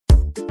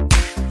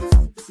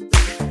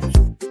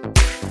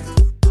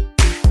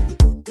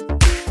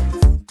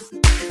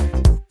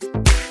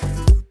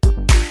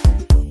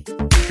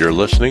You're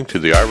listening to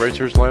the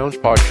iRacers Lounge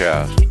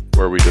podcast,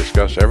 where we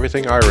discuss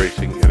everything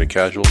iRacing in a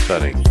casual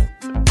setting.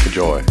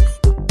 Enjoy.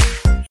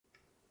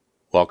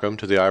 Welcome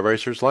to the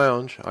iRacers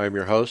Lounge. I am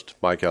your host,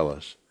 Mike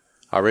Ellis.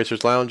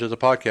 iRacers Lounge is a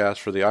podcast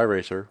for the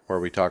iRacer, where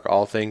we talk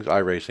all things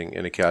iRacing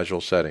in a casual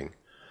setting.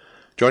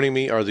 Joining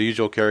me are the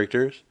usual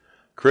characters,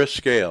 Chris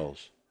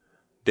Scales,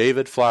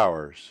 David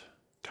Flowers,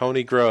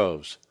 Tony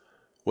Groves,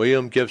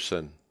 William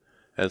Gibson,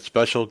 and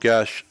special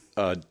guest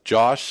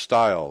Josh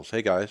Stiles.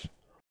 Hey, guys.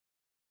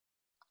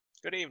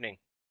 Good evening.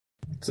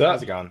 What's up?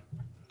 How's it going?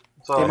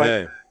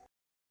 Hey.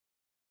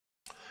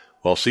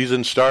 Well,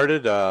 season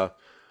started.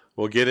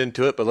 We'll get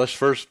into it, but let's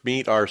first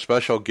meet our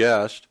special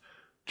guest,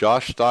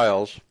 Josh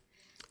Stiles.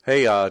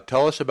 Hey,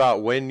 tell us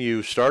about when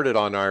you started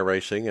on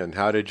iRacing and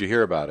how did you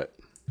hear about it?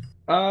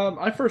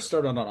 I first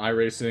started on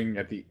iRacing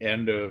at the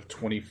end of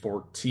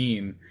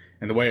 2014,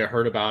 and the way I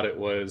heard about it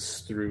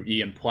was through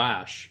Ian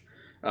Plash.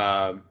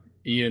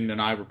 Ian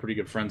and I were pretty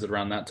good friends at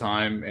around that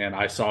time, and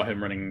I saw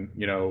him running,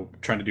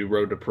 trying to do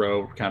road to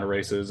pro kind of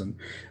races, and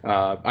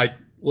I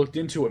looked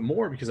into it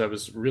more because I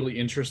was really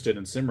interested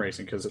in sim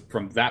racing, because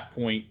from that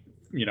point,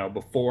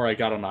 before I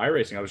got on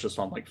iRacing, I was just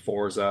on like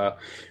Forza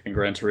and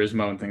Gran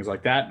Turismo and things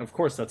like that, and of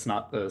course that's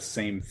not the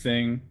same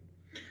thing,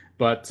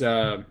 but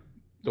the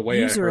way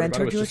User I heard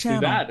about it was just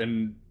channel. through that,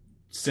 and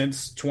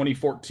since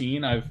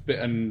 2014, I've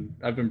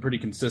been pretty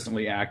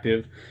consistently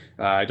active.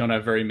 I don't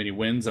have very many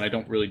wins, and I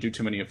don't really do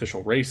too many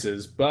official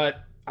races,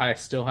 but I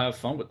still have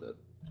fun with it.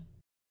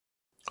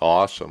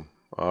 Awesome.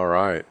 All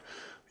right.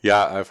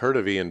 Yeah, I've heard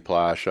of Ian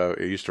Plash.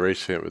 I used to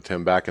race with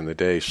him back in the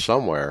day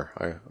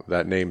somewhere.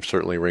 That name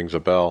certainly rings a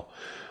bell.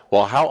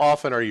 Well, how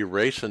often are you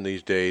racing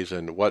these days,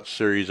 and what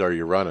series are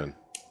you running?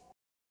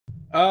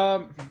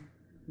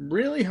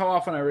 Really, how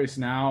often I race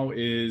now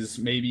is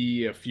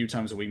maybe a few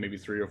times a week, maybe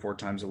 3 or 4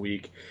 times a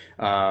week.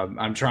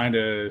 I'm trying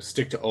to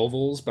stick to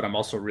ovals, but I'm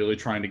also really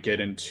trying to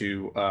get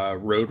into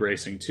road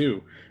racing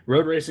too.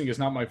 Road racing is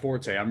not my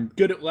forte. I'm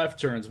good at left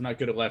turns. I'm not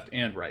good at left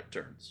and right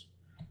turns.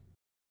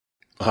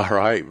 All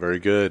right, very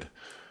good.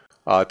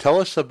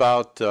 Tell us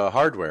about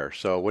hardware.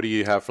 So what do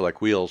you have for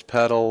like wheels,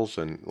 pedals,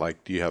 and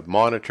do you have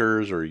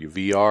monitors or are you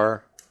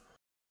VR?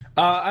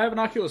 I have an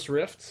Oculus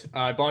Rift.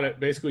 I bought it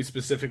basically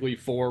specifically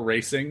for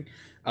racing.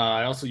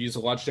 I also use a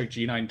Logitech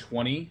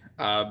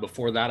G920.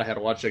 Before that, I had a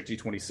Logitech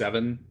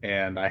G27,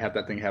 and I had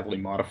that thing heavily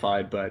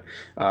modified, but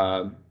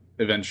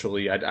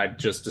eventually I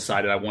just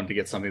decided I wanted to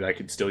get something that I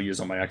could still use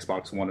on my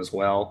Xbox One as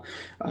well.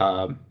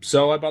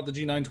 So I bought the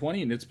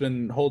G920, and it's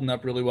been holding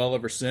up really well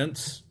ever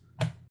since.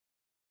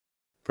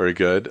 Very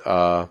good.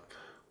 What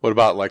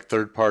about like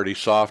third-party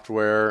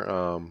software?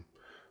 Are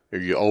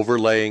you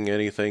overlaying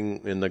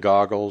anything in the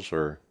goggles,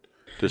 or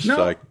just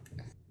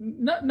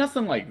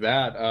nothing like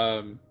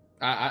that?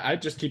 I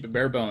just keep it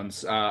bare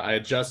bones. I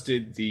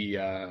adjusted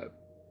the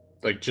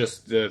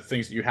just the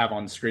things that you have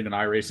on screen in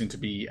iRacing to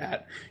be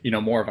at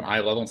more of an eye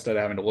level instead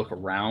of having to look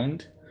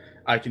around.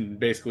 I can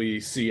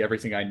basically see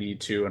everything I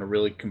need to in a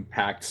really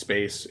compact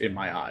space in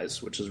my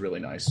eyes, which is really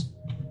nice.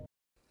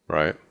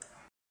 Right.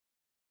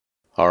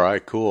 All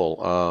right.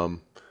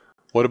 Cool.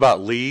 What about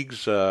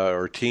leagues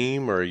or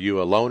team? Or are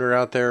you a loner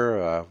out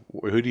there?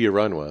 Who do you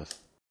run with?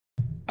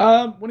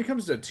 When it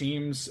comes to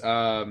teams,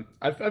 I've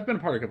been a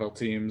part of a couple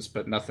teams,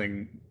 but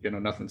nothing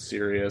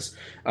serious.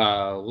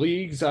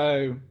 Leagues,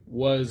 I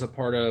was a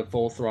part of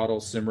Full Throttle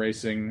Sim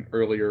Racing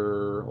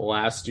earlier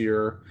last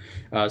year.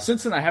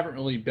 Since then, I haven't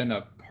really been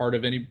a part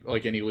of any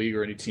league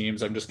or any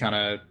teams. I'm just kind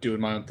of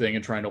doing my own thing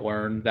and trying to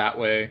learn that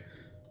way.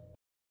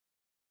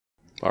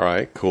 All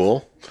right,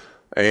 cool.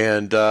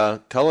 And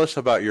tell us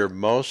about your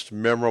most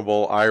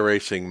memorable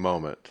iRacing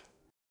moment.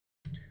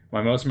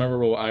 My most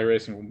memorable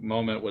iRacing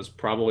moment was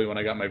probably when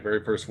I got my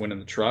very first win in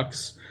the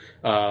trucks.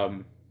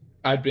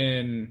 I've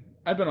been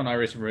on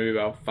iRacing for maybe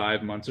about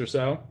 5 months or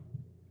so,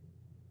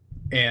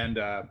 and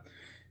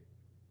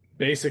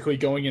basically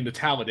going into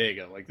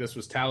Talladega, this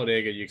was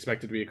Talladega. You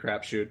expect it to be a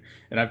crapshoot,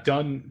 and I've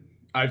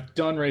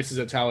done races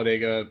at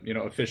Talladega,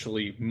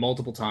 officially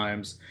multiple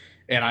times,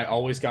 and I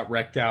always got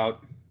wrecked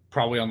out.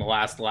 Probably on the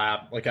last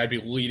lap. I'd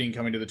be leading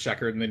coming to the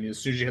checkered, and then as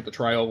soon as you hit the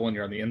tri-oval and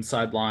you're on the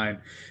inside line,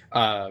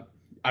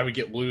 I would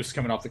get loose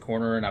coming off the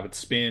corner, and I would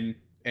spin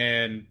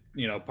and,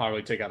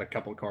 probably take out a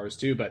couple of cars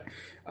too. But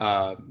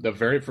the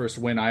very first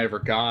win I ever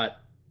got,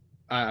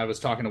 I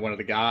was talking to one of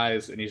the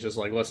guys, and he's just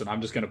like, listen,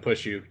 I'm just going to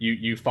push you.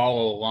 You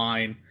follow a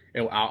line,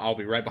 and I'll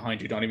be right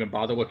behind you. Don't even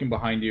bother looking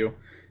behind you.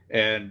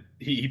 And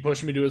he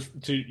pushed me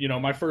to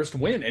my first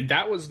win, and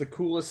that was the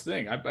coolest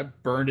thing. I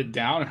burned it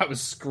down, and I was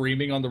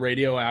screaming on the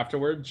radio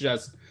afterward.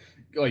 Just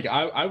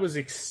I was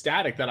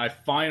ecstatic that I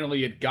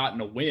finally had gotten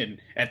a win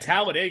at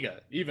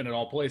Talladega, even at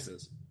all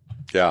places.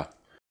 Yeah.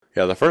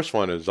 The first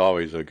one is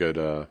always a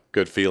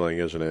good feeling,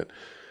 isn't it?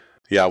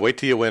 Yeah. Wait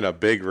till you win a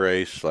big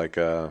race like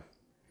we're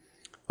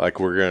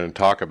going to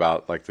talk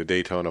about, like the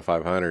Daytona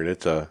 500.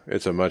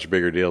 It's a much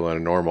bigger deal than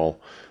a normal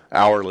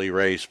hourly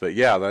race, but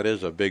yeah, that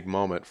is a big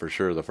moment for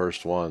sure, the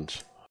first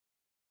ones.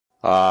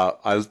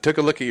 I took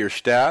a look at your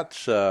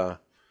stats.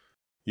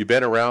 You've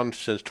been around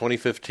since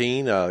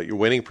 2015. Your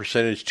winning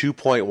percentage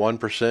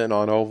 2.1%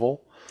 on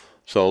oval.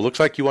 So it looks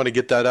like you want to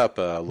get that up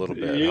a little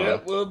bit. Yeah, huh?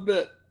 a little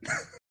bit.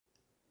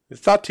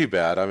 It's not too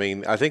bad. I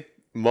mean, I think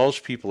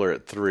most people are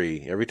at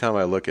 3. Every time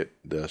I look at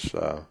this,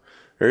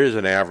 there is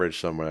an average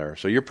somewhere.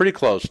 So you're pretty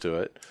close to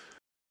it.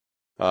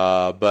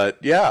 But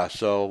yeah,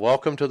 so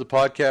welcome to the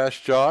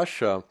podcast,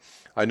 Josh.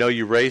 I know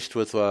you raced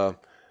with our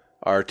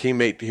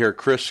teammate here,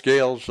 Chris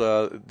Scales,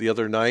 the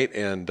other night,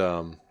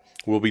 and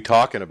we'll be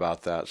talking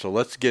about that. So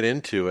let's get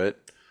into it.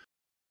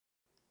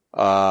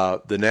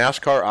 The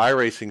NASCAR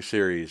iRacing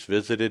Series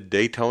visited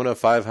Daytona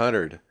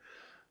 500.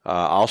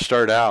 I'll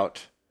start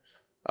out.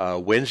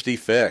 Wednesday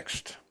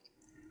fixed.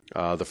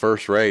 The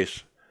first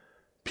race,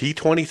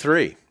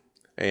 P23.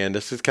 And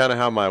this is kind of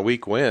how my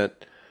week went.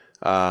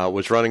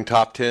 Was running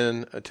top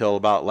 10 until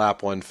about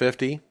lap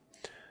 150.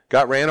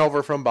 Got ran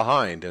over from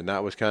behind, and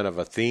that was kind of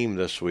a theme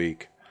this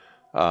week.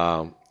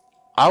 I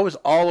was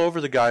all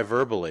over the guy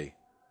verbally,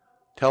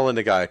 telling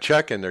the guy,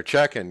 they're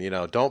checking,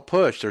 don't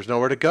push, there's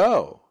nowhere to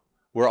go.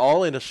 We're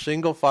all in a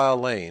single file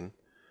lane.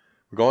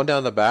 We're going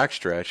down the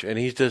backstretch, and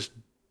he's just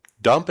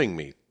dumping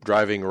me,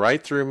 driving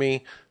right through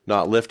me,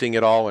 not lifting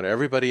at all when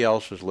everybody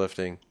else was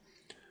lifting.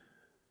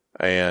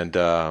 And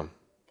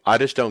I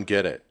just don't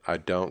get it. I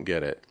don't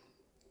get it.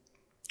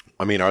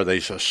 I mean, are they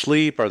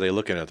asleep? Are they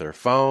looking at their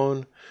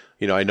phone?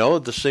 I know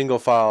the single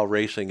file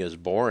racing is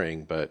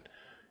boring, but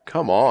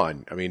come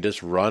on. I mean,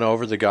 just run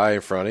over the guy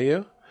in front of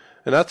you.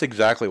 And that's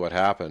exactly what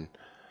happened.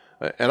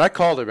 And I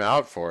called him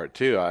out for it,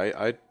 too.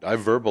 I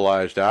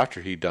verbalized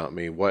after he dumped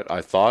me what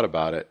I thought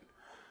about it.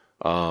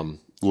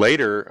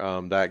 Later,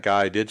 that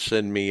guy did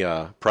send me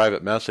a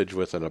private message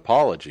with an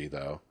apology,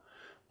 though,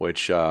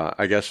 which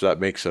I guess that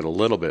makes it a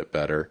little bit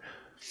better.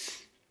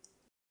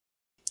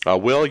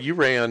 Will, you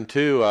ran,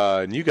 too,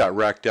 and you got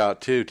wrecked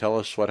out, too. Tell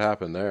us what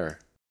happened there.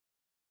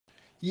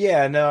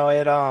 Yeah, no,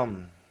 I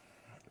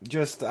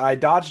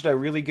dodged a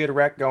really good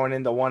wreck going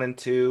into 1 and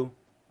 2,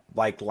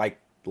 like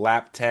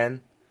lap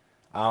 10.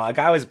 A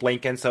guy was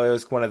blinking, so it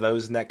was one of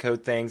those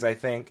netcode things, I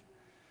think.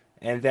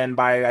 And then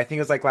I think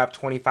it was like lap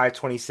 25,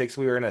 26,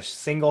 we were in a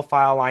single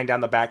file line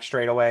down the back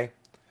straightaway.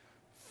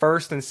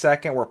 First and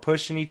second were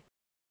pushing each.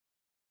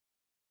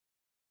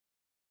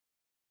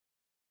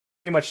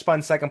 Pretty much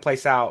spun second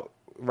place out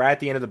right at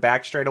the end of the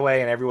back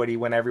straightaway, and everybody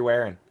went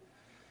everywhere, and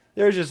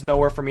there was just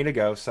nowhere for me to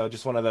go. So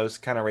just one of those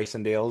kind of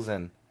racing deals,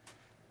 and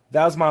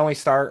that was my only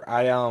start.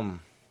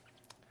 I'm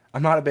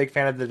not a big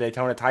fan of the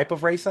Daytona type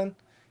of racing.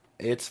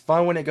 It's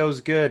fun when it goes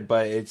good,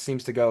 but it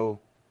seems to go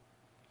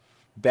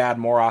bad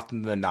more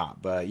often than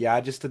not. But yeah,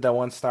 I just did that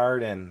one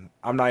start, and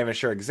I'm not even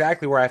sure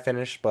exactly where I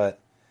finished, but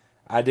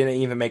I didn't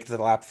even make it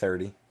to lap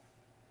 30.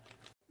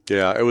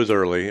 Yeah, it was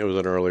early. It was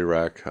an early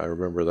wreck. I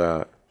remember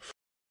that.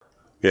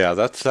 Yeah,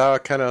 that's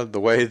kind of the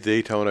way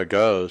Daytona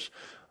goes.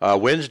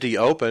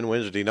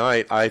 Wednesday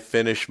night, I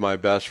finished my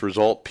best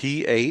result,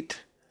 P8.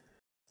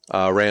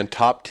 Ran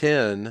top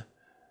 10,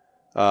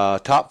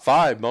 top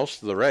 5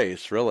 most of the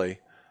race, really.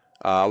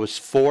 I was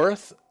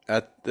 4th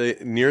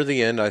near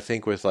the end, I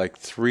think, with like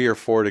 3 or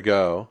 4 to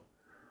go.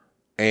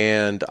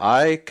 And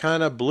I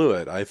kind of blew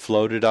it. I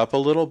floated up a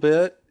little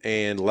bit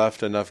and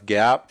left enough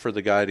gap for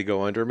the guy to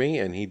go under me,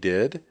 and he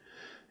did.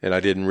 And I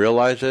didn't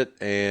realize it,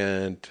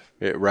 and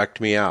it wrecked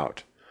me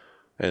out.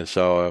 And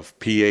so if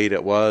P8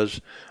 it was,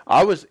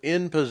 I was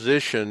in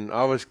position.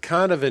 I was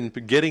kind of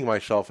getting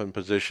myself in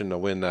position to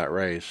win that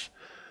race.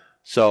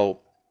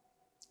 So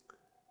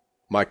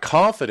my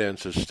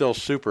confidence is still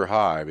super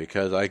high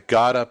because I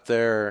got up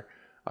there.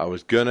 I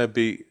was going to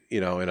be,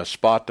 in a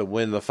spot to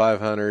win the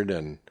 500,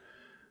 and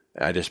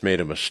I just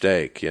made a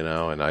mistake, and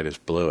I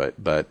just blew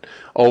it. But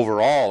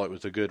overall, it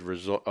was a good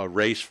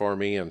race for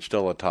me and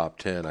still a top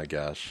 10, I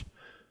guess.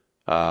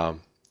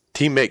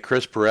 Teammate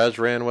Chris Perez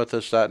ran with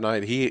us that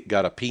night. He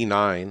got a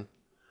P9.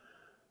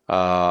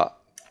 I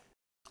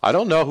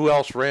don't know who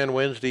else ran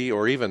Wednesday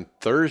or even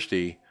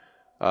Thursday.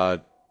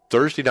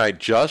 Thursday night,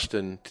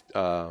 Justin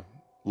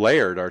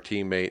Laird, our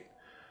teammate,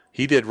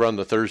 he did run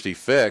the Thursday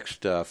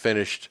fixed,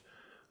 finished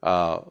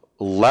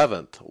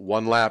 11th,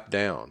 1 lap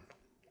down.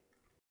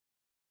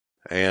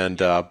 And,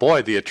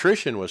 boy, the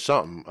attrition was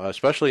something,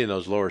 especially in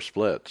those lower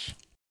splits.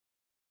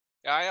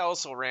 I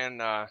also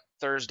ran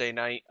Thursday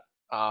night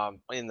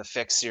in the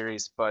fixed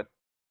series, but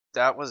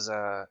that was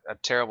a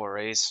terrible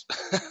race.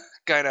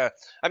 I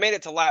made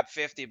it to lap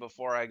 50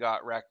 before I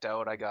got wrecked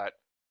out.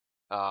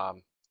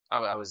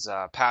 I was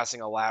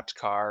passing a lapped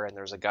car, and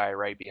there was a guy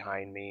right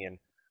behind me, and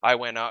I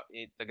went up.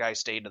 The guy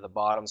stayed to the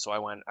bottom, so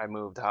I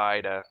moved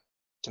high to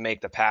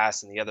make the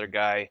pass, and the other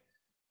guy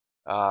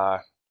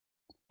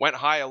went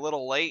high a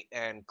little late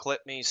and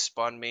clipped me,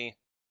 spun me,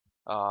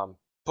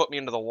 put me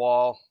into the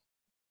wall,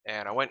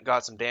 and I went and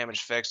got some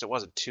damage fixed. It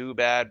wasn't too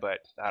bad, but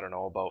I don't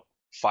know, about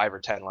 5 or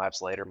 10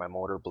 laps later, my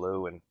motor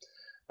blew, and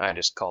I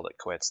just called it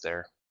quits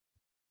there.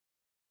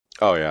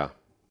 Oh, yeah.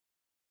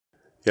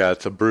 Yeah,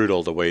 it's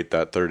brutal to wait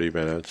that 30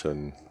 minutes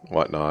and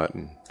whatnot.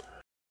 And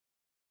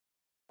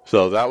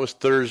so that was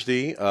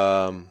Thursday.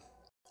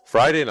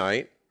 Friday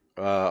night,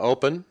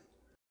 open.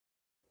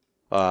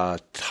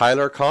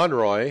 Tyler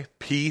Conroy,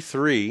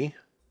 P3.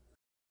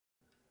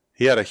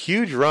 He had a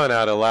huge run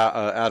out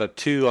of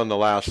 2 on the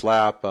last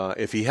lap.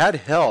 If he had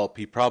help,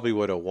 he probably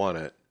would have won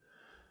it.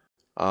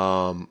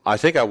 I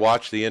think I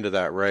watched the end of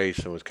that race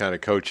and was kind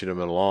of coaching him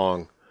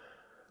along.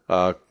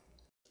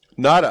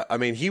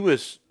 He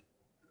was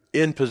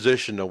in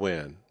position to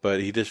win, but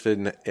he just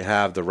didn't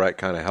have the right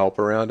kind of help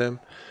around him.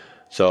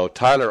 So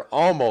Tyler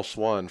almost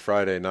won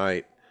Friday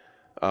night,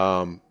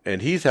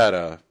 and he's had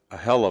a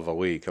hell of a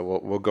week.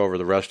 We'll go over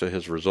the rest of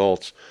his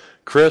results.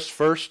 Chris,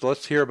 first,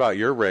 let's hear about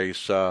your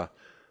race.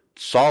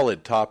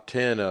 Solid top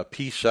 10,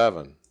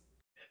 P7.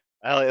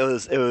 Well, it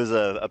was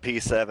a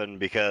P7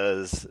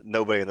 because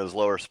nobody in those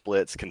lower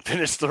splits can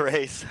finish the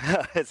race.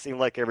 It seemed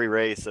like every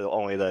race,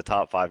 only the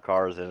top 5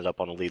 cars ended up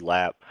on the lead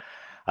lap.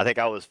 I think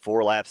I was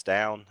 4 laps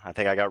down. I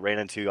think I got ran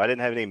into. I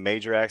didn't have any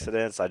major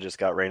accidents. I just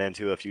got ran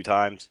into a few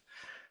times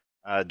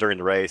during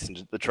the race,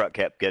 and the truck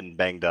kept getting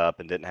banged up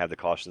and didn't have the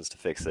cautions to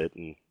fix it,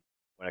 and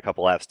went a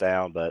couple laps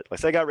down. But like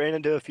I said, I got ran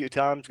into a few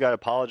times. Got to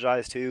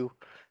apologize to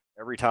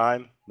every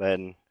time,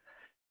 and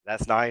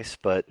that's nice.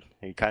 But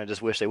you kind of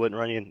just wish they wouldn't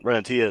run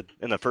into you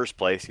in the first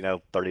place.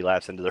 30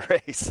 laps into the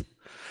race.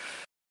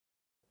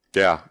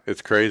 Yeah,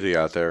 it's crazy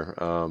out there.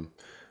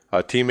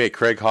 Teammate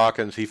Craig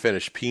Hawkins, he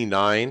finished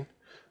P9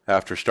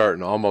 after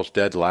starting almost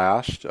dead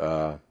last.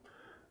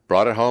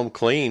 Brought it home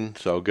clean,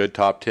 so good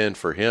top 10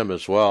 for him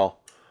as well.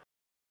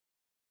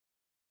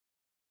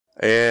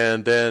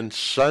 And then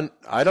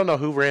I don't know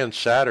who ran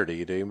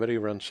Saturday. Did anybody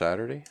run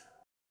Saturday?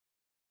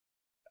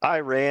 I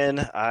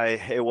ran.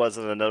 It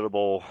wasn't a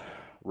notable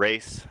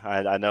race.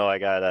 I know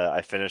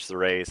I finished the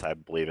race. I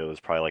believe it was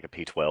probably like a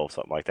P12,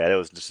 something like that. It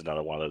was just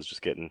another one of those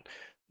just getting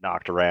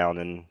knocked around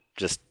and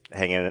just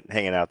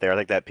hanging out there. I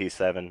think that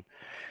P7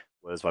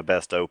 was my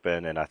best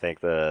open, and I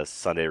think the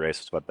Sunday race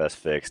was my best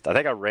fixed. I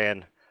think I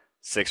ran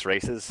 6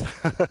 races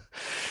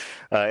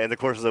in the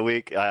course of the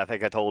week. I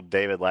think I told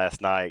David last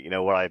night,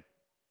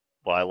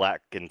 what I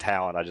lack in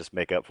talent, I just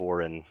make up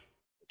for in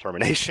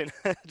determination.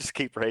 Just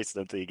keep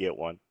racing until you get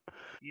one.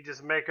 You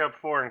just make up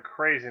for in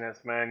craziness,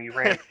 man. You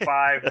ran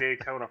 5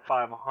 Daytona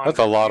 500. That's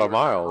a lot of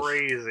miles.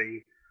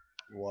 Crazy.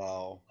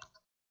 Wow.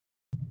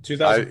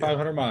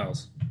 2,500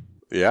 miles.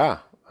 Yeah.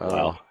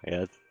 Wow.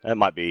 Yeah, I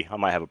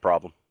might have a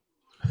problem.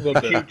 A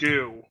little bit.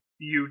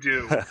 You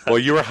do. Well,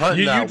 you were hunting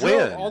you that drove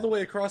win. all the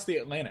way across the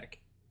Atlantic.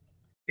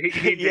 He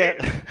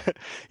did.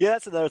 Yeah,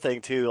 that's another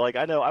thing too. Like,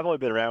 I know I've only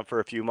been around for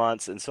a few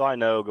months, and so I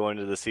know going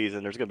into the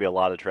season there's going to be a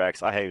lot of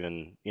tracks I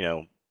haven't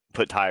even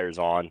put tires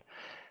on,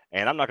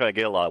 and I'm not going to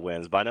get a lot of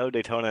wins. But I know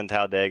Daytona and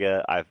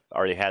Talladega, I've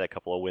already had a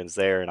couple of wins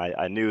there, and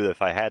I knew that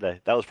if I had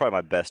that was probably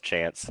my best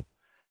chance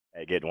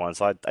at getting one.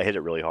 So I hit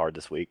it really hard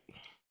this week.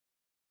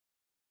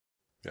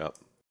 Yep.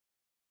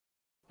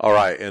 All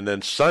right, and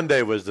then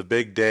Sunday was the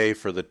big day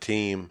for the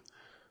team.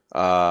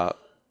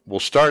 We'll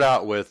start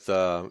out with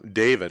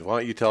David. Why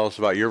don't you tell us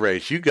about your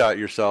race? You got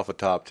yourself a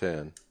top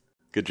 10.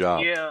 Good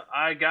job. Yeah,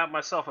 I got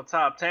myself a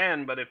top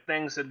 10, but if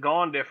things had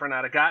gone different,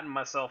 I'd have gotten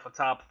myself a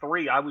top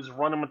 3. I was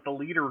running with the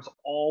leaders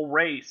all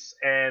race,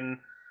 and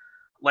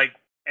like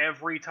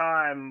every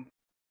time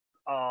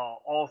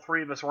all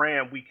 3 of us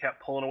ran, we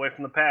kept pulling away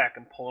from the pack,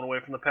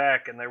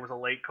 and there was a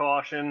late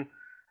caution,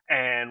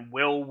 and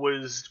Will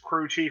was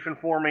crew chiefing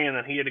for me, and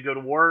then he had to go to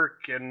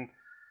work, and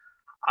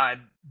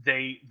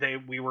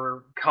we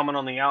were coming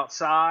on the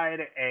outside,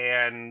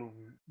 and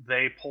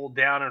they pulled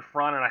down in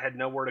front, and I had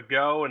nowhere to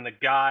go. And the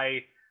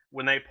guy,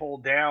 when they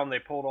pulled down, they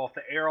pulled off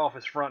the air off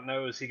his front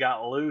nose. He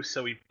got loose,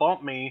 so he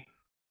bumped me.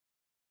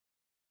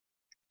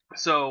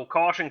 So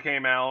caution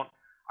came out.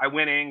 I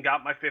went in,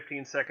 got my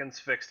 15 seconds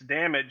fixed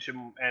damage,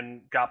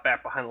 and got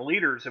back behind the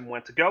leaders and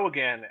went to go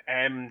again.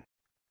 And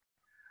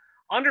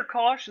under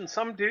caution,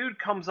 some dude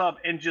comes up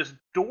and just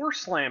door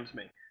slams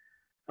me.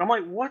 I'm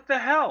like, what the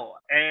hell?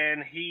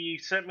 And he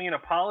sent me an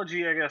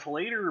apology, I guess,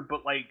 later,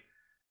 but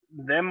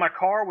then my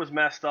car was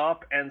messed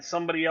up, and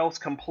somebody else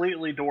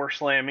completely door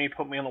slammed me,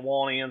 put me on the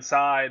wall on the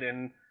inside,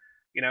 and,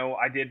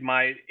 I did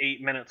my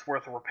 8 minutes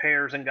worth of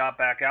repairs and got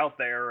back out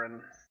there,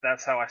 and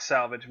that's how I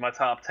salvaged my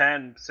top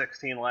 10,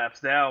 16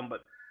 laps down,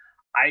 but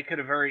I could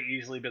have very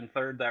easily been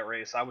third that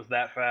race. I was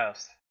that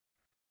fast.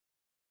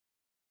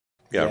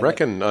 Yeah, I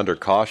reckon under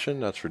caution,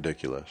 that's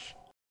ridiculous.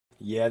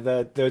 Yeah,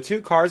 the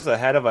 2 cars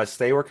ahead of us,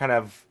 they were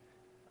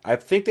I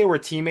think they were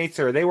teammates,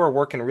 or they were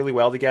working really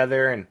well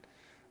together, and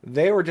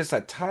they were just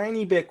a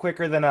tiny bit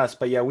quicker than us.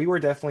 But yeah, we were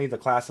definitely the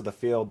class of the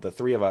field, the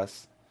 3 of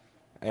us.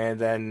 And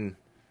then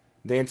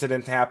the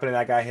incident happened, and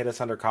that guy hit us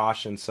under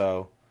caution.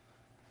 So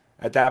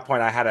at that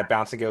point, I had to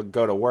bounce and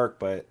go to work,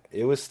 but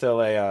it was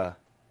still a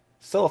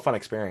fun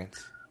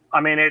experience. I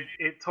mean,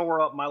 it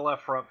tore up my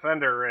left front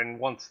fender, and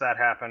once that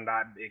happened,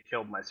 it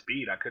killed my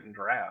speed. I couldn't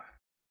draft.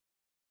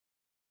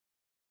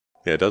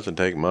 Yeah, it doesn't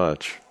take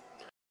much.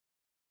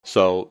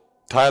 So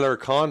Tyler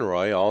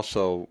Conroy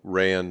also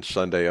ran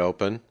Sunday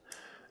Open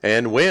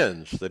and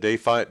wins the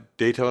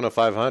Daytona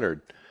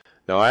 500.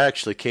 Now, I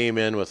actually came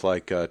in with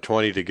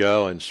 20 to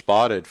go and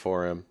spotted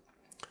for him.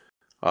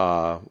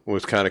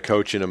 Was kind of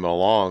coaching him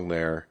along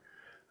there.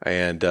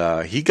 And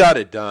he got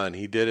it done.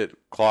 He did it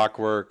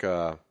clockwork.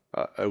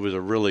 It was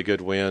a really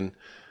good win.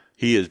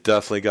 He has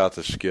definitely got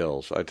the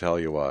skills, I tell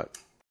you what.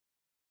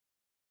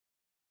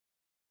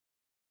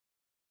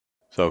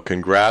 So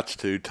congrats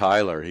to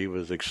Tyler. He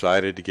was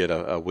excited to get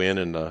a win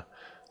in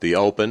the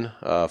Open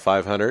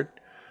 500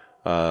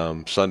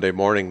 Sunday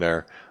morning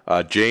there.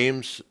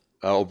 James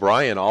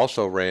O'Brien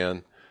also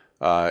ran.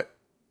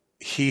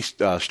 He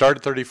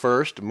started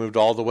 31st, moved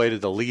all the way to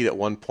the lead at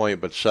one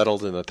point, but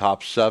settled in the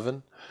top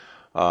 7.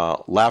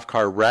 Lap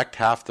car wrecked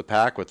half the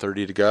pack with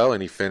 30 to go,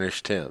 and he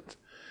finished 10th.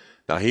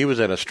 Now, he was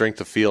in a strength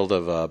of field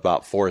of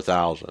about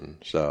 4,000,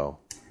 so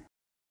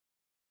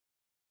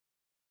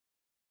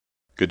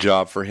good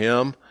job for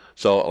him.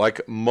 So,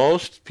 like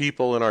most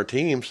people in our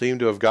team seem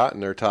to have gotten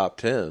their top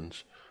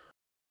 10s.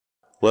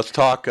 Let's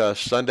talk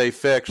Sunday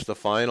Fix, the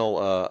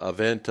final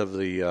event of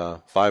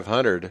the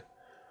 500.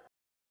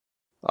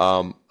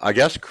 I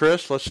guess,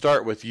 Chris, let's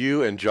start with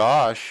you and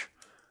Josh.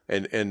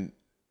 And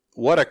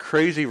what a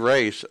crazy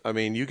race. I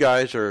mean, you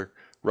guys are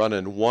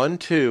running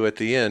 1-2 at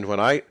the end. When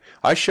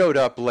I showed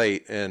up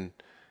late, and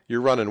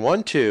you're running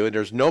 1-2, and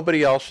there's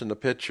nobody else in the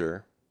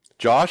picture.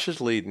 Josh is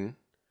leading.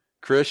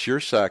 Chris, you're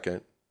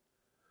second.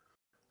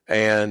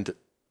 And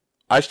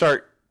I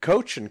start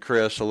coaching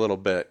Chris a little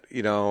bit.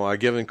 You know, I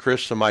giving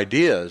Chris some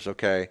ideas.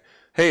 Okay,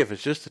 hey, if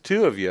it's just the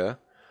two of you,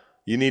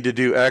 you need to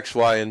do X,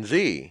 Y, and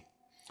Z.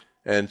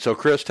 And so,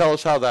 Chris, tell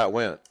us how that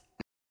went.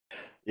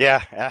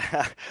 Yeah,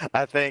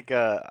 I think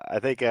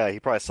he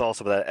probably saw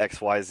some of that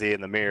XYZ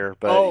in the mirror,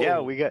 but yeah,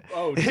 we got.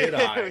 Oh, did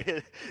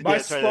I? My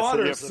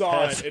spotter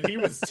saw it, and he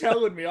was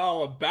telling me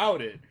all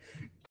about it.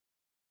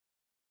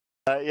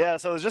 Yeah,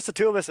 so it was just the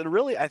two of us, and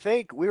really, I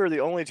think we were the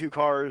only 2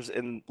 cars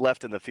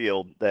left in the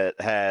field that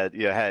had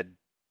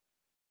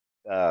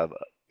a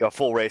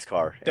full race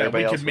car. That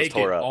Everybody we else could was make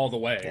tore it up. all the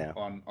way Yeah.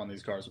 on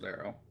these cars with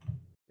Aero.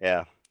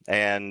 Yeah,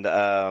 and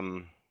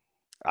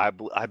I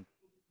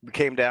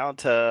came down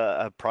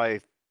to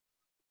probably.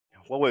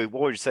 What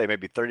would you say?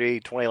 Maybe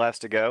 30, 20 laps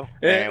to go,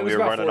 and we were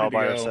running all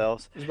by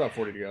ourselves. It was about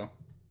 40 to go.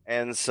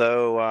 And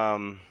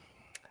so,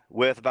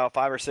 with about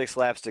 5 or 6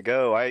 laps to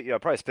go, I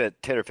probably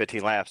spent 10 or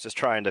 15 laps just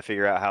trying to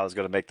figure out how I was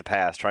going to make the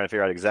pass, trying to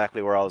figure out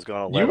exactly where I was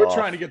going to let You were off.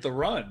 trying to get the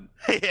run.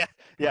 yeah.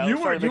 You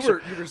were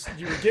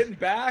getting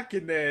back,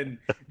 and then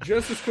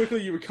just as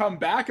quickly you would come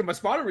back, and my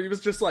spotter, he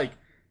was just like,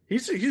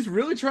 he's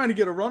really trying to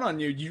get a run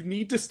on you. You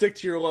need to stick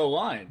to your low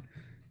line.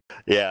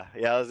 Yeah.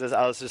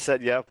 I was just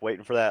setting you up,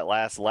 waiting for that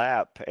last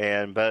lap,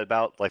 but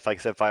about like I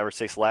said, 5 or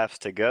 6 laps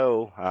to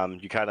go,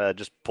 you kind of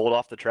just pulled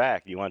off the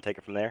track. You want to take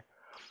it from there?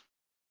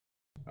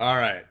 All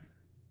right.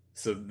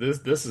 So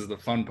this is the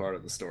fun part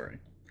of the story.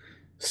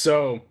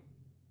 So,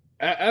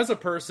 as a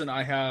person,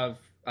 I have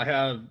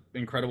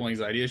incredible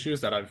anxiety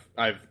issues that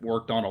I've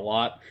worked on a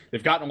lot.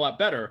 They've gotten a lot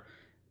better,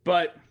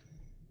 but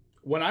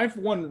when I've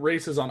won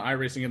races on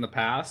iRacing in the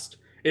past,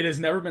 it has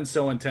never been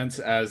so intense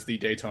as the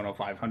Daytona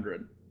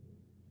 500.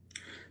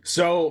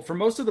 So for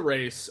most of the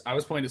race, I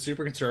was playing it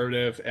super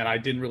conservative, and I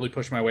didn't really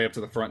push my way up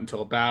to the front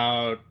until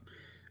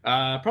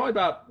probably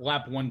about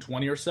lap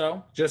 120 or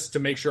so, just to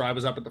make sure I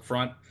was up at the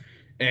front.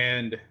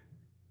 And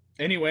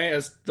anyway,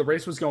 as the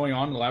race was going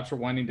on, the laps were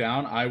winding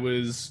down, I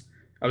was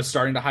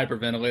starting to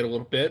hyperventilate a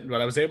little bit,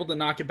 but I was able to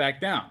knock it back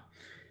down.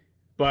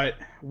 But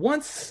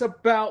once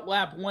about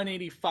lap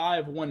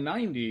 185,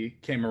 190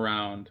 came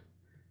around,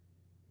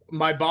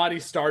 my body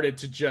started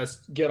to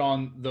just get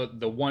on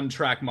the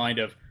one-track mind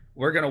of,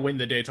 we're going to win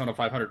the Daytona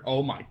 500.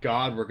 Oh my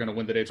God, we're going to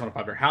win the Daytona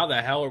 500. How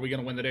the hell are we going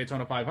to win the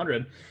Daytona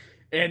 500?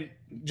 And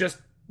just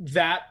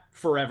that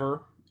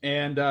forever.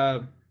 And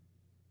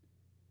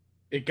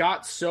it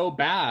got so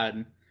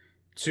bad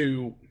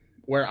to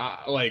where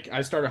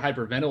I started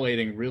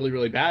hyperventilating really,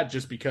 really bad,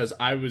 just because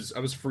I was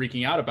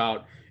freaking out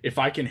about, if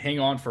I can hang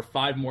on for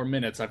 5 more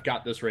minutes, I've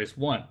got this race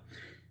won.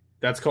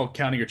 That's called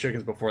counting your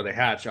chickens before they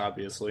hatch,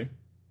 obviously.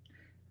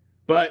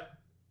 But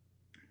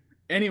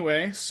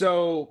anyway,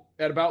 so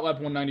at about lap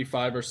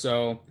 195 or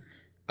so,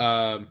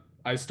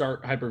 I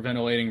start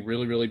hyperventilating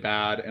really, really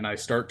bad, and I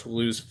start to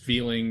lose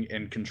feeling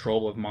and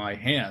control of my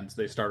hands.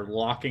 They started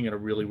locking in a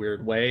really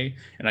weird way,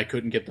 and I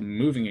couldn't get them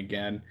moving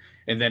again.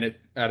 And then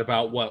at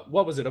about what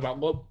was it,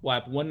 about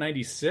lap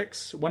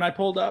 196 when I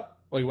pulled up?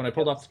 Like when I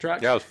pulled off the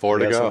track? Yeah, it was 4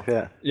 to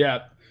go. Yeah.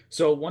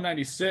 So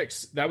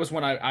 196, that was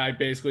when I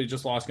basically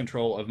just lost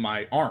control of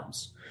my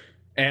arms.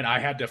 And I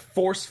had to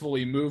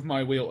forcefully move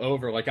my wheel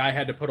over. Like, I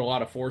had to put a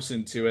lot of force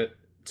into it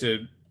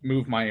to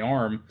move my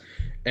arm.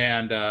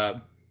 And I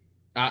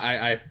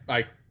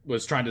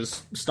was trying to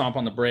stomp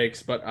on the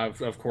brakes, but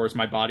of course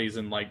my body's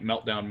in like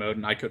meltdown mode,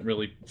 and I couldn't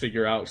really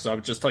figure out. So I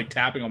was just like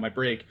tapping on my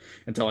brake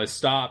until I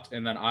stopped.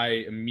 And then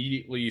I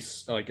immediately,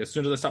 like as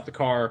soon as I stopped the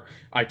car,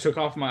 I took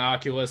off my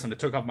Oculus and I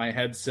took off my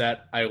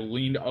headset. I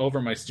leaned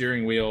over my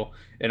steering wheel,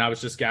 and I was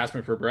just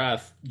gasping for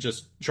breath,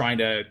 just trying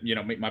to,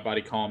 make my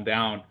body calm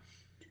down.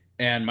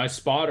 And my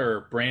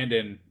spotter,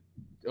 Brandon,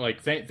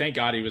 like, thank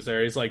God he was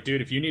there. He's like,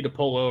 dude, if you need to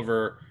pull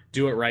over,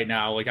 do it right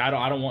now. Like, I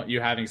don't want you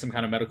having some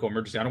kind of medical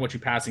emergency. I don't want you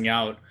passing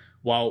out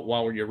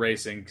while you're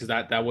racing, because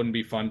that wouldn't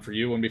be fun for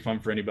you. It wouldn't be fun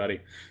for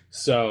anybody.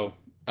 So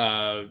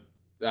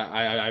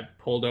I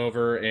pulled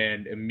over,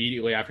 and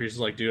immediately after, he's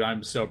just like, dude,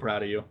 I'm so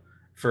proud of you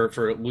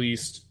for at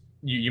least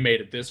you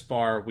made it this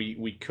far.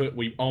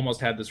 We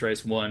almost had this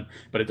race won,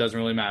 but it doesn't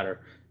really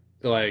matter.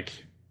 Like,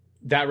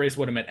 that race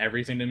would have meant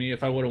everything to me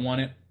if I would have won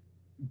it.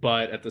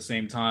 But at the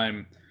same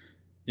time,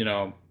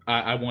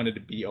 I wanted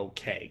to be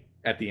okay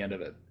at the end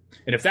of it.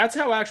 And if that's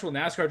how actual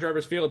NASCAR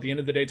drivers feel at the end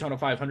of the Daytona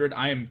 500,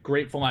 I am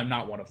grateful I'm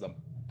not one of them.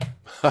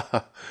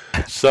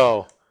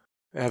 So,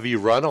 have you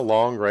run a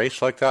long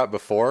race like that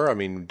before? I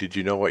mean, did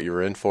you know what you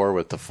were in for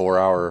with the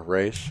 4-hour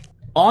race?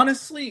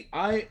 Honestly,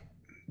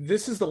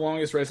 this is the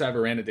longest race I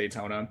ever ran at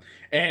Daytona.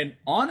 And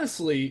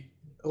honestly,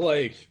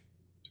 like,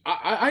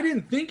 I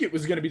didn't think it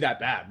was going to be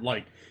that bad.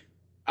 Like,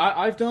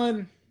 I've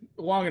done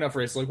long enough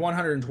races, like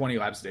 120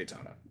 laps at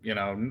Daytona.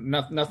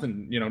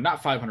 Nothing,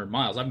 not 500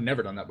 miles. I've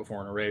never done that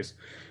before in a race.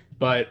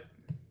 But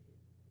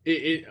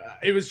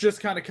it was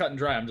just kind of cut and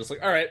dry. I'm just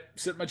like, all right,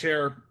 sit in my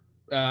chair,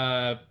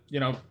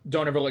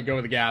 don't ever let go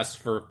of the gas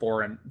for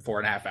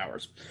 4.5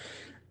 hours.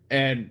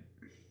 And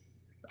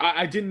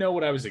I didn't know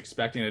what I was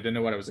expecting. I didn't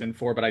know what I was in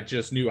for, but I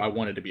just knew I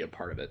wanted to be a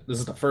part of it. This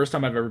is the first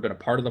time I've ever been a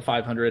part of the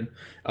 500.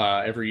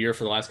 Every year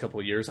for the last couple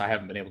of years, I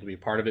haven't been able to be a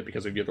part of it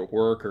because of either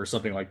work or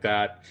something like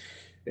that.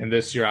 And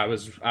this year, I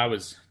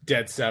was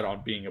dead set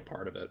on being a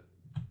part of it.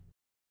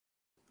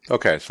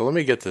 Okay, so let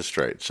me get this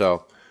straight.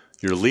 So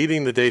you're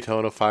leading the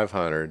Daytona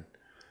 500,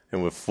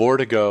 and with 4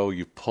 to go,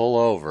 you pull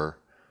over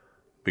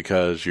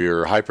because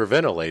you're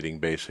hyperventilating,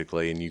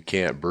 basically, and you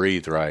can't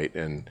breathe right.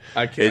 And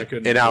I couldn't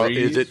breathe. Now,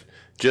 is it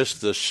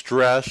just the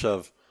stress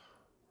of,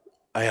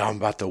 hey, I'm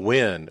about to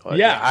win?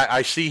 Yeah.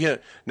 I see him.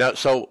 Now,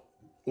 so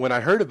when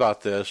I heard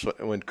about this,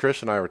 when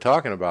Chris and I were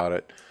talking about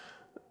it,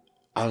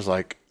 I was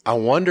like, I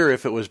wonder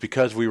if it was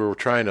because we were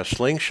trying to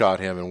slingshot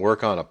him and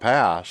work on a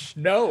pass.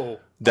 No.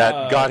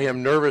 That got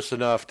him nervous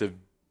enough to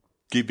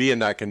be in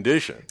that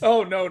condition.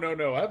 Oh,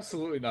 no,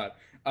 absolutely not.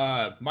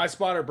 My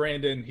spotter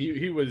Brandon,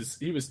 he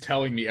was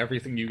telling me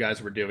everything you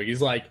guys were doing.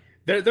 He's like,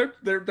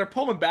 they're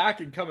pulling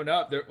back and coming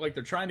up. They're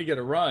trying to get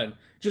a run.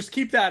 Just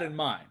keep that in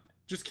mind.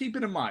 Just keep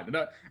it in mind.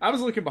 And I was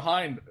looking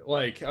behind,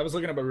 I was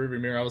looking at my rearview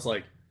mirror. I was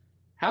like,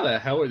 how the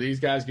hell are these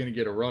guys going to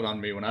get a run on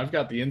me when I've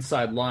got the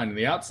inside line, and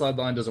the outside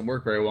line doesn't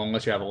work very well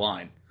unless you have a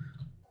line?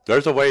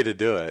 There's a way to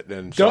do it.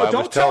 And so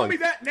don't tell me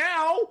that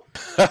now.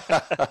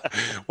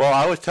 Well,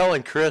 I was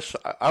telling Chris,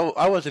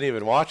 I wasn't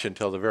even watching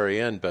till the very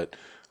end, but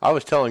I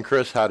was telling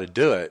Chris how to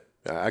do it.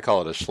 I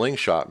call it a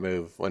slingshot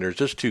move. When there's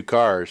just 2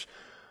 cars,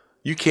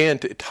 you can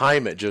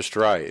time it just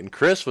right. And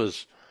Chris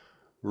was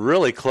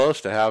really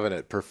close to having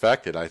it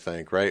perfected, I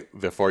think, right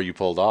before you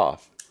pulled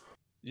off.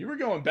 You were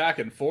going back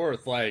and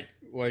forth, I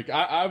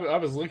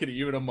was looking at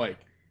you, and I'm like,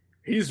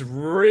 he's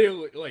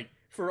really,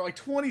 for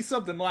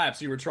 20-something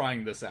laps, you were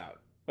trying this out.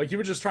 You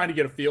were just trying to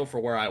get a feel for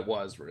where I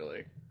was,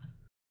 really.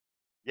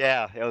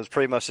 Yeah, I was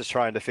pretty much just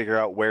trying to figure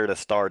out where to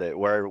start it,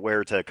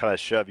 where to kind of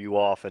shove you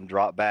off and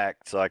drop back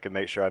so I could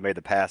make sure I made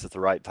the pass at the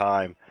right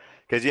time.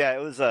 Because, yeah,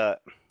 it was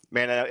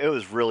it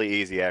was really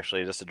easy,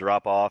 actually, just to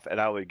drop off, and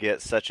I would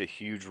get such a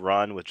huge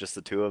run with just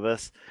the 2 of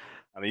us.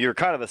 I mean, you were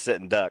kind of a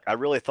sitting duck. I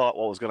really thought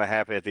what was going to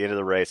happen at the end of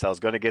the race, I was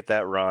going to get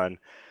that run.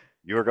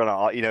 You were going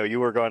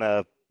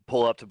to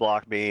pull up to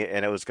block me,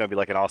 and it was going to be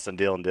like an Austin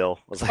Dillon deal.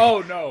 I was like,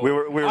 oh no, we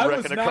were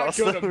wrecking across.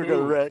 We were going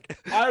to wreck.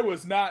 I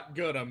was not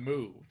going to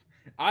move.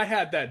 I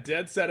had that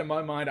dead set in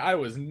my mind. I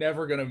was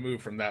never going to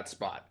move from that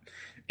spot.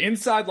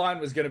 Inside line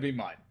was going to be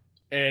mine,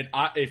 and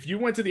if you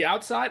went to the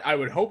outside, I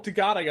would hope to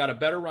God I got a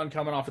better run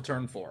coming off of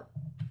turn 4.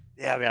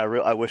 Yeah, I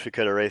mean, I wish we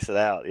could have raced it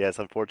out. Yeah, it's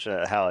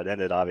unfortunate how it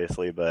ended,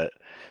 obviously, but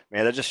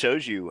man, that just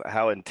shows you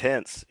how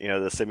intense,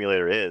 the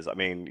simulator is. I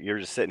mean, you're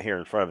just sitting here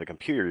in front of a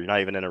computer. You're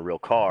not even in a real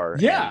car.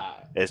 Yeah.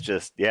 It's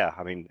just, yeah,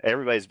 I mean,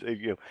 everybody's,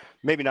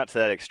 maybe not to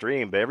that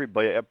extreme, but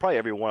probably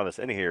every one of us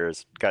in here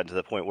has gotten to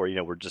the point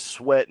where, we're just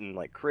sweating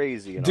like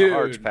crazy and Dude, our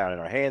heart's pounding,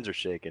 our hands are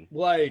shaking.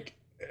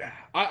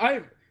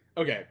 I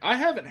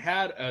haven't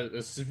had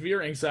a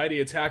severe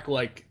anxiety attack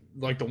like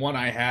the one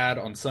I had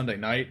on Sunday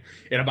night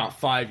in about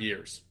 5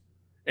 years.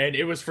 And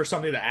it was for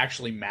something that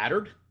actually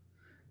mattered,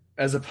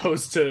 as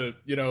opposed to,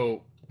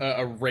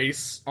 a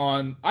race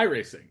on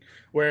iRacing,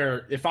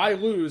 where if I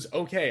lose,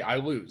 okay, I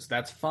lose.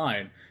 That's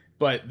fine.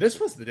 But this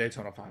was the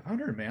Daytona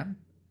 500, man.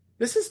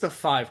 This is the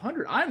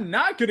 500. I'm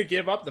not going to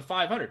give up the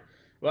 500.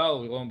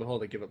 Well, lo and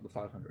behold, I give up the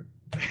 500.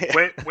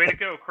 Way to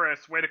go,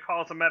 Chris. Way to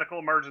cause a medical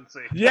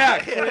emergency. Yeah,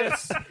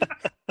 Chris.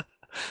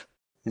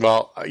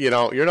 Well,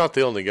 you're not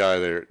the only guy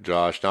there,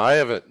 Josh. Now, I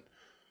haven't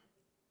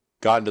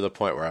gotten to the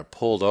point where I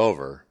pulled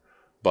over.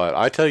 But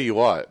I tell you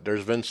what,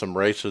 there's been some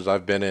races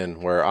I've been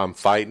in where I'm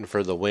fighting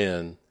for the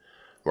win.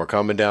 We're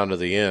coming down to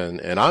the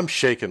end, and I'm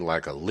shaking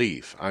like a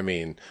leaf. I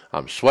mean,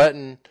 I'm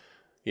sweating.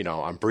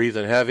 I'm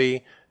breathing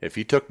heavy. If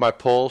you took my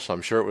pulse,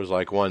 I'm sure it was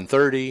like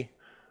 130.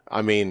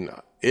 I mean,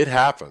 it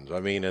happens.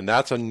 I mean, and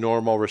that's a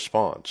normal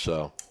response.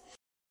 So,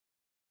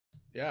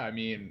 yeah, I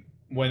mean,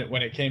 when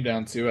it came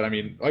down to it, I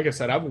mean, like I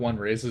said, I've won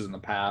races in the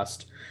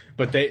past,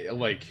 but they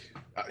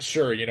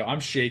sure, I'm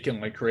shaking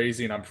like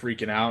crazy and I'm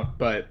freaking out,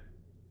 but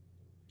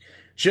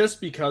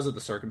just because of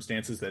the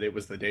circumstances that it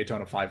was the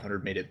Daytona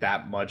 500 made it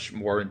that much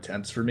more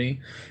intense for me,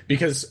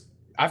 because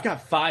I've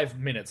got 5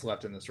 minutes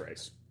left in this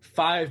race.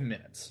 5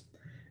 minutes.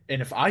 And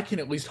if I can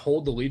at least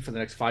hold the lead for the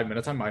next 5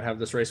 minutes, I might have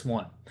this race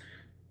won.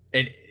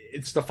 And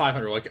it's the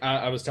 500. Like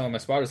I was telling my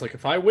spotters, like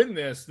if I win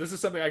this is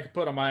something I could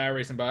put on my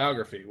iRacing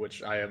biography,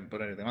 which I haven't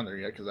put anything on there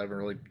yet because I haven't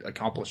really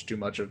accomplished too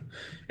much of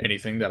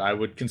anything that I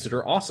would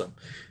consider awesome.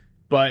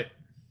 But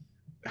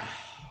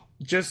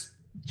just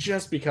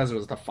because it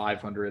was the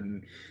 500,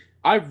 and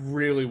I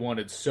really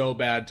wanted so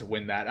bad to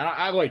win that. And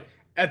I like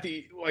at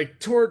the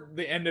toward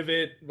the end of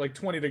it, like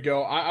 20 to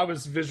go, I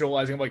was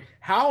visualizing, I'm like,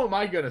 how am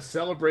I going to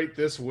celebrate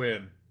this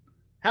win?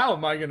 How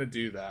am I going to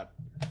do that?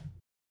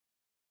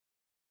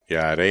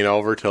 Yeah, it ain't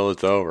over till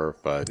it's over.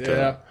 But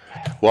yeah.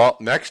 Well,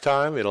 next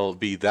time it'll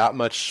be that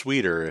much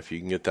sweeter if you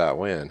can get that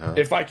win, huh?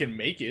 If I can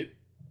make it.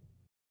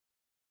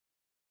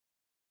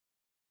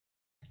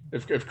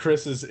 If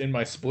Chris is in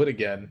my split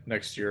again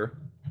next year.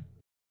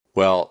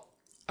 Well,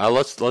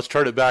 let's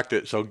turn it back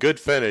to so good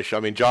finish. I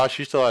mean, Josh,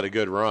 you still had a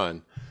good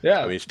run.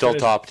 Yeah, I mean, still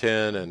top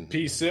 10 and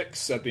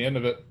P6 at the end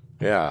of it.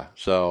 Yeah,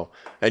 so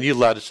and you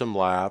led some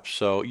laps,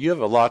 so you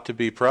have a lot to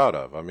be proud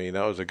of. I mean,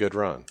 that was a good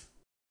run.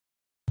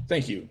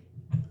 Thank you.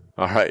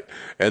 All right,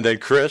 and then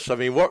Chris, I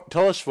mean,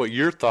 tell us what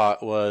your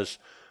thought was.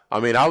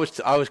 I mean, I was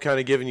kind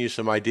of giving you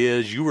some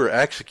ideas. You were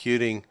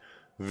executing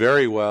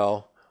very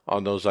well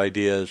on those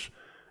ideas,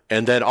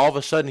 and then all of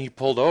a sudden he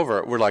pulled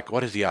over. We're like,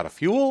 what, is he out of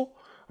fuel?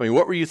 I mean,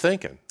 what were you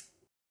thinking?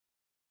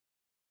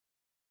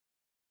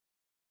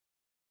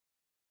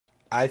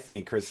 I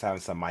think Chris is having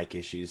some mic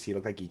issues. He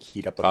looked like he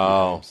keyed up a few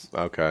times.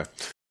 Okay.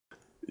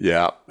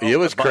 Yeah, it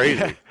was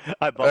crazy.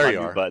 I bumped my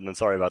mute button. I'm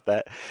sorry about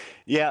that.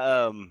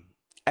 Yeah,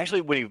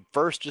 actually, when he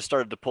first just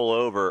started to pull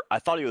over, I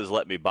thought he was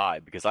letting me by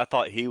because I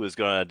thought he was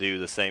going to do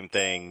the same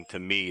thing to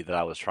me that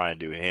I was trying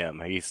to do to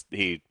him.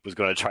 He was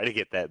going to try to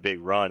get that big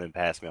run and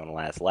pass me on the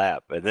last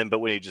lap. But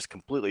when he just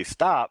completely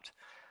stopped,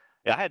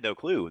 I had no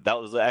clue.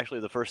 That was actually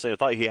the first thing I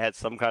thought. He had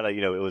some kind of,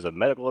 it was a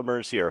medical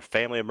emergency or a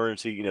family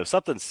emergency,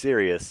 something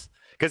serious.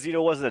 Because, it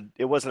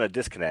wasn't a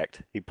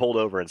disconnect. He pulled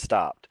over and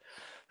stopped.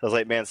 So I was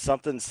like, man,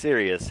 something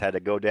serious had to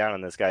go down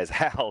in this guy's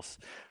house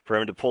for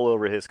him to pull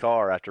over his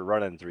car after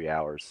running 3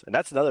 hours. And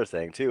that's another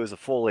thing, too. It was a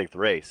full-length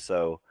race.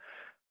 So,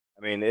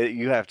 I mean,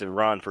 you have to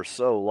run for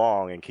so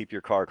long and keep your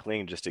car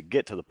clean just to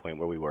get to the point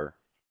where we were.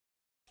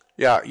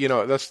 Yeah,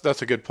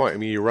 that's a good point. I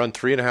mean, you run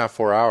 3.5,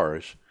 4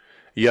 hours.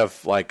 You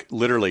have,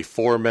 literally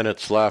 4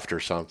 minutes left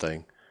or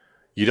something.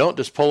 You don't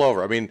just pull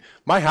over. I mean,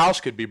 my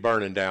house could be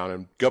burning down,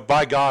 and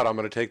by God, I'm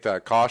going to take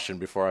that caution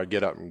before I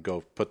get up and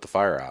go put the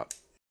fire out.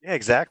 Yeah,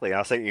 exactly. I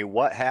was thinking,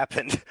 what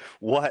happened?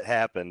 What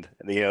happened?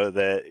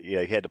 That he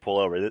had to pull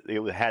over.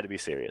 It had to be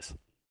serious.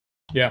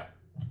 Yeah.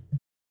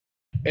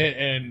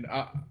 And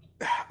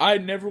I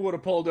never would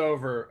have pulled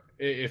over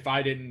if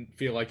I didn't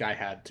feel like I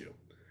had to.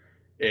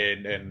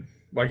 And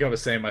like I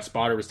was saying, my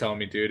spotter was telling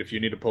me, dude, if you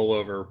need to pull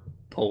over,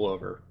 pull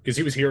over. Because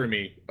he was hearing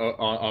me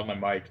on my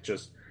mic.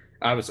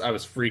 I was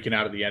freaking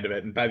out at the end of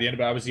it. And by the end of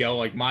it, I was yelling,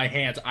 like, my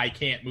hands, I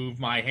can't move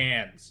my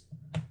hands.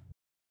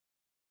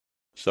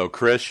 So,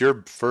 Chris,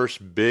 your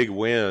first big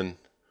win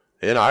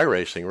in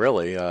iRacing,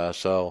 really.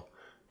 So,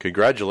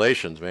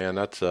 congratulations, man.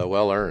 That's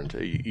well earned.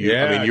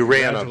 You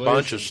ran a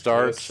bunch of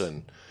starts,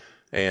 Chris.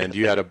 and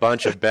you had a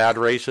bunch of bad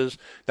races.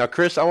 Now,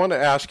 Chris, I want to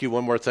ask you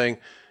one more thing.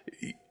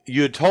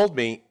 You had told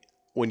me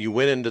when you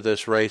went into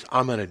this race,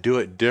 I'm going to do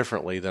it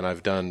differently than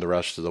I've done the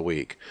rest of the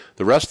week.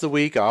 The rest of the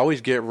week, I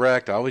always get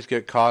wrecked. I always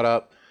get caught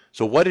up.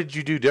 So what did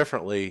you do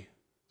differently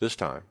this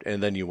time?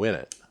 And then you win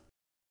it.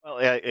 Well,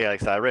 yeah,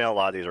 like I said, I ran a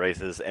lot of these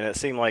races, and it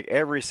seemed like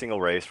every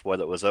single race,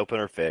 whether it was open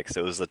or fixed,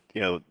 it was the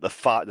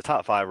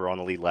top 5 were on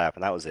the lead lap,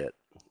 and that was it.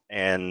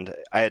 And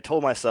I had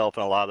told myself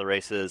in a lot of the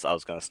races I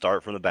was going to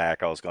start from the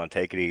back. I was going to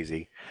take it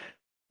easy.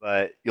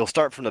 But you'll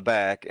start from the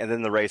back, and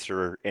then the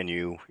racer in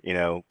you,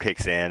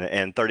 kicks in,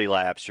 and 30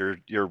 laps,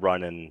 you're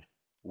running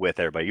with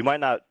everybody. You might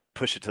not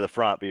push it to the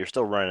front, but you're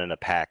still running in a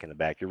pack in the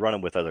back. You're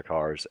running with other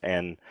cars,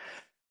 and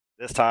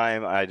this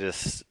time I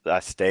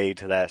stayed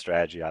to that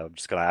strategy.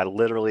 I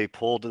literally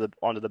pulled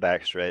onto the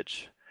back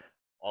stretch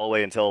all the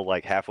way until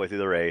like halfway through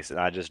the race, and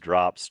I just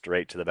dropped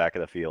straight to the back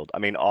of the field. I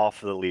mean,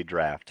 off the lead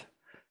draft.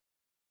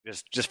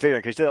 Just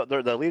figuring, because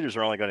the leaders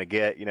are only going to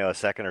get, a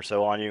second or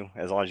so on you,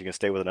 as long as you can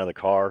stay with another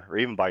car, or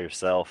even by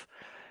yourself.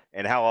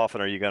 And how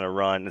often are you going to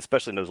run,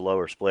 especially in those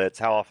lower splits,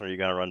 how often are you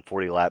going to run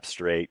 40 laps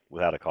straight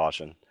without a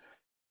caution?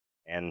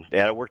 And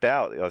yeah, it worked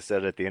out. Like I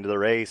said, at the end of the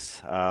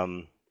race,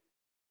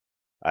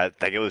 I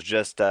think it was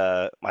just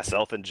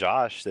myself and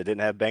Josh that didn't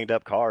have banged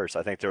up cars.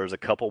 I think there was a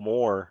couple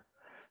more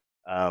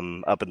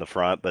up in the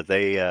front, but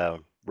they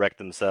wrecked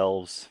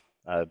themselves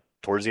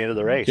towards the end of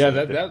the race. Yeah,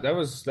 that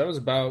was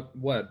about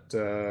what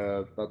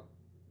about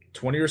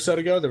 20 or so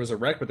ago. There was a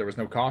wreck, but there was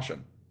no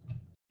caution.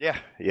 Yeah,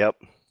 yep,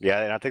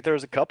 yeah, and I think there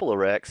was a couple of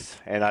wrecks.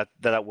 And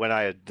when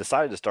I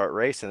decided to start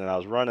racing, and I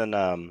was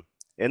running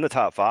in the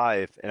top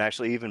 5, and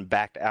actually even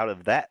backed out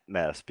of that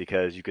mess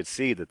because you could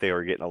see that they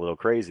were getting a little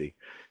crazy.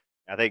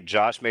 I think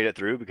Josh made it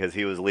through because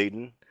he was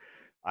leading.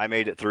 I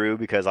made it through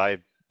because I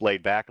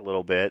laid back a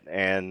little bit,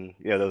 and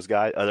those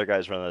other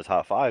guys running the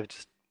top five,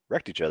 just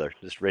wrecked each other,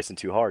 just racing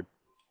too hard.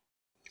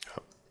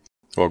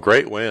 Well,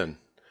 great win.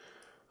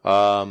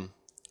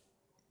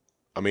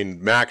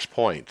 Max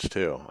points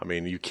too.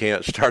 You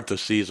can't start the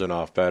season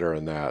off better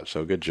than that.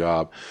 So good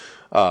job.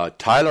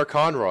 Tyler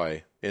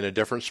Conroy in a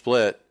different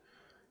split.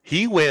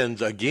 He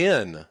wins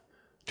again.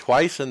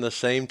 Twice in the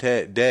same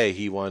day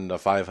he won the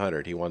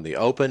 500. He won the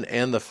open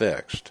and the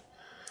fixed.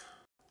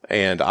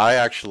 And I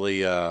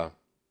actually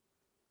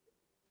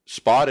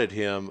spotted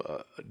him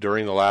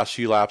during the last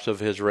few laps of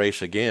his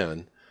race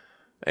again.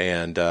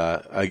 And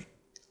I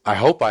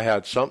hope I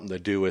had something to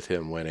do with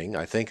him winning.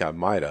 I think I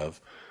might have.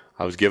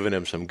 I was giving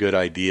him some good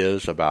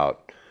ideas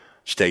about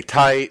stay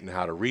tight and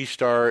how to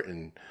restart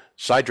and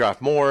side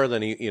draft more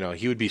than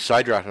he would be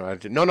side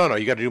drafting. No,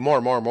 you got to do more,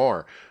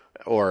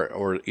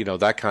 or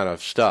that kind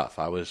of stuff.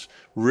 I was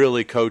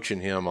really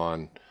coaching him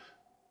on,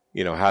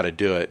 how to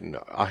do it, and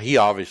he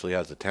obviously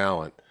has the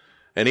talent,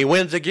 and he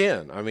wins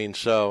again.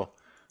 So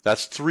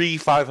that's 3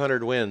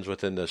 500 wins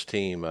within this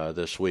team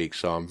this week.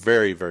 So I'm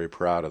very, very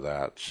proud of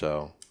that.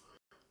 So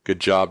good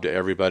job to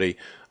everybody.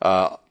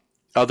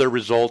 Other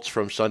results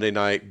from Sunday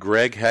night,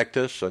 Greg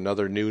Hectus,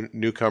 another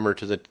newcomer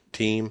to the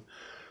team.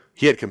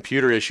 He had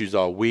computer issues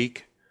all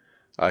week.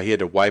 He had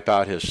to wipe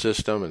out his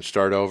system and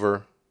start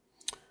over.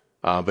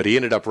 But he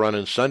ended up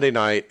running Sunday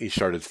night. He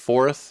started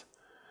 4th.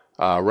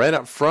 Ran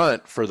up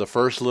front for the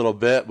first little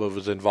bit, but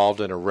was involved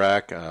in a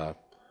wreck.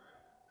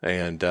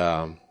 And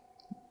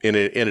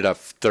it ended up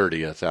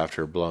 30th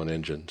after a blown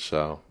engine.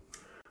 So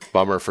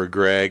bummer for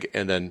Greg.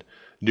 And then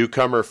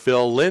newcomer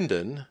Phil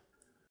Linden,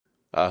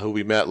 who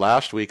we met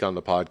last week on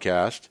the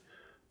podcast,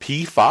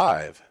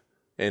 P5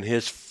 in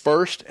his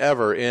first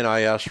ever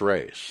NIS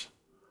race.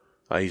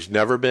 He's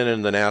never been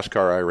in the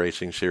NASCAR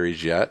iRacing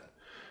series yet.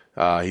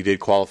 He did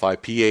qualify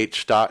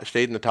P8,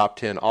 stayed in the top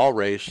 10 all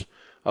race,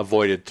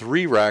 avoided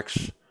 3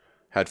 wrecks,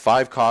 had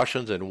 5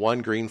 cautions and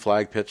 1 green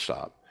flag pit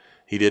stop.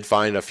 He did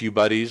find a few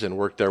buddies and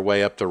worked their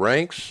way up the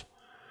ranks.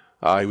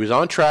 He was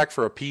on track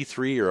for a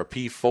P3 or a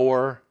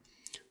P4,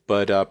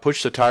 but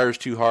pushed the tires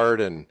too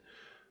hard and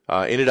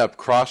ended up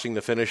crossing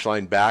the finish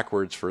line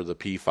backwards for the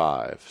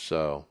P5.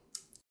 So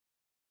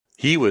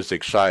he was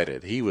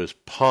excited. He was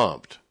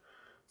pumped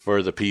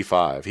for the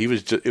P5.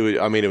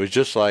 It was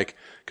just like,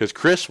 because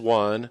Chris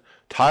won,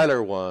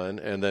 Tyler won,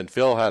 and then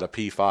Phil had a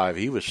P5.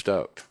 He was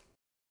stoked.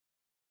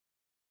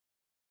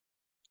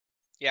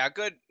 Yeah,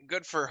 good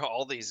for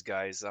all these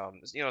guys.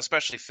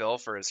 Especially Phil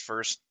for his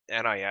first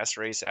NIS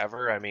race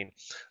ever.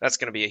 That's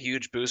going to be a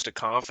huge boost of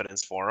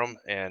confidence for him.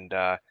 And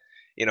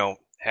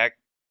heck,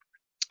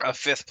 a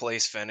 5th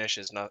place finish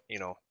is not,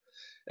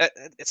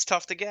 it's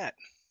tough to get.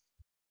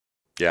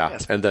 Yeah,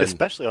 and then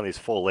especially on these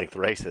full length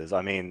races.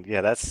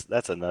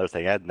 That's another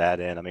thing. Adding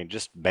that in,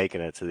 just making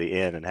it to the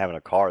end and having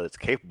a car that's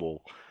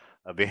capable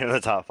of being in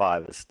the top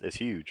 5 is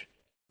huge.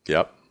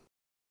 Yep.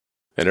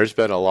 And there's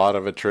been a lot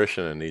of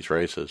attrition in these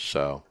races.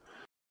 So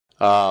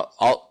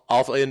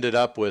I'll end it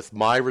up with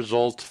my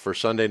result for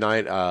Sunday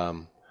night.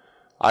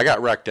 I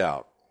got wrecked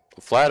out.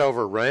 Flat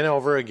over, ran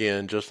over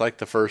again, just like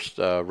the first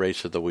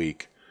race of the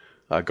week.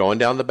 Going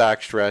down the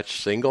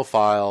backstretch, single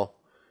file.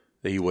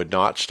 He would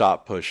not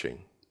stop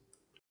pushing.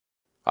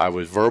 I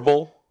was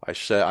verbal.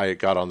 I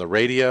got on the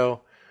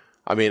radio.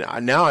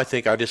 Now I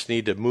think I just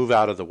need to move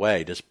out of the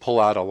way. Just pull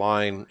out a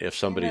line if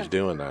somebody's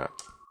doing that.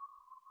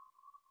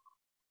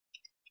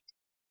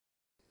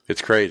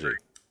 It's crazy.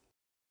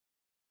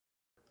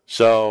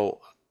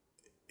 So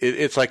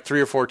it's like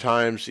 3 or 4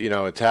 times,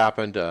 it's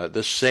happened.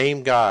 The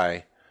same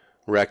guy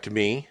wrecked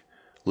me.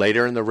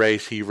 Later in the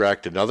race, he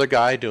wrecked another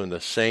guy doing the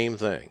same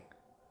thing.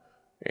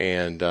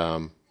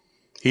 And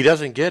he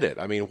doesn't get it.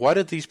 What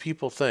did these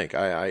people think?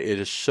 It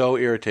is so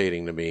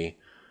irritating to me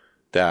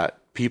that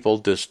people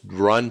just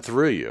run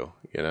through you.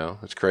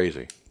 It's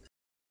crazy.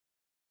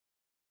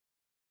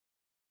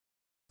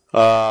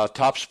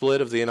 Top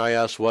split of the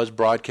NIS was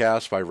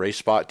broadcast by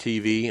RaceSpot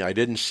TV. I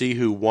didn't see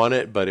who won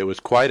it, but it was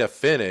quite a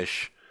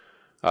finish.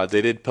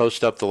 They did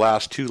post up the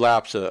last 2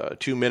 laps,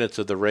 2 minutes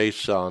of the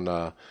race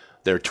on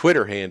their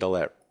Twitter handle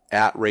at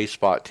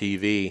RaceSpot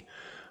TV.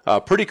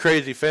 Pretty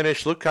crazy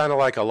finish. Looked kind of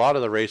like a lot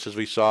of the races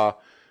we saw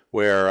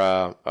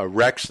where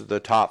wrecks the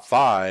top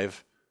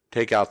 5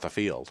 take out the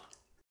field.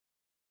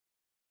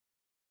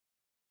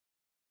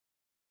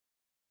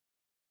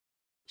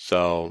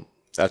 So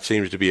that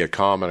seems to be a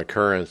common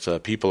occurrence.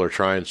 People are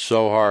trying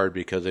so hard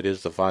because it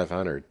is the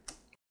 500.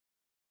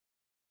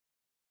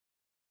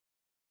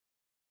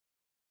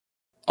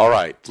 All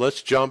right,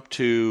 let's jump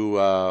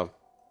to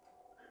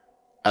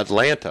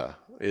Atlanta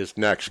is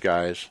next,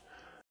 guys.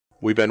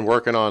 We've been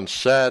working on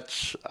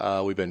sets.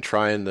 We've been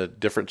trying the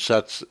different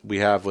sets we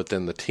have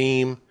within the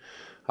team.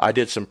 I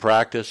did some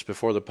practice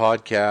before the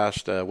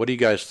podcast. What do you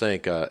guys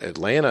think?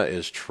 Atlanta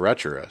is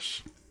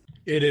treacherous.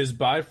 It is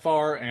by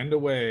far and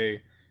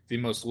away the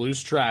most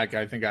loose track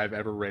I think I've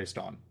ever raced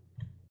on.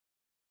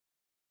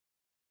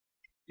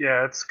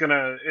 Yeah, it's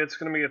gonna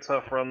be a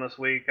tough run this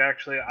week.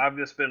 Actually, I've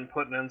just been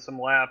putting in some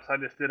laps. I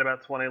just did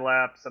about 20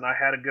 laps, and I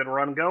had a good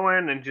run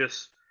going, and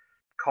just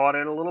caught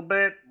it a little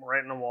bit,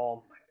 right in the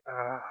wall.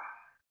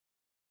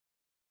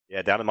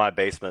 Yeah, down in my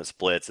basement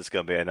splits, it's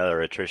going to be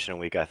another attrition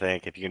week, I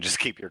think. If you can just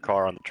keep your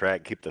car on the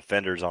track, keep the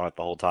fenders on it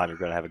the whole time, you're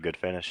going to have a good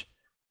finish.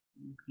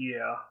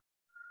 Yeah.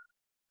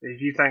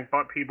 If you think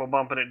people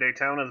bumping at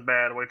Daytona is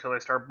bad, wait till they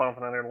start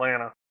bumping in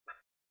Atlanta.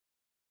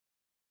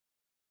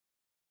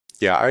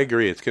 Yeah, I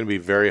agree. It's going to be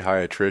very high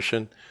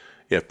attrition.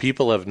 If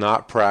people have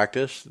not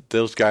practiced,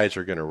 those guys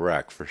are going to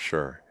wreck for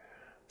sure,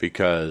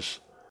 because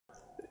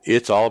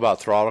it's all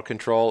about throttle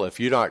control. If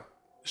you're not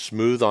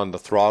smooth on the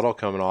throttle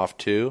coming off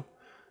too,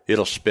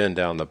 it'll spin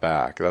down the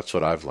back. That's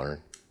what I've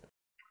learned.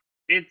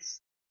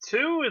 It's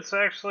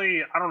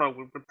actually, I don't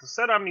know, but the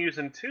set I'm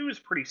using 2 is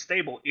pretty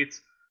stable.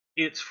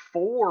 It's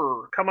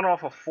 4, coming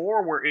off of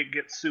 4 where it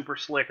gets super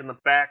slick and the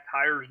back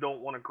tires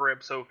don't want to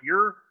grip. So if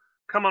you're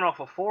coming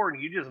off of 4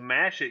 and you just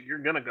mash it, you're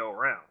going to go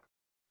around.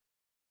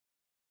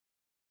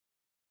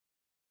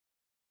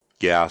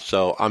 Yeah,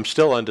 so I'm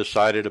still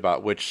undecided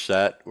about which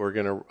set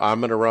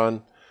I'm gonna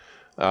run.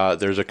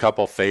 There's a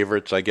couple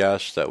favorites, I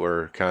guess, that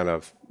were kind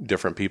of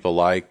different people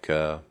like,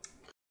 but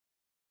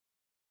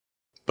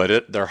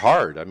they're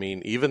hard. I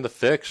mean, even the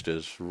fixed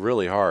is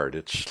really hard.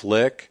 It's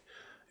slick.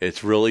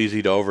 It's real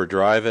easy to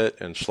overdrive it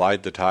and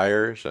slide the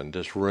tires and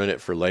just ruin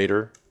it for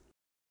later.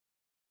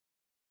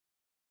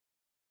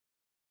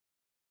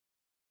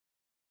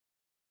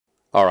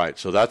 All right,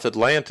 so that's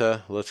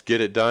Atlanta. Let's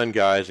get it done,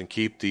 guys, and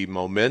keep the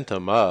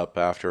momentum up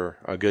after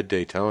a good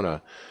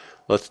Daytona.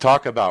 Let's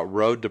talk about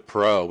Road to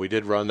Pro. We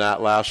did run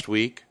that last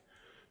week,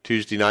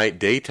 Tuesday night,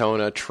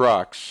 Daytona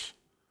trucks.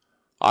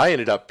 I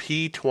ended up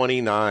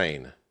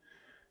P29,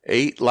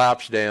 8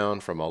 laps down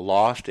from a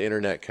lost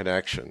internet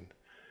connection.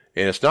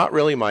 And it's not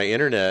really my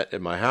internet at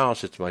my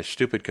house, it's my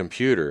stupid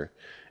computer.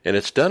 And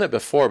it's done it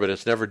before, but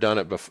it's never done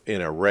it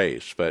in a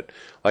race. But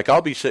like,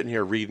 I'll be sitting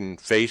here reading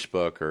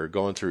Facebook or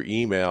going through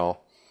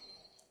email,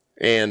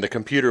 and the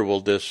computer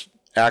will just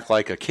act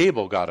like a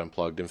cable got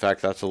unplugged. In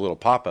fact, that's a little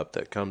pop-up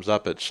that comes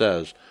up. It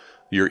says,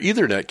 your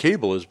Ethernet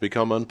cable has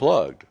become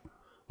unplugged.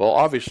 Well,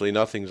 obviously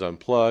nothing's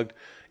unplugged.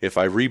 If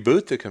I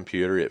reboot the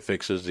computer, it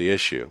fixes the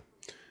issue.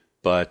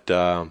 But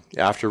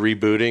after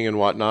rebooting and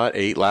whatnot,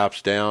 8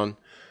 laps down.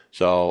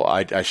 So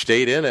I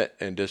stayed in it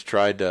and just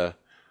tried to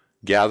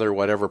gather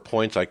whatever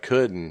points I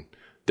could, and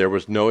there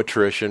was no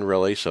attrition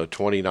really, so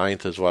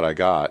 29th is what I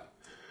got.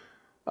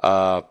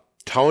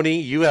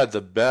 Tony, you had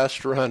the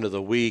best run of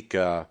the week.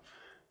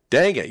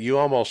 Dang it, you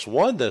almost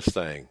won this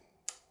thing.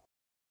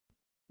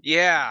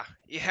 Yeah,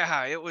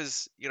 it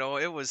was,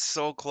 it was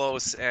so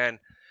close. And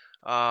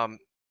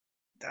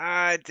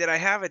did I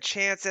have a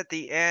chance at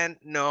the end?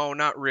 No,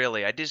 not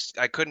really. I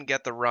couldn't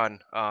get the run.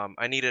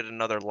 I needed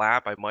another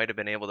lap. I might have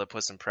been able to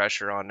put some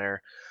pressure on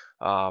there.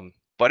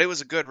 But it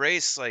was a good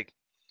race. Like,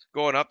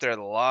 going up there,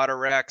 a lot of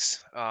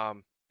wrecks.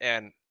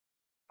 And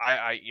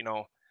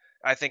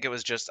I think it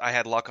was just, I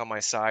had luck on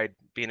my side,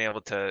 being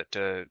able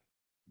to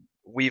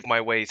weave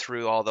my way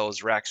through all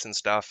those wrecks and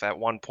stuff. At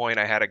one point,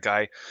 I had a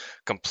guy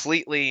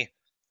completely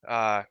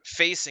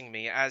facing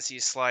me as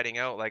he's sliding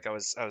out. Like, I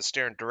was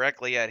staring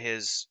directly at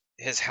his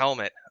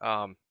helmet.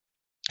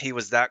 He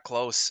was that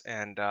close,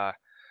 and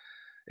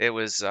it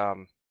was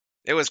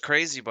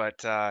crazy.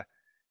 But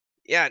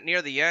yeah,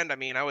 near the end, I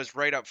mean, I was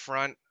right up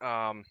front.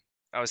 I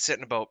was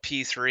sitting about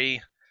P3,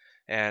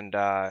 and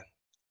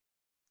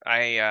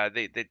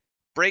they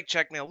brake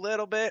checked me a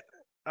little bit,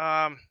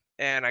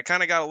 and I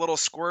kind of got a little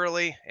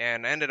squirrely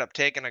and ended up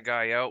taking a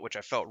guy out, which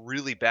I felt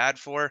really bad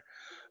for.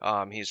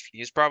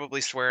 He's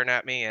probably swearing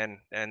at me, and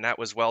that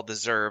was well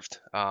deserved.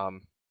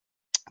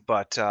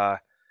 But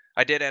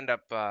I did end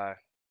up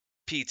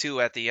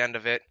P2 at the end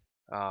of it.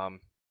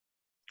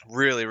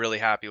 Really, really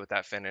happy with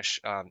that finish.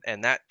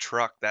 And that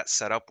truck, that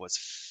setup was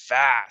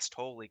fast.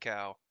 Holy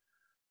cow.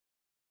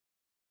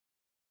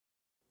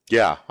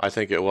 Yeah, I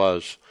think it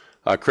was.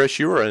 Chris,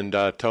 you were in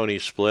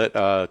Tony's split.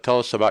 Tell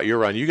us about your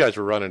run. You guys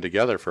were running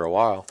together for a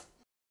while.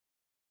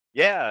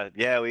 Yeah,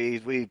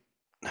 we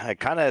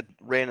kind of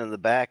ran in the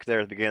back there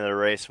at the beginning of the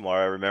race from what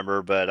I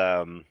remember, but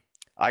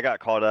I got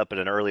caught up in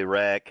an early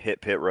wreck,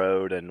 hit pit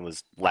road, and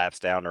was laps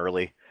down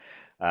early.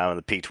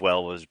 The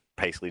P12 was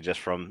basically just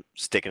from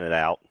sticking it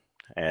out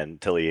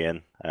until the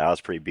end. I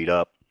was pretty beat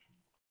up.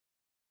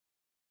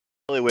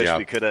 Really wish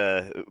we could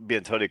have, me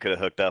and Tony could have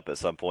hooked up at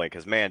some point,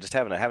 because man, just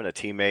having a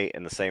teammate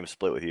in the same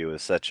split with you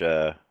is such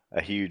a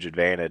huge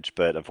advantage.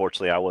 But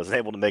unfortunately, I wasn't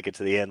able to make it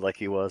to the end like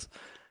he was.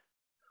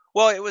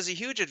 Well, it was a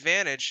huge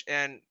advantage,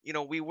 and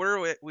we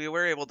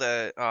were able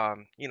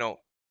to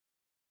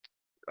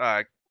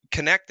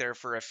connect there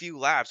for a few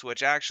laps,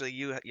 which actually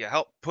you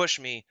helped push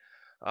me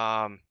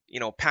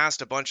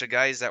past a bunch of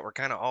guys that were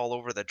kind of all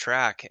over the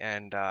track.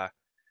 And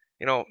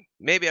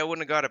maybe I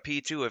wouldn't have got a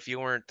P2 if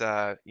you weren't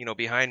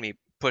behind me,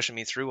 pushing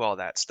me through all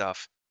that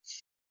stuff.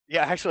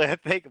 Yeah, actually, I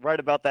think right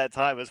about that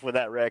time is when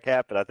that wreck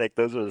happened. I think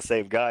those were the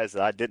same guys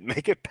that I didn't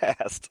make it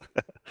past.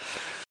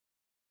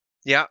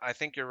 Yeah, I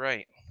think you're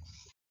right.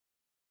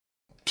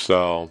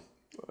 So,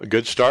 a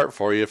good start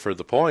for you for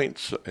the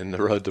points in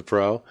the Road to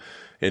Pro.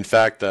 In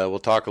fact, we'll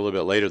talk a little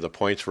bit later. The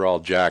points were all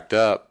jacked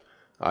up.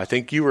 I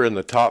think you were in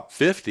the top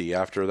 50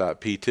 after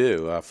that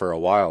P2 for a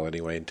while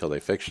anyway, until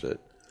they fixed it.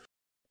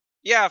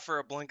 Yeah, for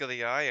a blink of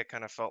the eye, I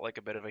kind of felt like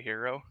a bit of a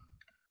hero.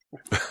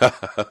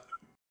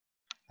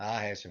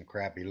 I had some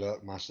crappy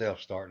luck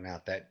myself starting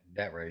out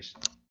that race.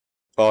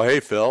 Oh, hey,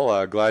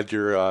 Phil. Glad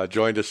you're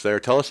joined us there.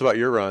 Tell us about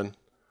your run.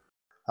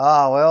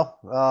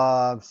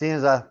 Seeing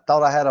as I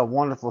thought I had a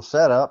wonderful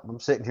setup, I'm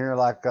sitting here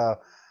like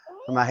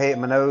with my head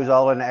and my nose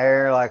all in the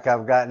air, like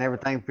I've gotten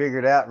everything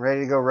figured out and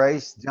ready to go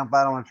race, jump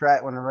out on the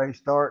track when the race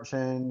starts,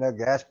 and the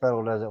gas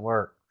pedal doesn't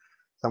work.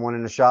 Someone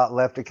in the shop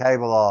left the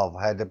cable off.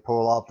 I had to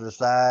pull off to the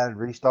side,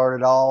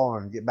 restart it all,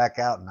 and get back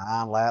out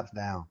 9 laps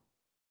down.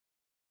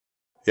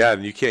 Yeah,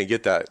 and you can't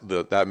get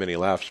that many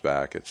laps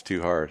back. It's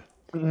too hard.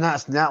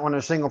 Not when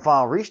a single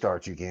file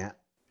restarts, you can't.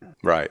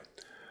 Right.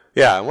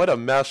 Yeah, and what a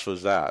mess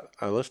was that?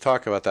 Let's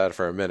talk about that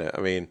for a minute.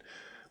 I mean,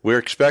 we're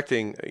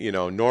expecting,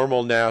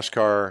 normal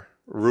NASCAR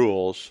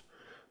rules.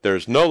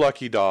 There's no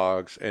lucky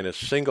dogs, and it's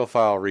single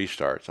file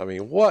restarts. I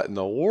mean, what in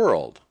the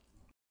world?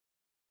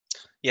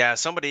 Yeah,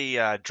 somebody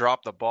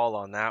dropped the ball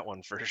on that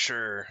one for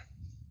sure.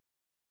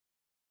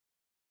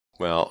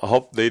 Well, I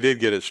hope they did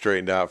get it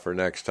straightened out for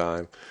next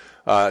time.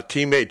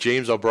 Teammate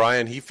James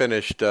O'Brien, he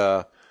finished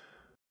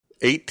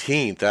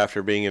 18th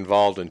after being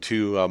involved in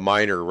 2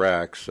 minor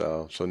wrecks,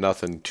 so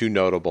nothing too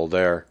notable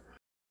there.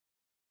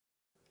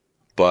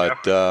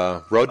 But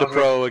Road to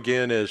Pro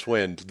again is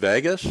when?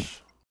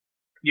 Vegas?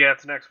 Yeah,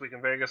 it's next week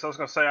in Vegas. I was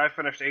going to say I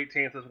finished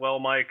 18th as well,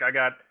 Mike.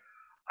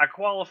 I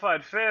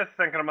qualified 5th,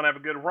 thinking I'm going to have a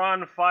good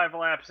run. 5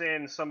 laps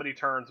in, somebody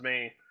turns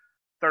me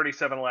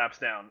 37 laps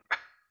down.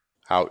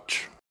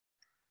 Ouch.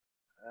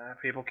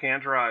 People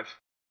can't drive.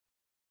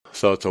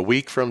 So it's a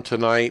week from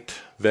tonight,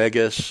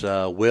 Vegas.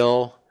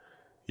 Will,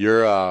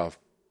 you're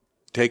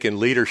taking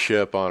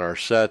leadership on our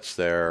sets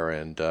there,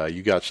 and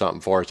you got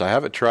something for us. I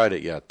haven't tried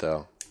it yet,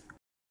 though.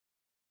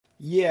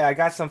 Yeah, I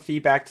got some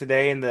feedback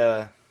today in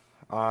the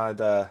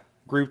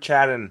group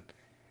chat, and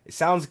it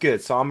sounds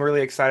good. So I'm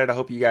really excited. I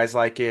hope you guys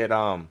like it.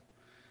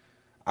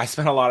 I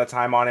spent a lot of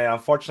time on it.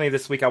 Unfortunately,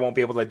 this week I won't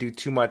be able to do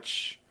too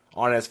much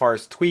on it as far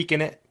as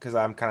tweaking it because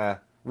I'm kind of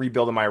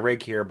rebuilding my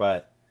rig here.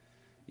 But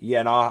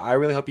yeah, no, I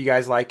really hope you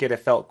guys like it. It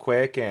felt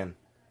quick, and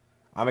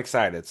I'm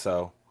excited.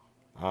 So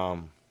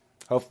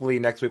hopefully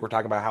next week we're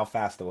talking about how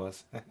fast it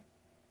was.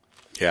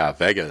 Yeah,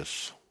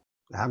 Vegas.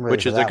 I'm ready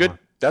Which for is that one.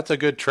 That's a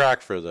good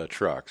track for the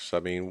trucks. I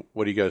mean,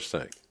 what do you guys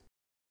think?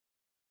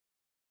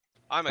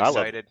 I'm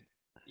excited.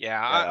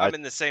 I'm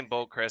in the same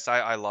boat, Chris.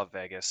 I love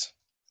Vegas.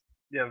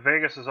 Yeah,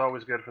 Vegas is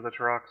always good for the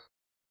trucks.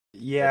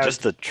 Yeah,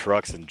 Just the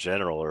trucks in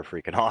general are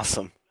freaking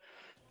awesome.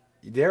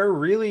 they're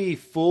really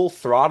full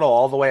throttle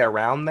all the way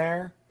around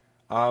there.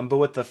 But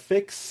with the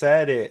fixed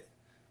set, it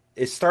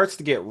starts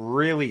to get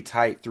really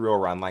tight through a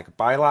run. Like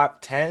by lap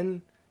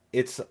 10,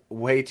 it's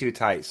way too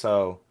tight.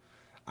 So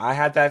I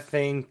had that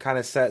thing kind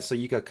of set so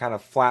you could kind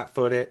of flat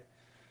foot it.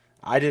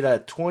 I did a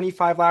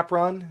 25 lap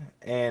run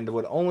and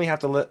would only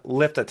have to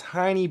lift a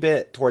tiny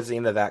bit towards the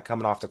end of that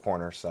coming off the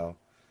corner. So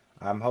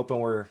I'm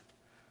hoping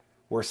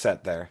we're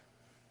set there.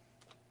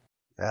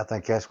 I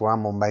think that's where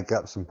I'm gonna make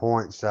up some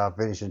points.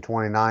 Finishing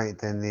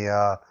 29th in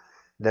the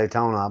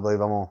Daytona, I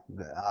believe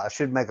I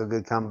should make a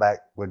good comeback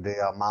with the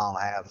mile and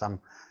a half.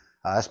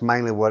 That's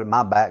mainly what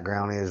my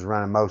background is,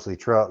 running mostly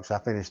trucks. I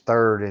finished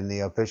 3rd in the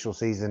official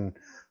season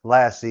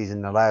last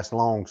season, the last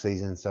long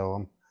season.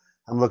 So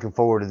I'm looking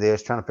forward to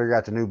this. Trying to figure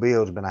out the new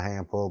build's been a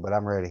handful, but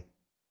I'm ready.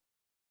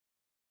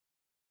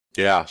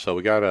 Yeah, so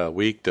we got a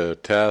week to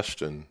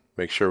test and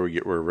make sure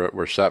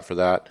we're set for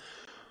that.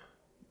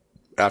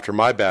 After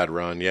my bad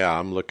run, yeah,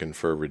 I'm looking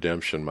for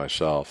redemption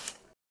myself.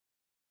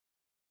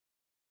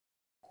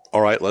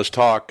 All right, let's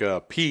talk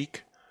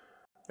Peak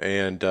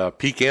and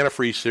Peak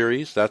Antifreeze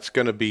Series. That's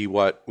going to be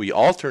what we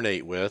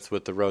alternate with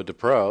the Road to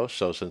Pro.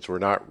 So since we're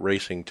not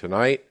racing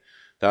tonight,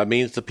 that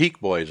means the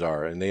Peak boys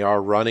are, and they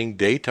are running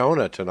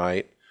Daytona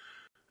tonight.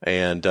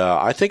 And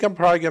I think I'm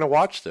probably going to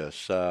watch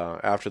this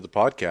after the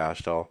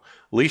podcast. I'll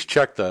at least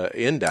check the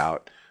end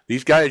out.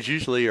 These guys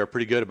usually are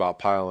pretty good about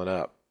piling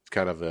up. It's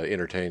kind of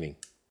entertaining.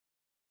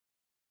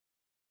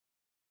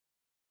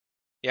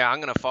 Yeah,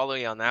 I'm gonna follow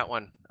you on that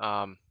one.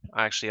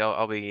 Actually,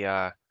 I'll be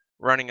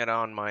running it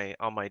on my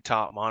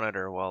top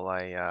monitor while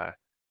I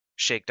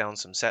shake down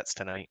some sets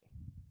tonight.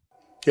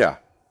 Yeah.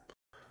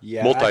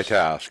 Yeah,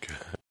 Multitask.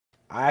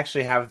 I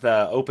actually have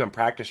the open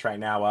practice right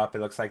now up. It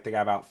looks like they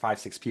got about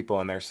 5-6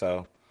 people in there,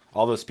 so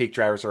all those Peak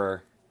drivers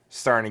are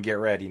starting to get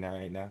ready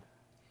right now.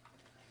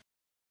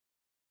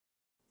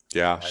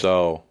 Yeah,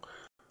 so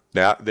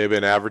now they've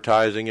been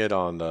advertising it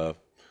on the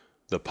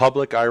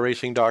public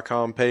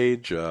iRacing.com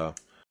page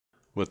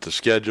with the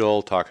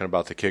schedule, talking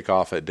about the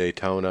kickoff at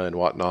Daytona and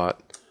whatnot.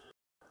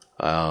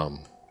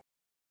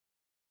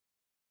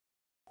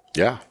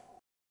 Yeah.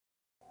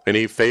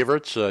 Any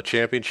favorites,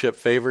 championship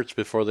favorites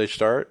before they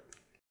start?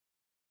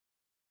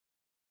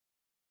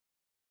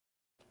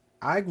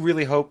 I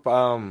really hope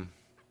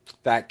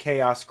that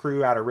Chaos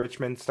crew out of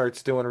Richmond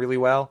starts doing really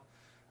well.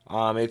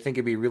 I think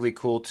it'd be really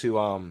cool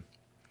to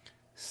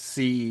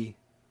see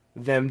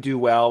them do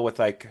well with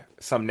like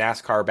some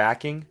NASCAR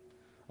backing.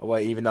 Well,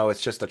 even though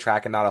it's just a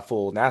track and not a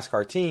full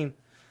NASCAR team,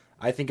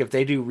 I think if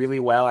they do really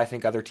well, I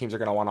think other teams are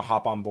going to want to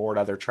hop on board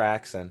other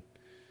tracks and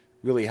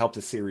really help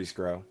the series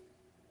grow.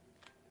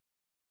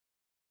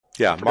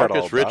 Yeah,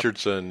 Marcus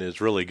Richardson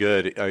is really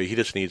good. He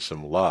just needs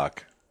some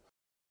luck.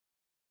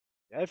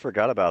 I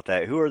forgot about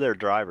that. Who are their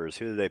drivers?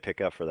 Who did they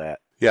pick up for that?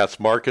 Yeah, it's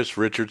Marcus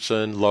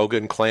Richardson,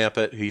 Logan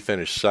Clampett. He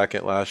finished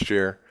second last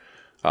year.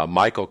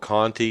 Michael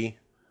Conti,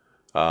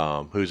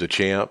 who's a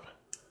champ.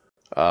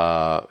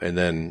 And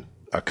then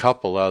a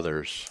couple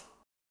others.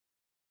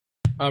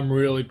 I'm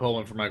really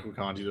pulling for Michael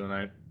Conti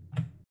tonight.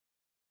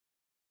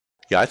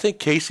 Yeah, I think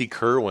Casey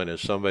Kerwin is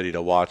somebody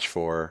to watch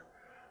for.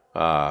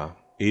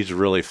 He's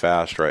really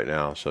fast right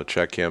now, so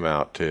check him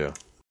out too.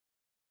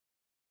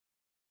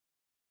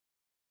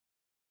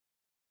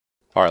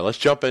 All right, let's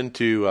jump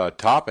into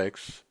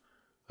topics.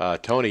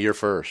 Tony, you're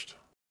first.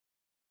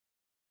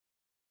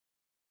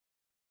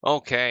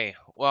 Okay,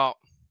 well,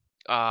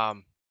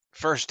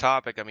 first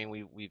topic. I mean,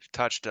 we've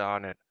touched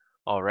on it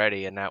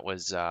already, and that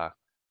was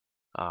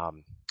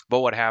but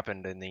what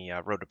happened in the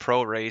Road to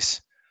Pro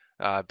race.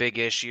 Big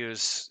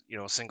issues,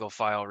 single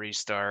file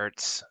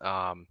restarts.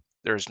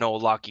 There's no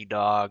lucky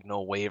dog,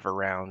 no waiver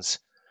rounds.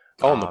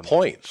 Oh, and the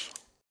points.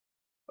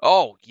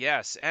 Oh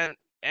yes, and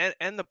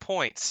the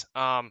points.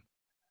 I'm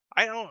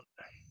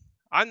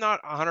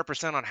not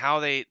 100% on how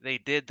they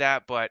did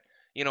that, but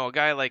a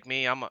guy like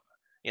me, I'm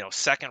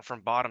second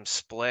from bottom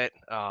split.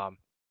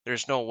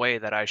 There's no way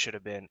that I should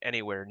have been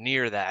anywhere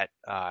near that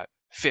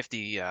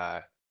 50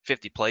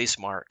 place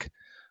mark.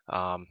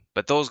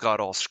 But those got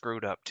all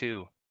screwed up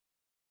too.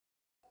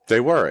 They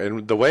were,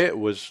 and the way it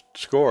was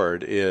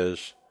scored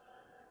is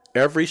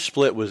every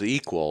split was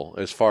equal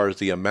as far as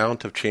the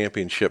amount of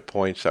championship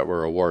points that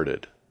were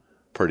awarded,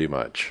 pretty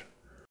much.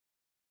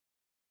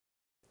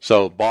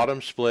 So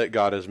bottom split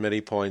got as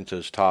many points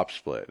as top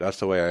split. That's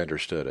the way I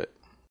understood it.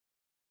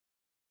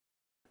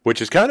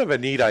 Which is kind of a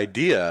neat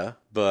idea,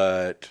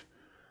 but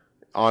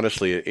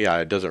honestly,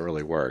 it doesn't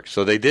really work.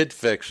 So they did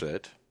fix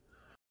it.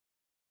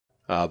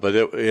 But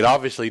it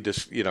obviously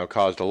just,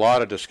 caused a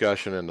lot of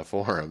discussion in the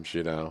forums,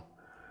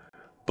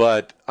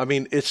 But, I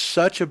mean, it's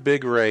such a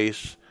big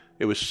race.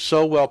 It was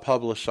so well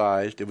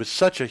publicized. It was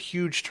such a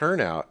huge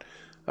turnout.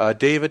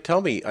 David,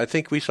 tell me, I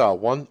think we saw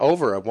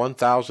over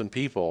 1,000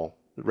 people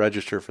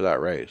register for that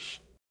race.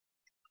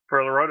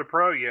 For the Road to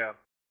Pro, yeah.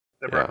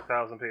 They broke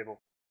 1,000 people.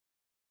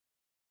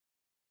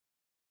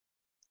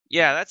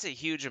 Yeah, that's a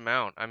huge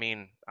amount. I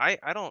mean, I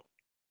don't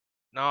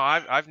know.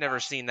 I've never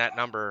seen that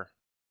number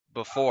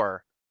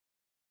before.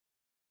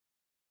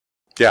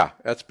 Yeah,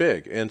 that's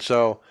big. And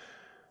so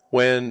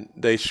when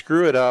they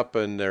screw it up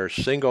and there's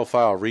single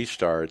file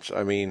restarts,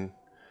 I mean,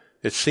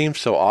 it seems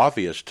so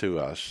obvious to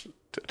us,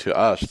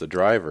 the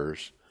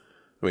drivers.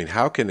 I mean,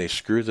 how can they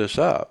screw this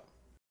up?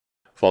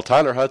 Well,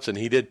 Tyler Hudson,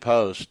 he did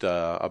post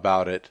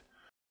about it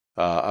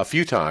a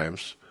few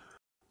times.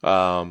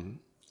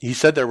 He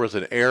said there was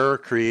an error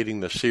creating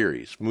the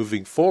series.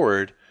 Moving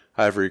forward,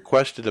 I have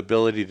requested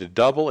ability to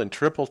double and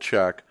triple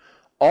check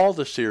all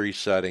the series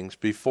settings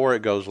before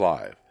it goes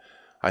live.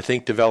 I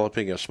think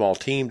developing a small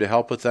team to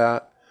help with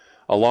that,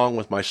 along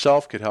with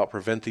myself, could help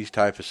prevent these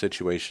types of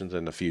situations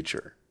in the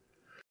future.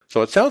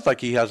 So it sounds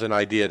like he has an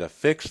idea to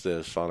fix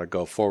this on a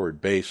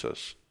go-forward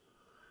basis.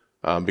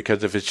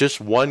 Because if it's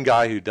just one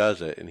guy who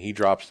does it and he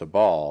drops the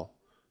ball,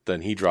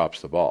 then he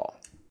drops the ball.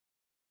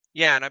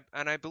 Yeah,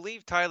 and I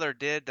believe Tyler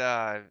did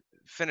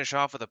finish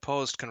off with a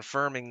post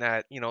confirming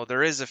that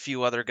there is a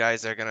few other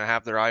guys that are going to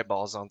have their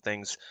eyeballs on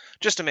things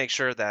just to make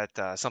sure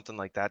that something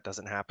like that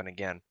doesn't happen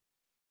again.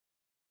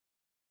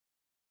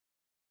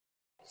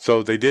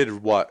 So they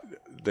did what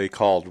they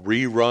called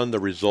rerun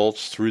the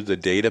results through the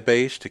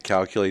database to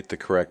calculate the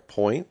correct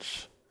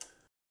points,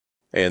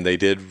 and they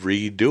did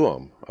redo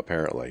them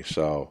apparently.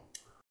 So.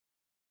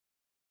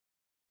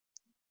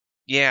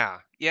 Yeah,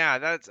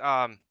 that's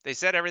they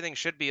said everything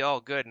should be all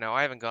good. Now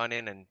I haven't gone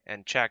in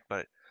and checked,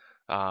 but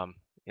I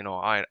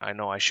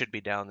know I should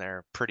be down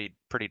there pretty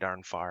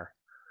darn far.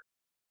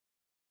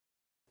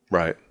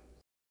 Right.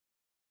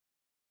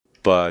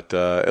 But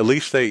at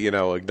least they,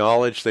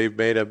 acknowledge they've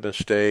made a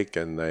mistake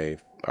and they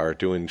are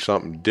doing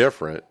something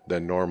different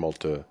than normal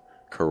to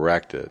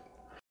correct it.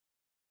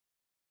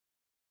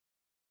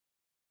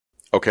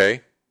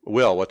 Okay,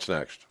 Will, what's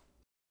next?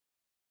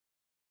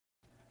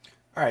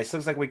 All right, so it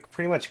looks like we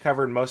pretty much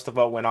covered most of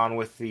what went on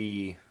with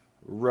the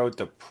Road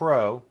to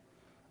Pro.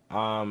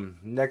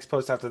 Next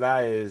post after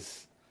that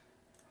is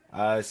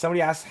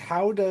somebody asked,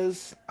 how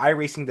does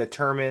iRacing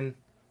determine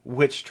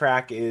which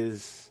track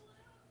is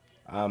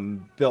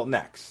built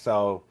next?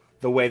 So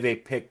the way they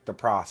pick the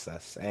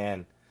process.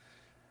 And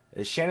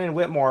Shannon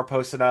Whitmore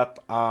posted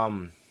up a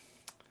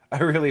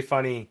really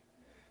funny,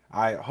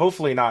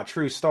 hopefully not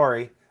true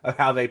story of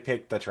how they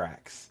picked the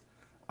tracks.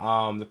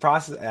 The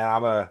process, and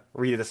I'm going to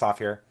read this off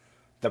here.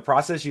 The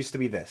process used to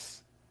be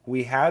this.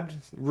 We had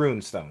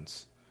rune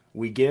stones.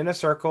 We get in a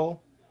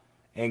circle,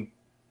 and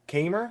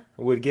Kamer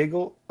would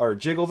jiggle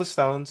the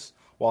stones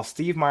while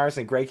Steve Myers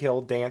and Greg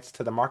Hill danced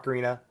to the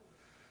Macarena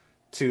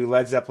to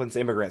Led Zeppelin's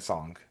Immigrant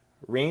Song.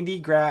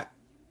 Randy Gratt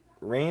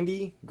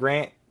Randy,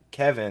 Grant,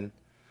 Kevin,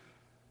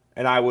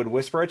 and I would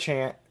whisper a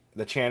chant.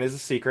 The chant is a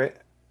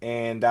secret,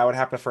 and that would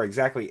happen for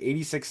exactly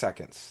 86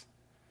 seconds.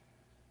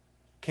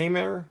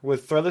 Kamer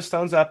would throw the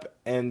stones up,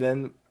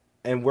 and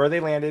where they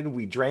landed,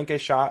 we drank a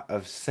shot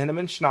of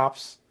cinnamon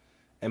schnapps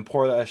and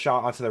pour a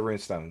shot onto the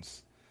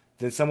runestones.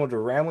 Then someone would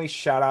randomly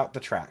shout out the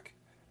track,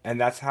 and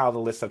that's how the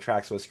list of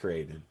tracks was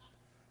created.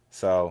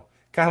 So,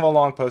 kind of a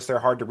long post there,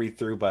 hard to read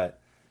through, but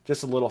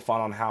just a little fun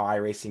on how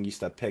iRacing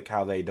used to pick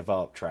how they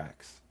develop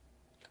tracks.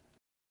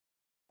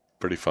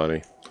 Pretty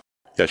funny.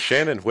 Yeah,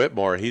 Shannon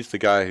Whitmore, he's the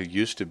guy who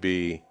used to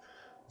be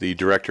the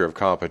director of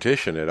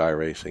competition at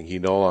iRacing. He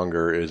no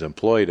longer is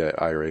employed at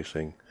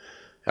iRacing.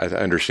 I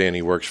understand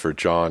he works for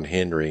John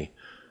Henry,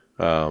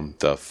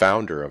 the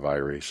founder of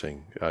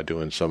iRacing,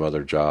 doing some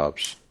other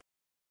jobs.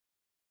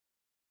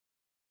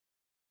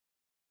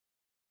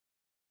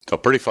 So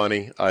pretty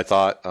funny, I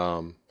thought.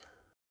 All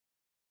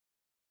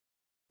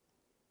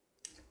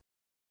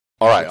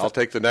right, I'll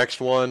take the next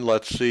one.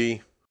 Let's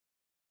see.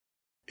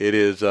 It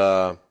is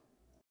a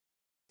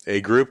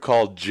group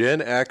called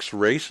Gen X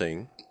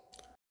Racing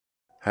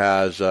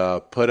has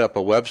put up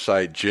a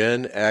website,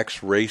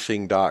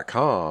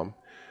 genxracing.com,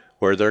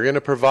 where they're going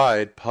to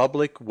provide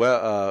public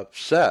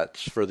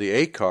sets for the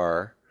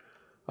 8-car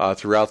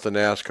throughout the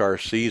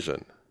NASCAR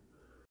season.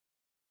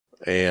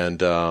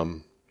 And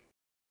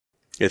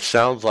it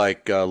sounds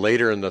like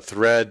later in the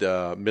thread,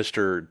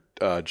 Mr.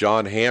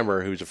 John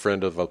Hammer, who's a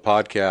friend of a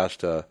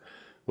podcast,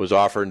 was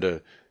offering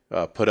to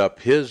put up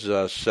his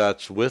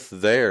sets with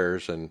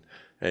theirs and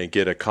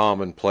get a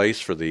common place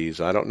for these.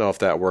 I don't know if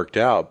that worked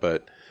out,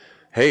 but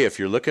hey, if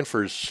you're looking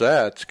for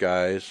sets,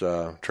 guys,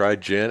 try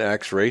Gen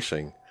X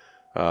Racing.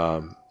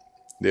 It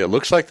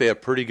looks like they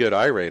have pretty good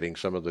iRating,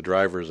 some of the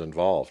drivers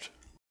involved.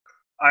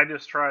 I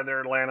just tried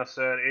their Atlanta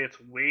set. It's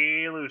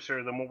way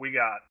looser than what we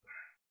got.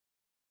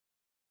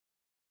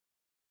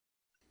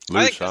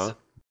 Loose, huh?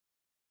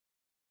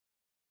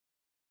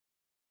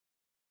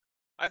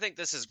 I think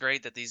this is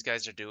great that these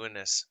guys are doing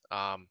this.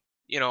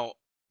 You know,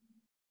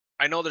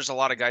 I know there's a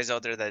lot of guys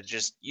out there that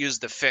just use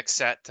the fixed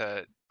set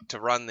to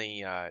run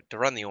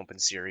the Open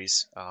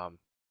Series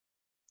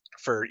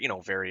for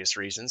various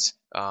reasons.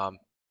 Now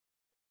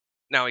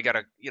we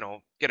gotta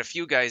get a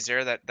few guys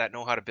there that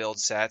know how to build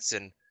sets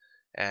and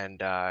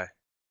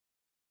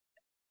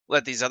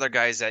let these other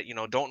guys that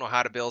don't know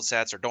how to build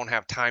sets or don't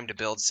have time to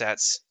build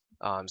sets,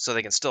 so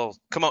they can still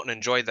come out and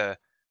enjoy the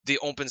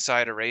open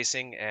side of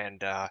racing and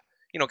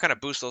kind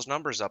of boost those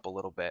numbers up a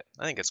little bit.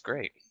 I think it's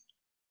great.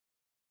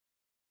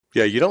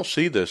 Yeah, you don't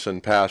see this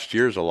in past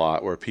years a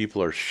lot where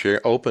people are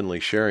openly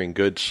sharing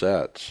good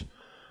sets.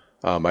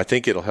 I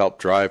think it'll help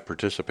drive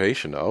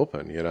participation to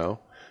Open,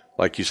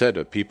 Like you said,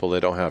 to people that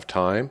don't have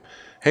time,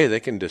 hey, they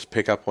can just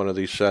pick up one of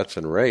these sets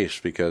and race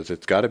because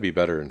it's got to be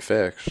better than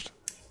fixed.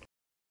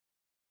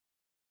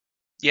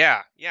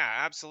 Yeah,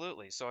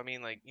 absolutely. So, I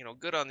mean,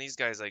 good on these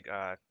guys like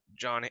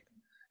John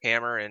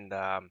Hammer and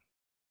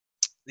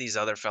these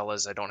other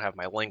fellas. I don't have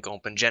my link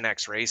open, Gen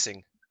X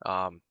Racing,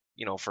 for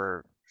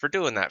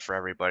doing that for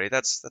everybody.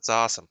 That's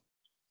awesome.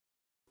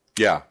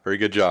 Yeah, very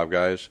good job,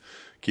 guys.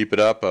 Keep it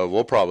up.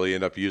 We'll probably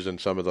end up using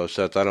some of those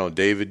sets. I don't know,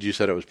 David, you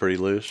said it was pretty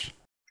loose?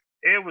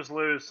 It was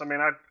loose. I mean,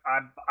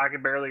 I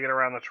could barely get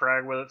around the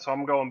track with it, so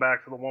I'm going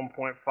back to the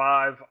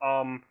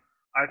 1.5.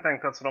 I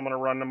think that's what I'm going to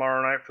run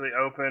tomorrow night for the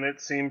Open.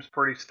 It seems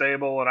pretty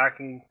stable,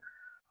 and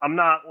I'm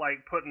not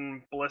like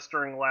putting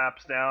blistering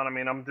laps down. I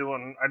mean,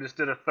 I just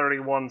did a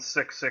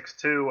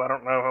 31.662. I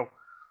don't know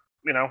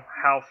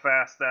how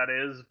fast that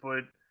is,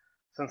 but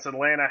since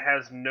Atlanta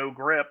has no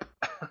grip.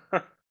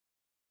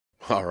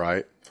 All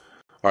right,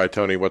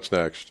 Tony, what's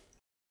next?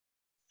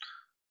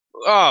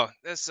 Oh,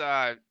 this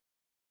a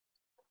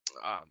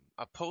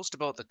post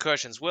about the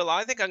cushions. Will,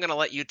 I think I'm going to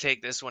let you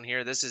take this one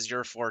here. This is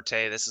your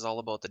forte. This is all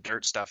about the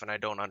dirt stuff, and I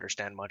don't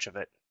understand much of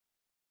it.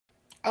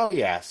 Oh,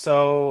 yeah.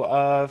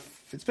 So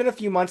it's been a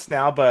few months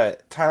now,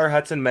 but Tyler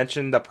Hudson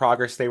mentioned the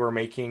progress they were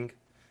making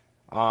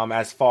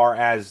as far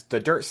as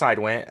the dirt side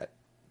went,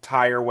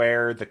 tire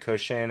wear, the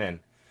cushion, and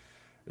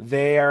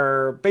they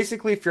are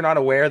basically, if you're not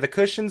aware, the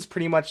cushion's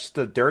pretty much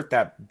the dirt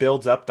that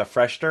builds up the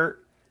fresh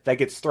dirt that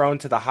gets thrown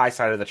to the high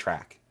side of the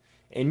track.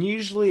 And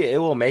usually it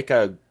will make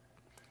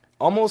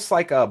almost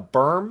like a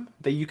berm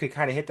that you could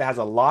kind of hit that has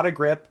a lot of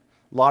grip,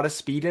 a lot of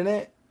speed in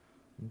it.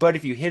 But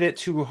if you hit it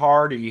too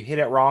hard or you hit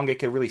it wrong, it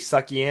could really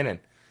suck you in and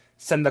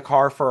send the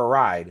car for a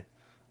ride.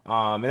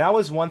 And that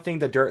was one thing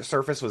the dirt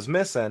surface was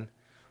missing.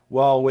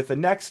 Well, with the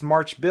next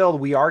March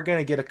build, we are going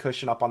to get a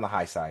cushion up on the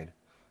high side.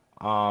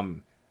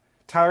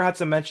 Tyler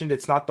Hudson mentioned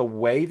it's not the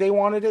way they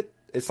wanted it.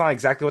 It's not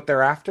exactly what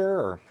they're after,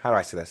 or how do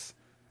I say this?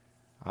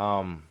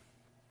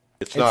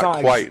 It's not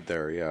quite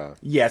there, yeah.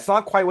 Yeah, it's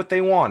not quite what they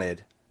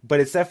wanted,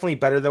 but it's definitely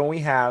better than what we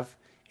have,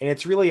 and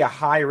it's really a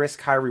high-risk,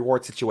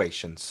 high-reward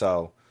situation.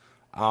 So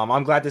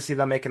I'm glad to see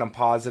them making a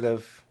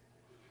positive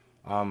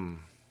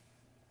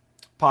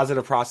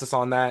process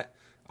on that.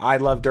 I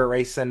love dirt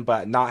racing,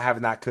 but not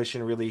having that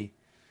cushion really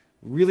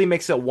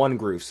makes it one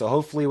groove. So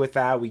hopefully with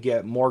that, we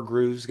get more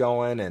grooves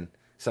going and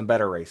some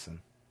better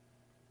racing.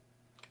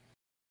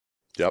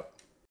 Yep.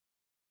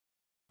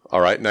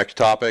 All right, next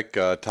topic.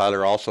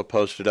 Tyler also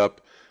posted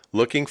up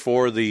looking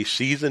for the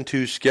Season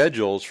 2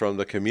 schedules from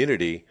the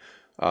community.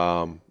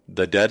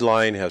 The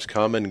deadline has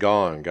come and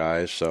gone,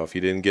 guys, so if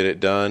you didn't get it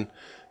done,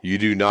 you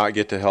do not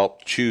get to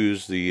help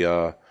choose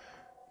the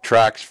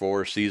tracks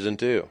for Season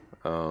 2.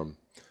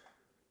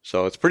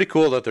 So it's pretty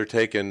cool that they're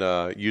taking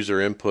user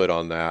input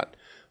on that,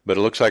 but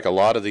it looks like a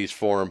lot of these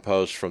forum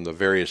posts from the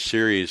various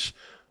series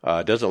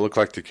doesn't look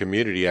like the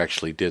community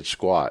actually did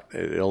squat.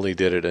 It only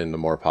did it in the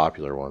more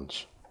popular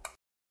ones.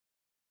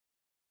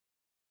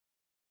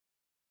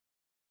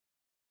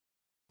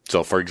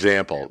 So, for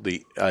example,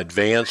 the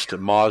Advanced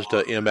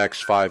Mazda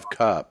MX-5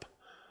 Cup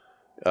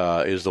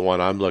is the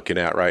one I'm looking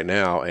at right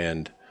now,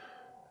 and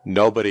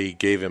nobody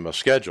gave him a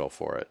schedule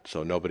for it,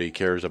 so nobody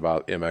cares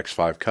about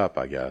MX-5 Cup,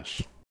 I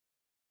guess.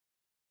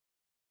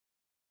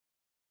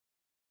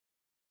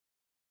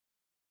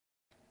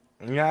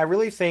 Yeah, I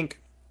really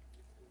think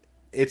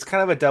it's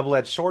kind of a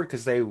double-edged sword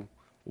because they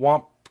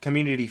want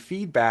community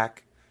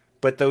feedback,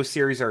 but those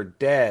series are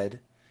dead.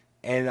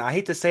 And I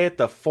hate to say it,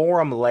 the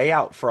forum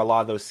layout for a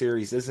lot of those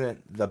series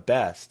isn't the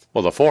best.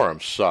 Well, the forum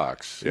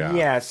sucks. Yeah.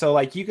 Yeah, so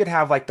like you could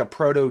have like the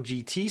Proto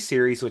GT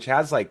series, which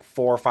has like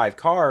 4 or 5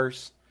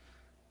 cars,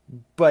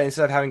 but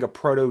instead of having a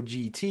Proto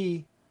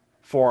GT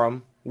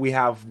forum, we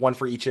have one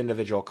for each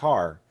individual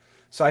car.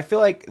 So I feel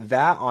like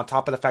that, on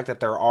top of the fact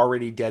that they're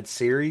already dead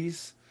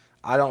series,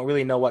 I don't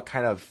really know what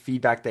kind of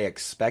feedback they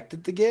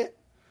expected to get.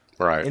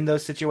 Right. In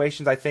those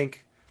situations, I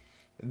think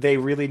they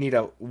really need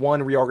to,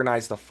 one,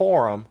 reorganize the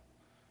forum,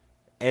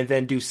 and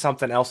then do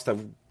something else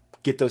to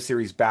get those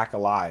series back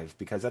alive.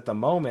 Because at the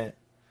moment,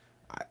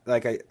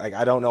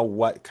 I don't know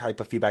what type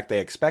of feedback they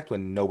expect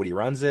when nobody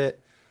runs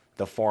it.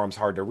 The forum's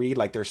hard to read.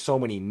 Like, there's so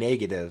many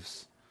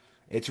negatives.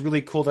 It's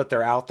really cool that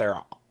they're out there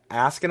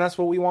asking us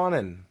what we want,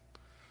 and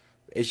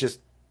it's just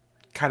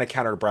kind of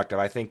counterproductive.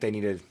 I think they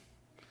need to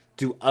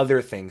do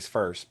other things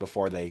first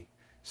before they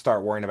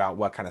start worrying about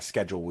what kind of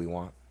schedule we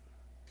want.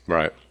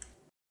 Right.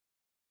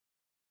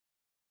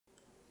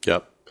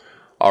 Yep.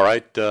 All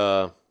right,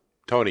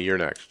 Tony, you're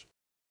next.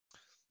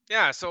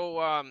 Yeah,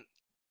 so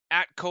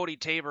at Cody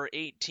Tabor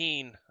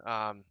 18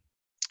 tweeted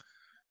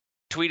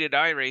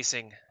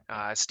iRacing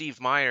Steve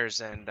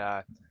Myers and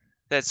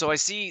that, so I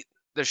see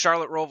the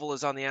Charlotte Roval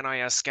is on the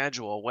NIS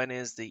schedule. When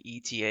is the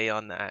ETA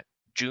on that?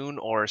 June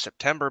or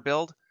September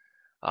build?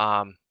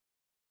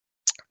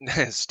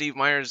 Steve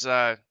Myers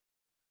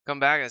come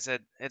back and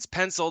said, it's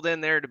penciled in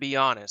there, to be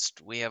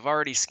honest. We have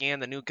already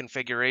scanned the new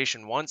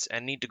configuration once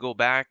and need to go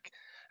back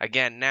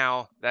again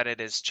now that it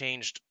has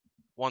changed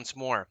once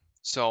more.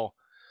 So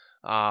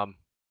I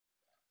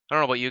don't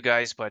know about you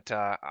guys, but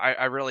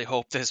I really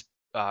hope this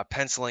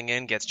penciling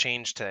in gets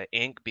changed to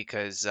ink,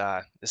 because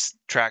this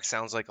track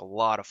sounds like a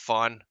lot of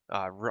fun.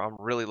 I'm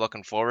really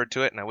looking forward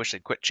to it, and I wish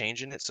they'd quit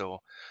changing it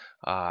so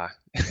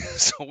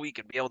so we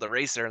could be able to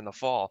race there in the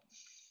fall.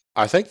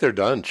 I think they're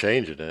done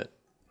changing it.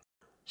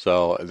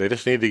 So they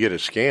just need to get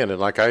it scanned. And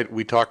like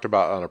we talked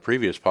about on a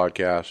previous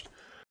podcast,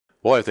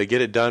 boy, if they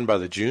get it done by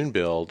the June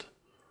build,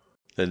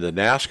 then the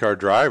NASCAR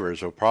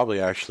drivers will probably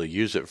actually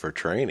use it for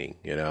training,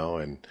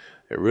 and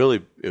it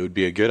would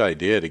be a good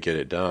idea to get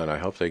it done. I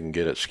hope they can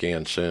get it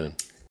scanned soon.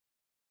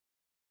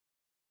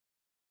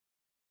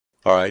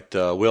 All right,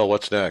 Will,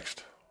 what's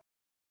next?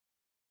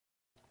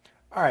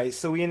 All right,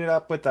 so we ended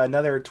up with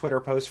another Twitter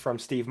post from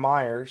Steve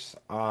Myers.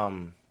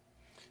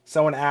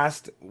 Someone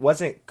asked,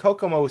 wasn't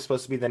Kokomo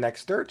supposed to be the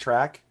next dirt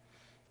track?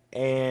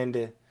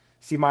 And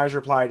Steve Myers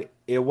replied,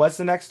 it was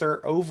the next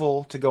dirt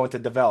oval to go into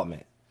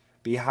development,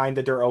 behind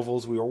the dirt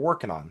ovals we were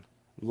working on.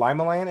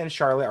 Lima Land and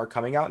Charlotte are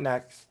coming out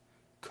next.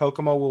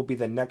 Kokomo will be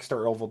the next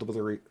dirt oval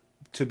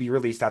to be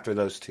released after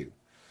those two.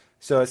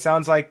 So it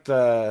sounds like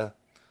the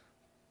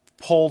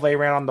poll they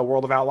ran on the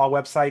World of Outlaw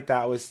website,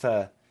 that was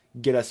to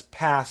get us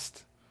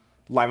past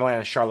Lima Land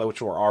and Charlotte,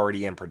 which were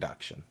already in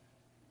production.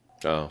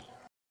 Oh.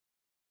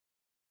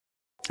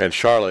 And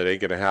Charlotte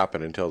ain't going to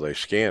happen until they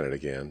scan it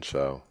again,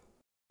 so.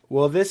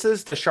 Well, this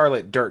is the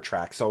Charlotte dirt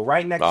track. So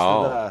right next to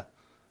the...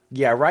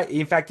 Yeah, right.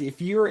 In fact,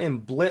 if you're in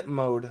blip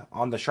mode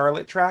on the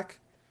Charlotte track,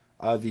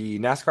 the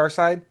NASCAR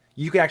side,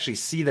 you can actually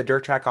see the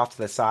dirt track off to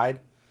the side.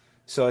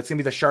 So it's going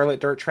to be the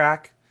Charlotte dirt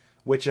track,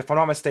 which, if I'm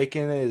not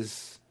mistaken,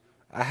 is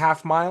a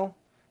half mile.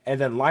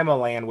 And then Lima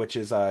Land, which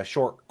is a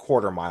short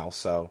quarter mile.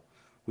 So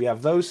we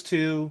have those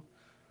two.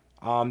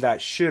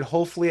 That should,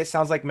 hopefully, it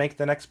sounds like, make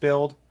the next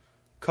build.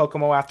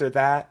 Kokomo after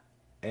that.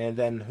 And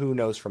then who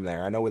knows from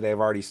there. I know they've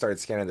already started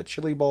scanning the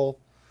Chili Bowl.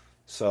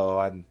 So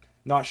I'm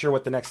not sure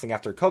what the next thing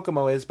after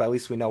Kokomo is, but at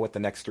least we know what the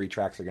next 3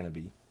 tracks are going to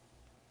be.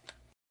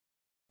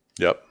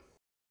 Yep.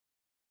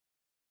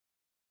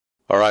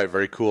 All right,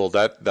 very cool.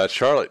 That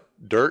Charlotte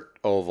dirt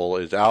oval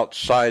is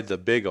outside the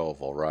big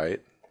oval,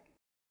 right?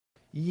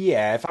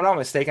 Yeah, if I'm not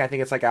mistaken, I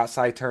think it's like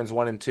outside turns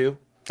 1 and 2.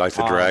 Like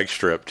the drag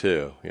strip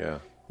too, yeah.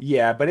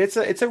 Yeah, but it's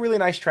a really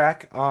nice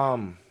track. If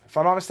I'm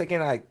not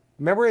mistaken, I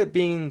remember it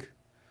being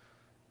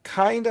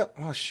kind of,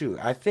 oh shoot,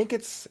 I think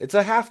it's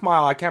a half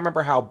mile. I can't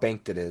remember how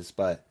banked it is,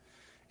 but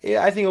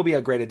I think it'll be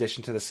a great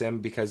addition to the sim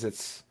because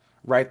it's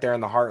right there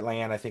in the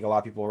heartland. I think a lot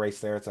of people race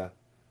there. It's a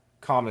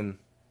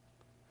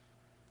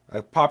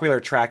popular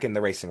track in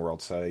the racing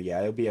world. So yeah,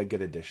 it'll be a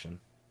good addition.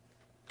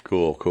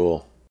 Cool.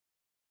 All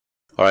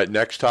right,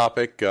 next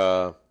topic.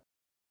 It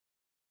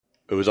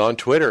was on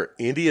Twitter.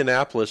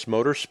 Indianapolis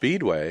Motor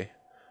Speedway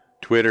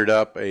twittered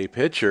up a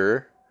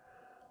picture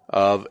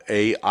of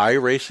a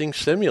iRacing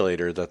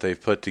simulator that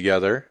they've put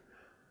together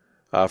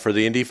for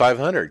the Indy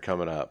 500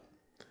 coming up.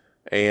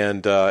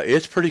 And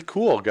it's pretty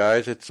cool,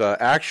 guys. It's an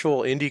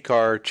actual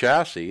IndyCar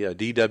chassis, a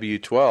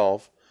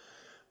DW12,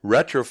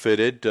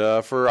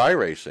 retrofitted for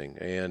iRacing.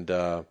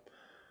 And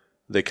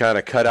they kind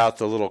of cut out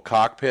the little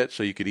cockpit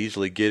so you could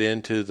easily get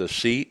into the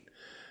seat.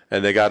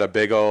 And they got a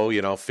big old,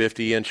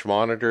 50-inch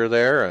monitor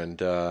there.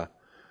 And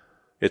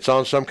it's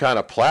on some kind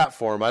of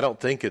platform. I don't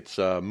think it's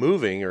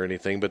moving or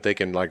anything, but they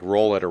can,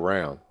 roll it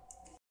around.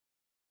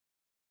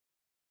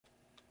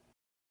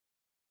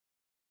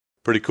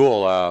 Pretty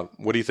cool.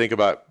 What do you think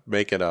about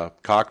making a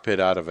cockpit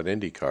out of an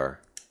Indy car?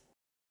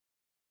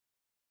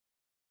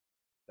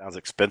 Sounds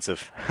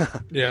expensive.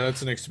 Yeah,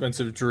 that's an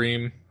expensive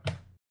dream.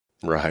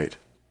 Right.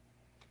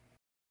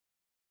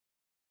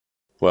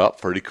 Well,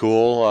 pretty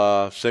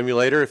cool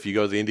simulator. If you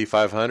go to the Indy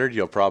 500,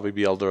 you'll probably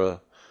be able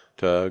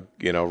to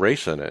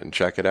race in it and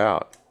check it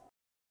out.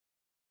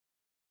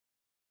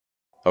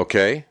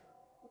 Okay.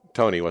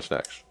 Tony, what's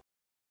next?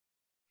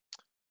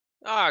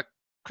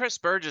 Chris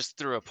Burgess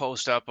threw a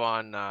post up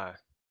on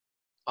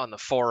the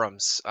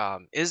forums.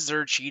 Is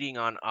there cheating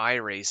on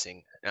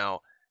iRacing? Now,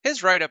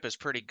 his write-up is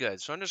pretty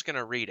good, so I'm just going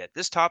to read it.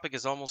 This topic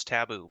is almost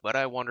taboo, but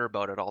I wonder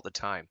about it all the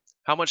time.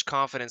 How much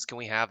confidence can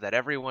we have that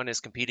everyone is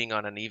competing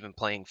on an even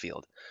playing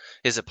field?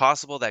 Is it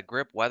possible that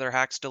grip weather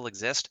hacks still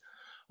exist,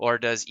 or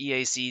does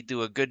EAC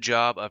do a good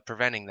job of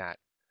preventing that?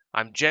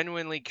 I'm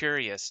genuinely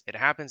curious. It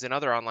happens in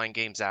other online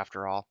games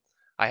after all.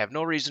 I have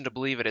no reason to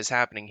believe it is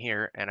happening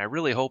here, and I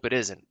really hope it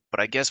isn't, but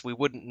I guess we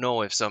wouldn't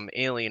know if some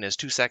alien is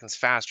 2 seconds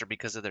faster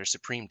because of their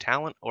supreme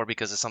talent or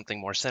because of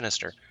something more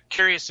sinister.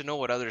 Curious to know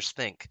what others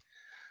think.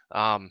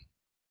 Found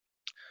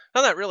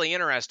that really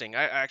interesting.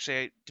 I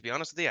actually, to be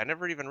honest with you, I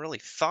never even really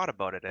thought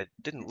about it. It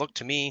didn't look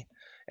to me,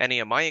 any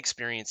of my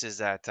experiences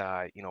that,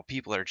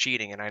 people are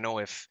cheating, and I know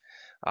if,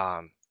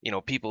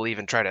 people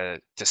even try to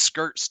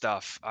skirt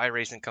stuff,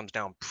 iRacing comes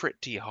down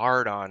pretty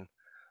hard on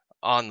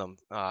them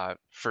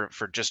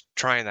for just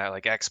trying that,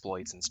 like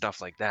exploits and stuff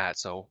like that.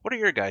 So what are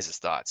your guys'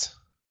 thoughts?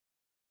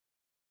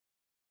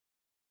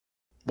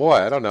 Boy,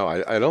 I don't know.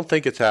 I don't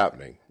think it's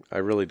happening. I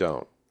really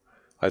don't.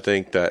 I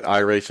think that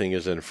iRacing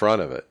is in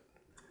front of it.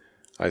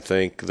 I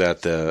think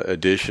that the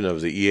addition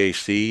of the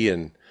EAC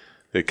and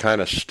the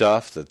kind of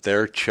stuff that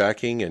they're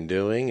checking and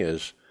doing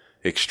is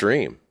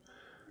extreme.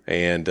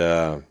 And,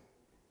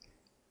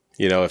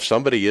 if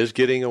somebody is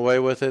getting away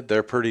with it,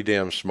 they're pretty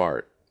damn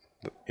smart,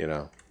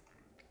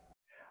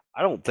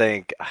 I don't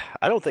think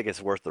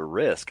it's worth the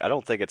risk. I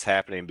don't think it's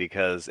happening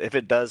because if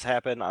it does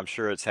happen, I'm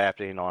sure it's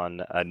happening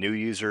on a new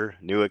user,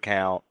 new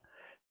account.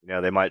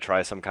 They might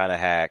try some kind of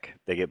hack,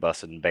 they get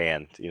busted and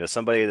banned.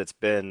 Somebody that's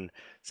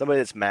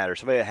mattered,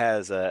 somebody that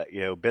has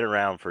been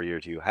around for a year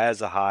or two,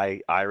 has a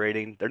high I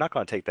rating, they're not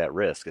going to take that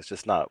risk. It's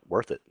just not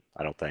worth it,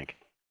 I don't think.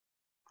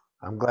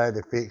 I'm glad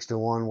they fixed the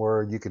one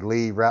where you could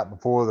leave right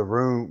before the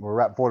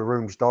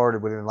room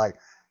started, within like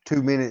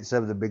 2 minutes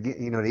of the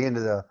the end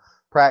of the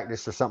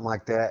practice or something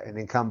like that, and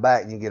then come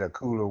back and you get a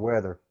cooler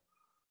weather.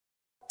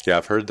 Yeah,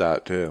 I've heard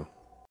that too.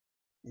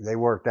 They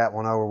worked that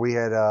one over. We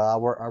had I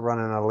run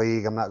in a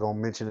league. I'm not going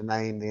to mention the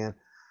name then.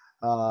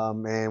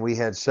 And we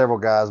had several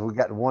guys. We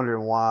got to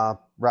wondering why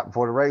right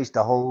before the race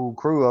the whole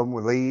crew of them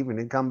would leave and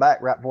then come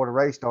back right before the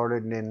race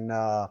started, and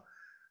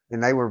then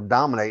they were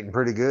dominating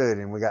pretty good.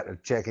 And we got to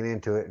checking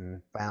into it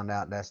and found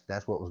out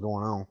that's what was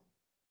going on.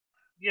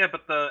 Yeah,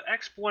 but the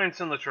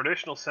exploits in the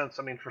traditional sense,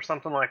 I mean, for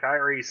something like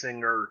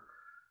iRacing are,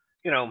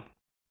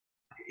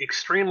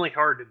 extremely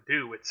hard to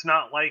do. It's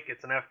not like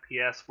it's an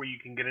FPS where you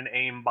can get an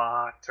aim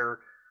bot or,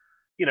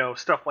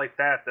 stuff like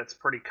that. That's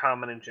pretty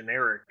common and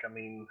generic. I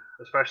mean,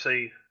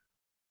 especially,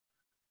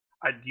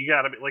 you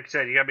gotta be, like you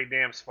said, you gotta be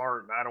damn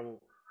smart. I don't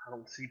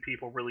see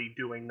people really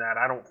doing that.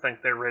 I don't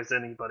think there is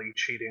anybody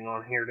cheating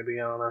on here, to be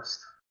honest.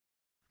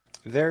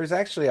 There's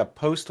actually a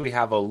post we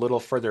have a little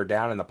further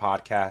down in the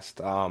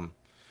podcast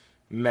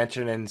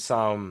mentioning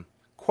some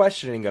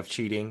questioning of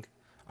cheating.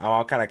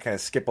 I'll kind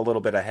of skip a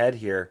little bit ahead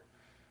here.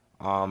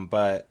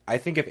 But I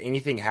think if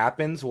anything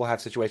happens, we'll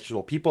have situations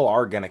where people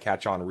are going to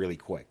catch on really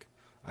quick.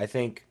 I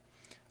think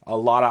a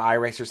lot of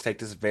iRacers take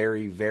this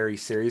very, very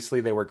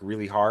seriously. They work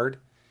really hard.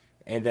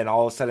 And then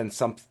all of a sudden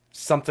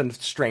something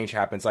strange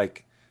happens,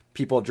 like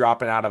people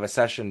dropping out of a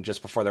session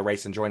just before the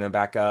race and joining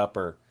back up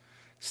or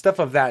stuff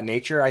of that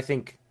nature. I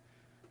think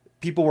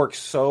people work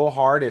so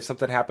hard. If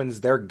something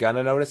happens, they're going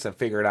to notice and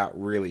figure it out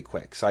really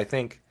quick. So I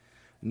think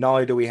not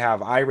only do we have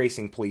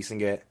iRacing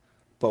policing it,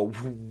 but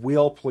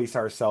we'll police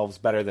ourselves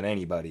better than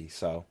anybody.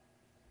 So,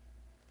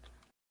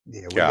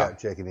 yeah, we got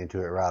checking into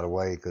it right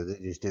away because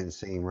it just didn't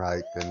seem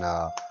right.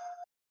 And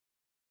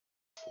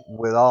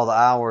with all the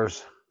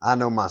hours, I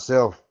know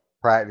myself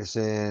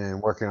practicing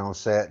and working on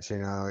sets,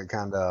 it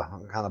kind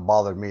of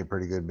bothered me a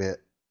pretty good bit.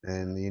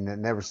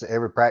 And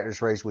every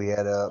practice race we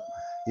had up,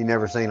 you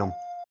never seen them.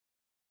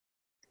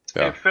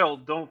 Yeah. And Phil,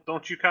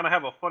 don't you kind of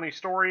have a funny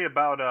story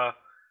about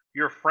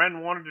your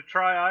friend wanted to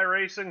try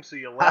iRacing, so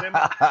you let him?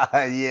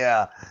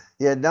 Yeah.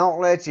 Don't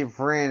let your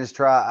friends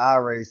try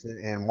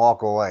iRacing and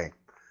walk away.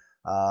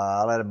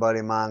 I let a buddy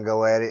of mine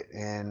go at it,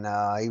 and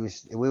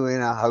we were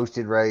in a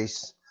hosted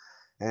race,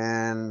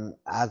 and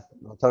I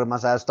told him I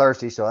was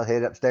thirsty, so I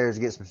head upstairs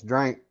to get some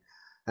drink,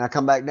 and I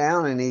come back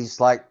down, and he's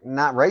like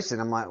not racing.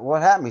 I'm like,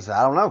 what happened? He said,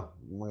 I don't know.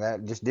 We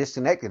got just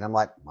disconnected. I'm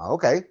like,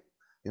 okay,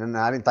 I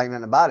didn't think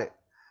nothing about it.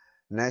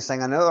 The next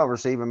thing I know, I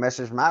receive a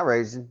message from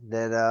iRacing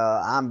that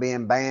I'm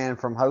being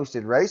banned from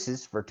hosted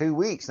races for 2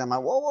 weeks. I'm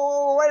like,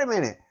 whoa, wait a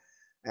minute.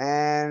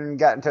 And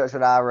got in touch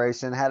with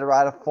iRacing, had to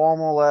write a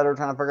formal letter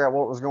trying to figure out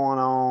what was going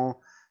on.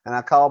 And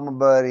I called my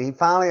buddy. He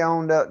finally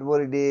owned up to what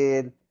he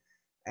did.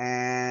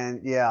 And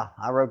yeah,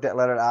 I wrote that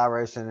letter to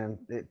iRacing, and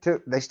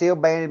they still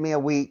banned me a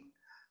week.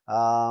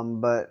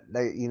 But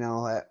they,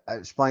 I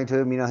explained to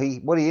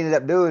him, what he ended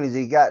up doing is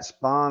he got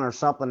spun or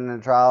something in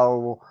the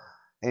trial,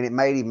 and it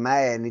made him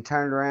mad, and he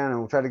turned around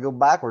and tried to go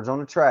backwards on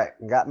the track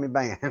and got me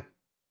banned.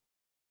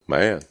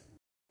 Man,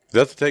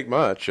 doesn't take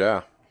much,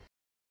 yeah.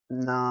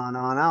 No, and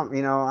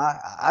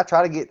I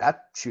try to I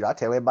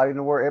tell everybody in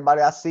the world,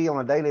 everybody I see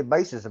on a daily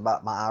basis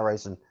about my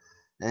iRacing,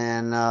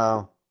 and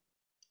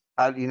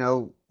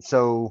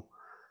so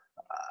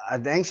I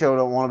dang sure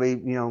don't want to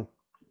be,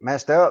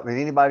 messed up. And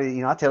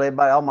anybody, I tell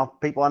everybody, all my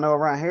people I know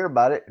around here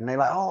about it, and they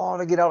like, oh,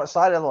 they get all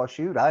excited. I'm like,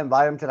 shoot, I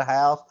invite them to the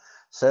house,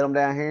 set them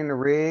down here in the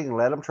rig, and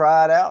let them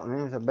try it out.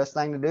 And the best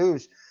thing to do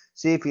is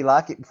see if you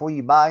like it before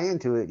you buy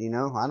into it.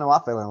 I know I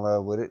fell in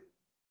love with it.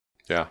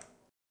 Yeah.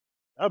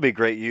 That would be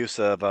great use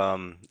of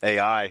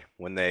AI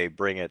when they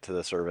bring it to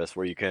the service,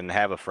 where you can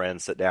have a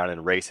friend sit down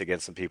and race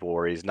against some people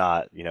where he's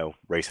not,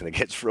 racing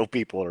against real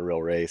people in a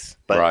real race,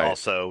 but Right.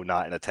 Also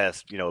not in a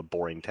test, a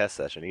boring test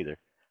session either.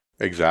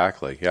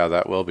 Exactly. Yeah,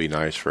 that will be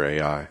nice for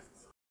AI.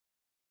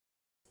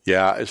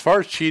 Yeah, as far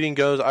as cheating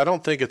goes, I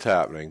don't think it's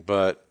happening,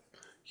 but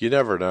you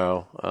never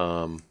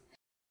know.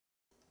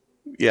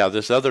 Yeah,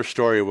 this other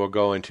story we'll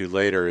go into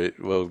later,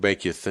 it will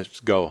make you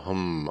go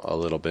a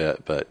little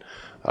bit, but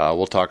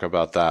we'll talk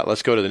about that.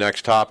 Let's go to the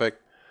next topic.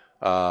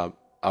 A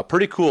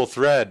pretty cool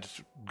thread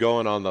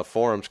going on the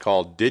forums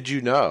called Did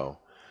You Know?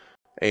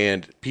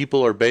 And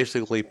people are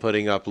basically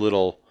putting up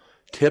little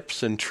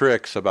tips and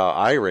tricks about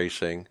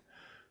iRacing,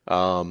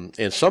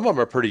 and some of them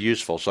are pretty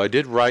useful. So I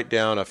did write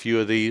down a few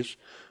of these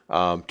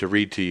to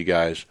read to you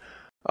guys.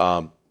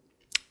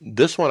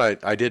 This one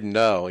I didn't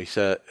know. He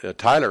said,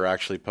 Tyler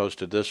actually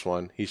posted this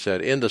one. He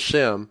said, in the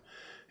sim,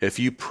 if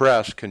you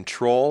press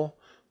Control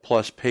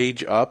plus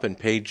page up and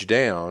page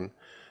down,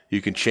 you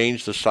can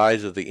change the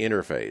size of the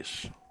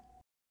interface.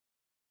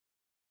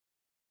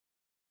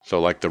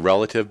 So like the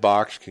relative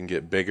box can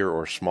get bigger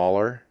or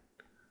smaller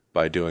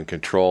by doing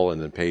Control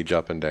and then page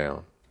up and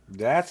down.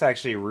 That's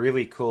actually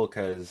really cool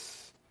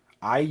because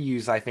I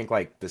use, I think,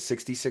 like the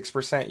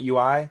 66%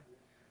 UI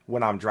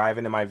when I'm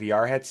driving in my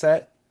VR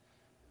headset.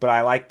 But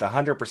I like the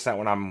 100%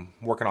 when I'm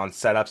working on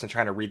setups and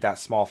trying to read that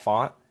small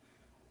font.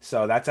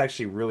 So that's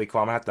actually really cool.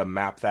 I'm going to have to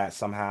map that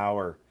somehow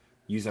or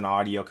use an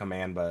audio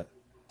command, but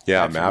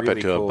yeah, that's map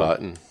really it to cool. a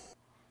button.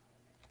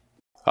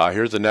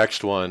 Here's the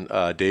next one.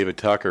 David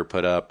Tucker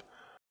put up,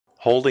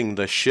 holding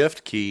the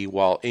shift key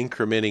while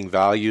incrementing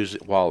values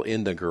while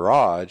in the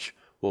garage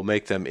will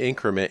make them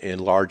increment in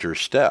larger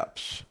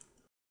steps.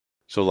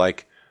 So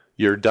like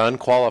you're done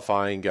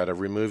qualifying, got to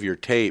remove your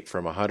tape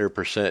from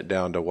 100%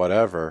 down to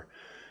whatever.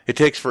 It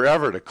takes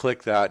forever to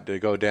click that to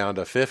go down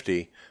to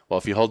 50. Well,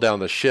 if you hold down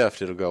the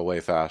shift, it'll go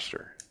way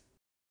faster.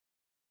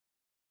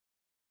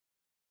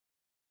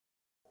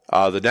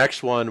 The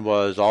next one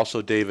was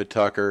also David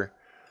Tucker.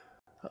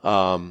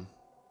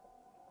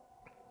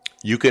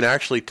 You can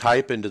actually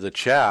type into the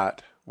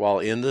chat while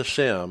in the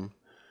sim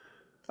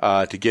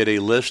to get a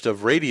list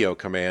of radio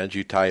commands.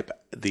 You type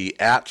the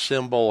 @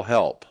 symbol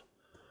help.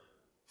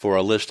 For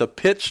a list of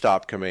pit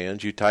stop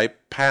commands, you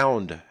type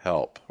pound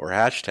help or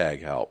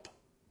hashtag help.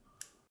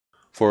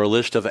 For a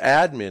list of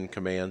admin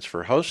commands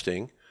for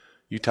hosting,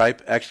 you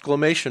type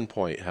exclamation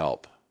point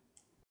help.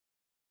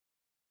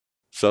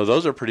 So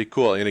those are pretty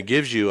cool, and it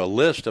gives you a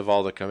list of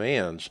all the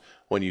commands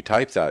when you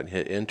type that and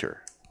hit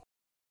enter.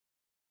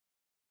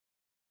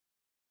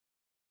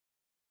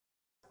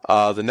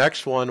 The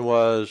next one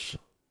was,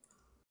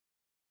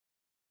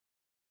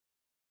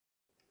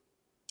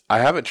 I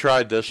haven't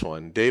tried this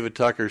one. David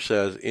Tucker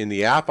says, in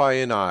the app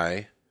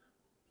INI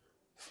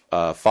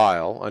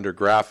file under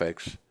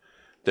graphics,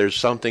 there's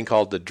something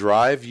called the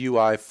Drive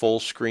UI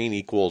full screen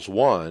equals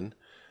 1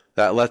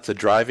 that lets the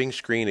driving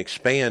screen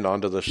expand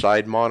onto the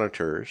side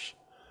monitors.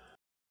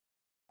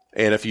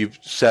 And if you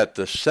set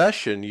the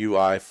session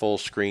UI full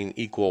screen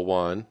equal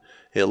 1,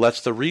 it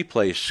lets the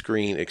replay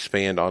screen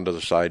expand onto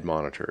the side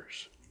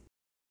monitors.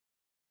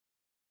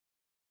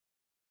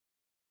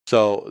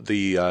 So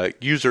the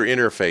user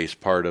interface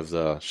part of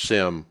the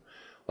sim,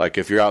 Like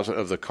if you're out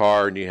of the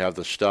car and you have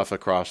the stuff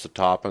across the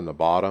top and the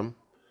bottom,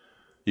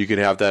 you can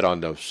have that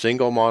on the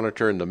single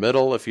monitor in the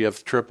middle if you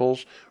have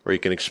triples, or you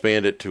can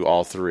expand it to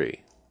all three.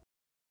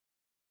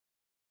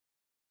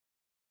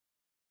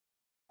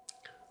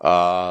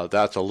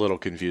 That's a little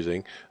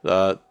confusing.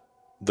 The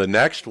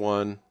next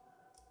one,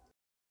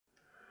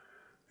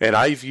 and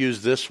I've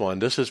used this one.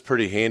 This is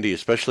pretty handy,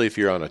 especially if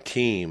you're on a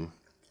team.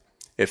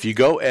 If you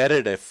go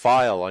edit a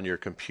file on your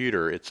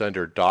computer, it's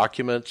under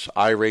Documents,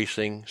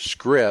 iRacing,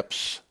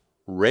 Scripts,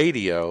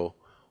 Radio,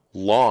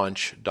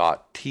 Launch.txt.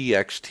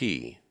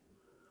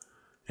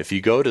 If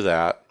you go to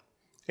that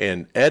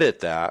and edit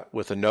that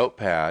with a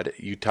notepad,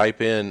 you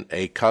type in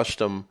a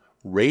custom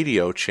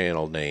radio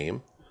channel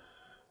name,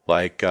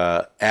 like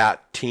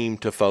at Team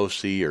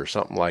Tifosi or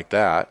something like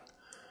that,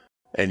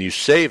 and you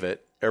save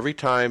it. Every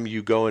time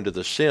you go into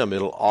the sim,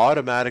 it'll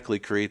automatically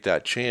create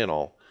that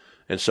channel.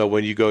 And so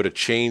when you go to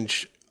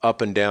change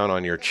up and down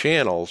on your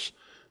channels,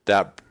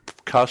 that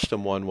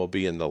custom one will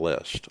be in the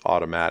list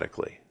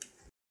automatically.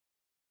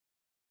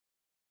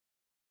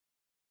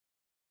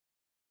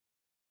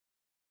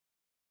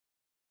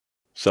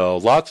 So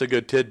lots of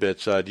good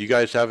tidbits. Do you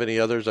guys have any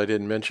others I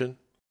didn't mention?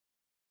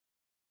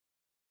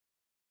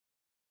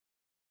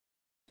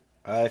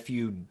 If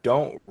you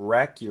don't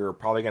wreck, you're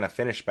probably going to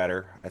finish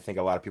better. I think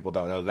a lot of people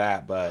don't know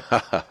that, but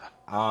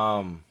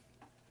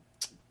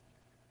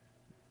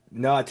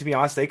no, to be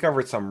honest, they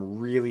covered some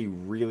really,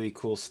 really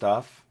cool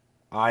stuff.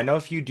 I know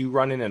if you do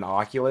run in an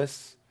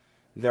Oculus,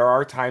 there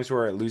are times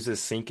where it loses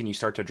sync and you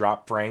start to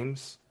drop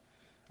frames.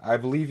 I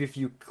believe if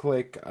you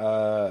click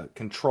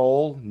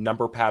Control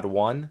number pad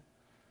 1,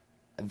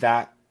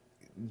 that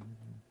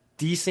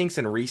desyncs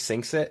and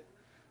resyncs it,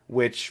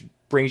 which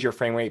brings your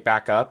frame rate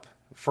back up.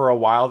 For a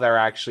while there,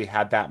 I actually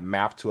had that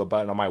mapped to a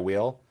button on my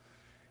wheel.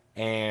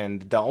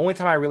 And the only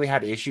time I really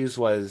had issues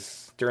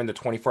was during the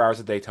 24 hours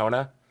of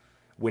Daytona.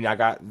 When I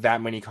got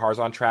that many cars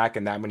on track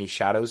and that many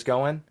shadows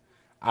going,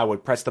 I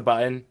would press the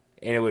button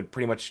and it would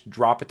pretty much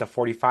drop it to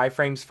 45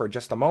 frames for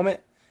just a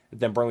moment,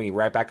 then bring me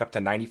right back up to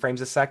 90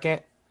 frames a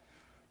second.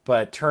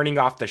 But turning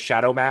off the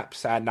shadow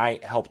maps at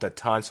night helped a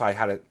ton, so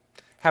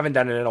haven't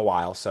done it in a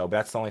while. So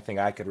that's the only thing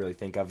I could really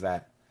think of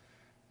that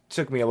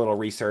took me a little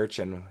research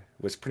and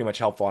was pretty much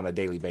helpful on a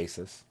daily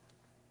basis.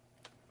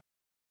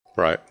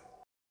 Right.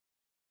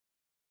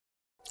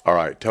 All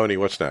right, Tony,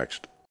 what's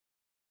next?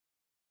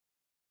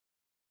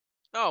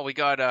 Oh, we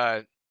got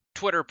a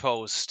Twitter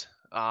post.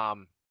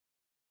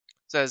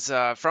 Says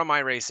from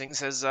iRacing,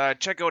 says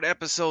check out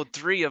episode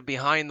 3 of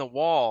Behind the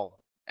Wall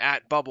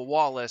at Bubba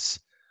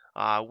Wallace.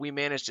 We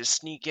managed to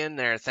sneak in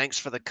there. Thanks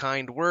for the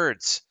kind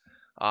words.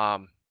 I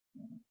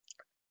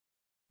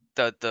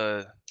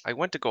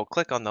went to go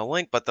click on the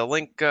link, but the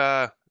link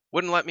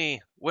wouldn't let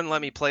me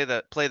play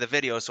the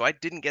video, so I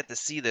didn't get to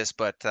see this.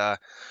 But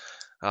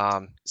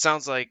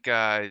sounds like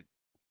Bubba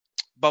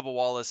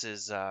Wallace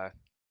is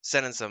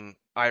sending some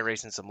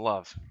iRacing some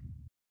love.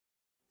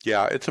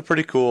 Yeah, it's a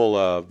pretty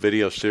cool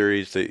video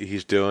series that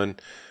he's doing.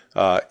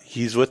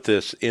 He's with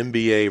this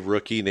NBA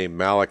rookie named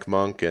Malik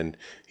Monk, and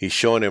he's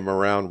showing him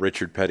around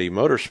Richard Petty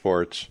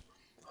Motorsports.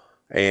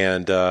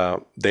 And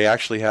they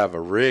actually have a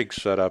rig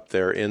set up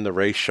there in the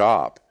race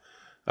shop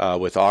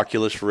with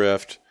Oculus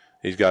Rift.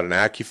 He's got an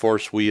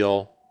AccuForce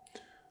wheel.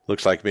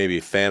 Looks like maybe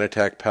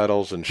Fanatec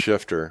pedals and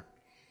shifter.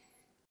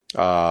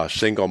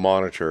 Single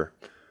monitor.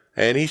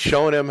 And he's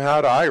showing him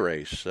how to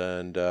iRace.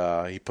 And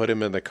he put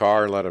him in the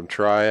car and let him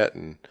try it.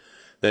 And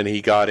then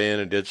he got in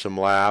and did some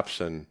laps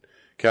and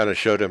kind of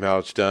showed him how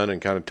it's done and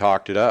kind of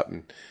talked it up.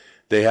 And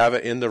they have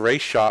it in the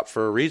race shop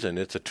for a reason.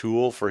 It's a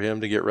tool for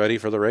him to get ready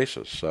for the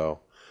races.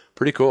 So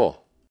pretty cool.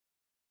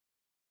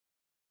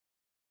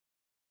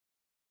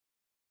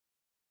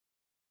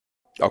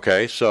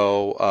 Okay,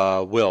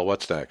 so Will,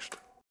 what's next?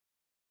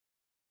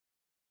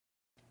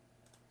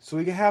 So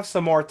we can have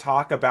some more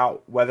talk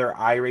about whether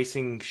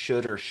iRacing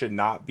should or should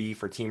not be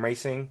for team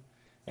racing.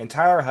 And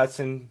Tyler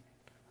Hudson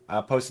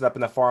posted up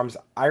in the forums,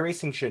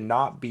 iRacing should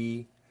not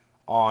be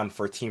on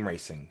for team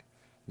racing.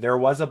 There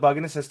was a bug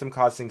in the system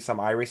causing some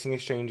iRacing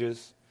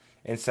exchanges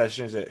in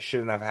sessions that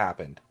shouldn't have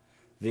happened.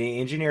 The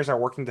engineers are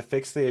working to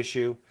fix the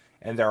issue,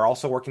 and they're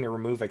also working to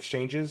remove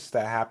exchanges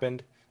that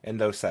happened in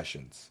those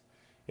sessions.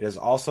 It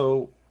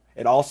also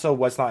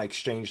was not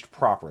exchanged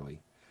properly.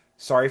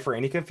 Sorry for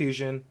any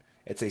confusion.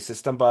 It's a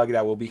system bug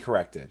that will be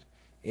corrected.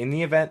 In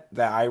the event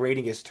that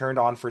iRating is turned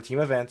on for team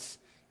events,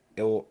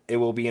 it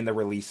will be in the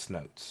release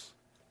notes.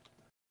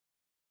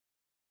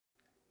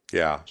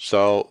 Yeah,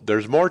 so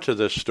there's more to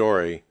this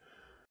story.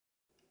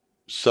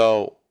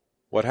 So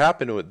what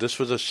happened, this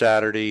was a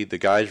Saturday, the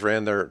guys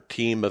ran their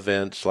team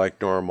events like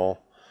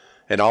normal,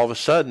 and all of a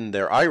sudden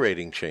their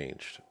iRating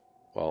changed.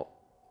 Well,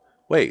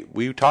 wait,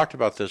 we talked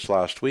about this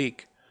last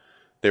week.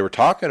 They were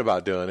talking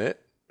about doing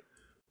it,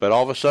 but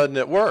all of a sudden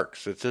it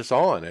works. It's just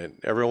on, and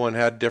everyone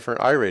had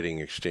different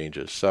iRating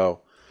exchanges.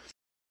 So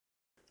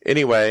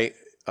anyway,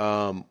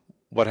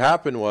 what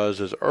happened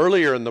was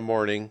earlier in the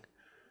morning,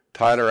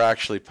 Tyler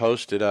actually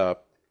posted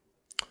up,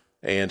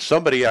 and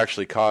somebody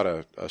actually caught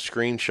a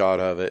screenshot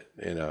of it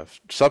in a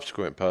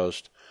subsequent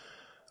post.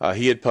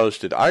 he had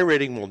posted,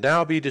 iRating will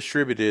now be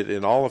distributed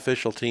in all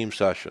official team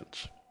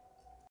sessions.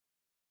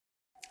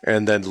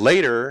 And then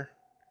later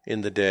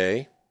in the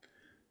day,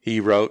 he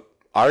wrote,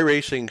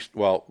 iRacing,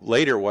 well,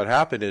 later what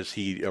happened is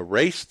he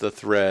erased the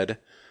thread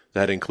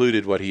that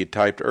included what he had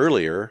typed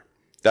earlier.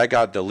 That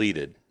got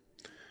deleted.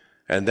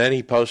 And then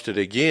he posted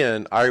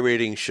again,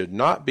 iRating should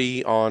not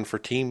be on for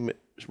team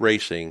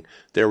racing.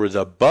 There was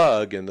a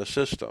bug in the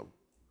system.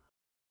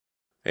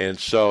 And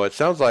so it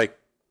sounds like,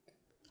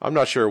 I'm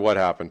not sure what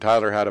happened.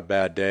 Tyler had a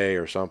bad day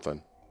or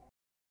something.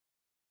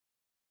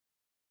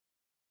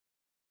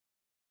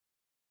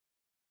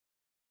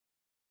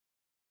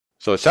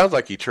 So it sounds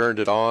like he turned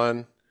it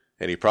on,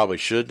 and he probably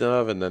shouldn't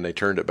have, and then they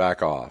turned it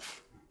back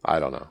off. I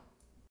don't know.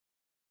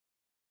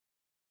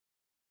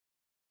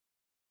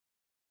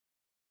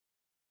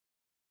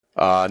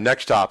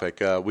 Next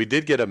topic. We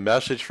did get a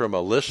message from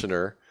a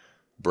listener,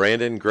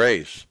 Brandon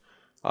Grace.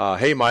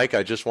 Hey, Mike,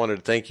 I just wanted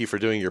to thank you for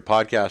doing your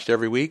podcast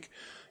every week.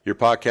 Your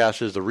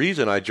podcast is the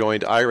reason I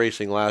joined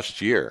iRacing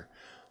last year.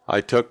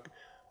 I took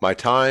my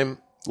time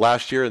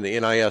last year in the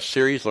NIS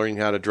series learning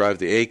how to drive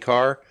the A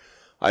car.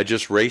 I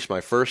just raced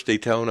my first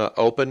Daytona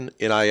Open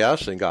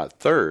NIS and got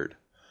third.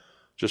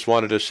 Just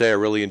wanted to say I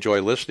really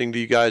enjoy listening to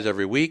you guys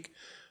every week,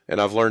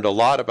 and I've learned a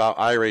lot about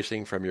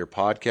iRacing from your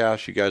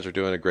podcast. You guys are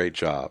doing a great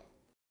job.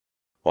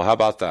 Well, how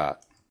about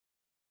that?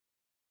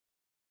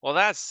 Well,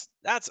 that's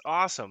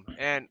awesome.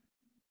 And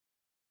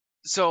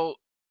so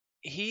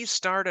he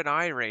started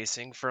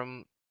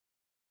iRacing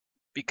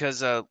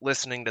because of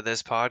listening to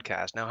this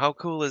podcast. Now, how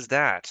cool is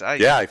that?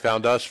 Yeah, he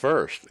found us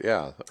first.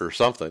 Yeah, or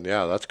something.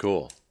 Yeah, that's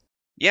cool.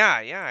 Yeah,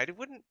 I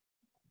wouldn't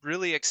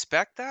really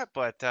expect that,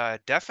 but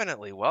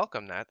definitely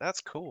welcome that.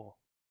 That's cool.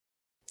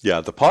 Yeah,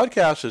 the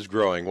podcast is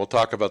growing. We'll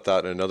talk about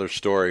that in another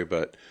story,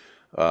 but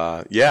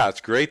yeah,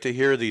 it's great to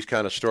hear these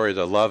kind of stories.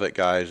 I love it,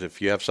 guys.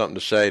 If you have something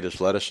to say,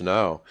 just let us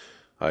know.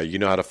 You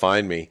know how to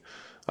find me.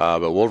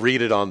 But we'll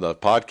read it on the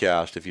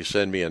podcast if you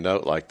send me a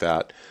note like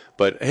that.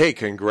 But hey,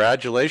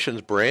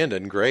 congratulations,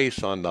 Brandon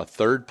Grace, on the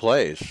third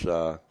place.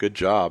 Good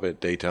job at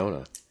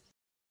Daytona.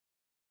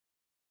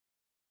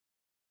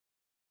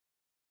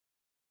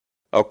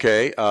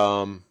 Okay,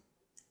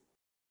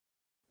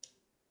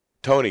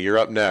 Tony, you're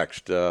up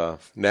next.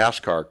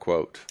 NASCAR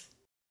quote.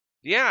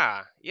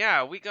 Yeah,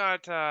 we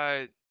got,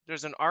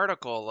 there's an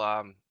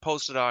article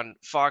posted on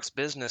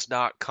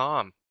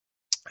foxbusiness.com,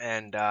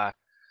 and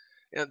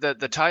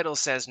the title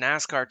says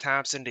NASCAR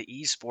taps into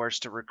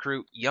esports to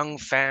recruit young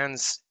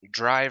fans,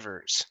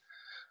 drivers.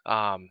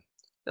 A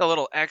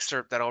little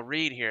excerpt that I'll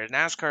read here.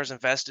 NASCAR's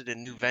invested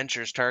in new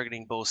ventures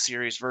targeting both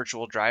serious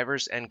virtual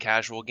drivers and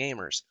casual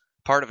gamers,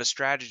 part of a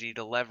strategy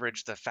to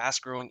leverage the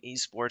fast-growing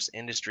esports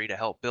industry to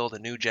help build a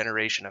new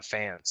generation of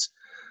fans.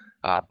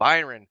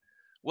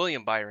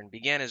 William Byron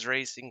began his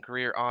racing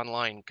career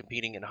online,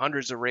 competing in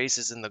hundreds of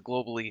races in the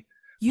globally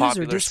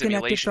popular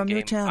simulation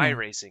game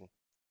iRacing.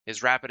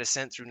 His rapid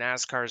ascent through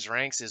NASCAR's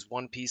ranks is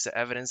one piece of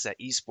evidence that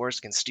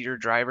esports can steer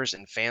drivers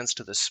and fans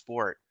to the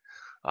sport.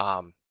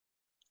 That's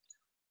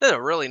a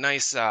really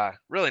nice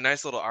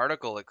little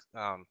article.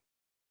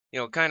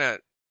 Kind of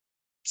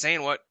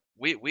saying what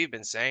we've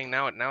been saying.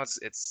 Now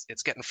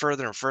it's getting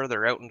further and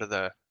further out into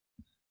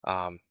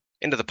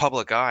the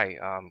public eye.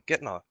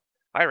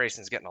 iRacing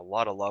is getting a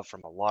lot of love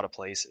from a lot of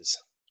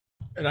places.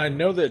 And I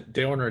know that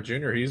Dale Earnhardt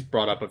Jr., he's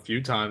brought up a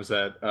few times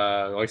that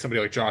like somebody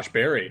like Josh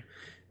Berry,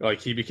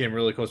 like he became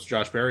really close to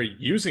Josh Berry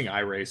using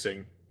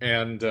iRacing,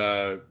 and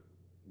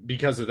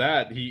because of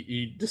that,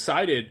 he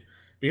decided,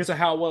 because of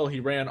how well he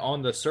ran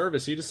on the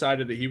service, he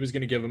decided that he was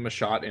going to give him a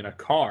shot in a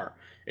car,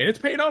 and it's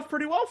paid off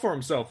pretty well for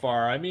him so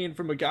far. I mean,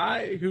 from a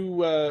guy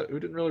who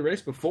didn't really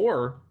race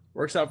before,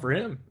 works out for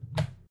him.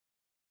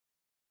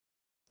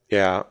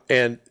 Yeah,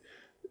 and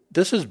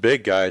this is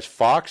big, guys.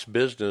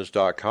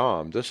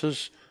 Foxbusiness.com. This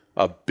is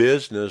a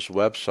business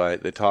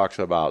website that talks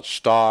about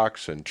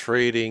stocks and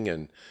trading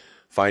and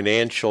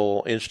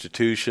financial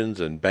institutions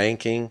and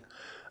banking,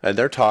 and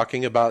they're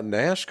talking about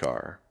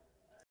NASCAR.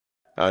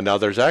 Now,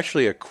 there's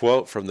actually a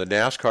quote from the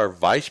NASCAR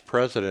Vice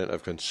President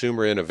of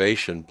Consumer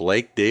Innovation,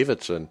 Blake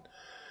Davidson,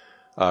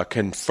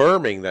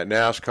 confirming that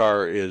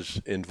NASCAR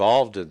is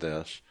involved in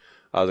this.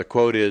 The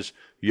quote is,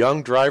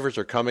 "Young drivers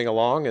are coming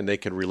along and they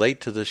can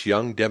relate to this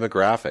young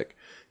demographic.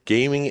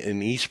 Gaming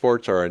and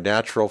esports are a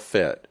natural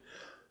fit.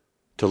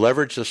 To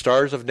leverage the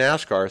stars of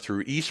NASCAR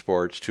through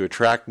esports to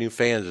attract new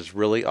fans is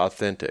really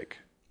authentic."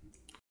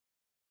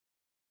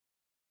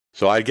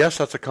 So I guess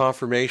that's a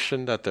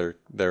confirmation that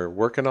they're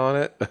working on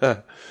it.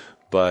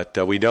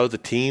 But we know the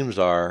teams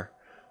are.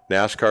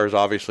 NASCAR's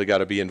obviously got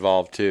to be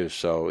involved too.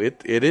 So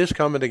it is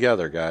coming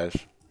together, guys.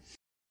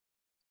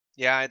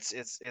 Yeah,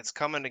 it's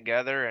coming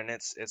together, and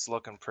it's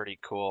looking pretty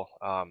cool.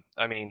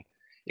 I mean,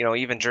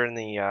 even during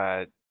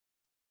the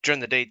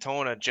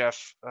Daytona,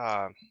 Jeff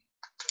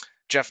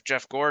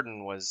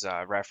Gordon was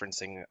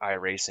referencing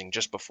iRacing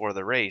just before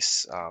the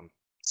race,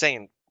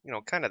 saying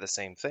kind of the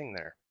same thing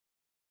there.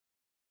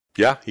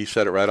 Yeah, he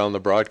said it right on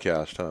the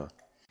broadcast, huh?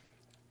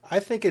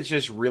 I think it's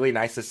just really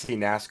nice to see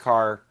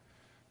NASCAR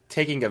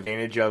taking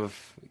advantage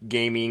of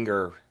gaming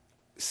or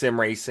sim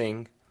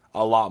racing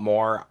a lot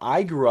more.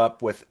 I grew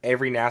up with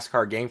every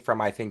NASCAR game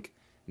from, I think,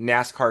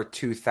 NASCAR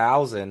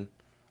 2000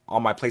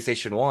 on my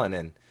PlayStation 1,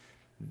 and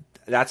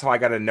that's how I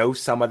got to know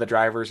some of the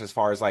drivers as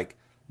far as like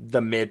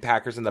the mid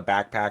packers and the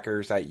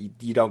backpackers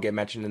that you don't get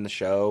mentioned in the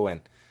show.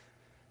 And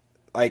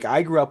like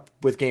I grew up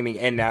with gaming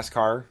and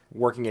NASCAR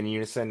working in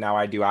unison. Now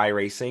I do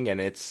iRacing,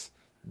 and it's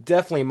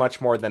definitely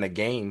much more than a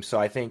game. So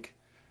I think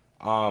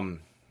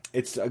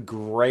it's a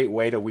great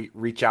way to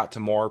reach out to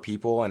more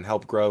people and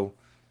help grow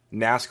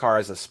NASCAR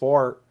as a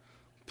sport.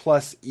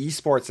 Plus,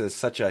 esports is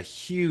such a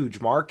huge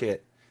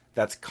market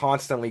that's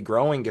constantly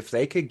growing. If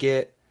they could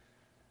get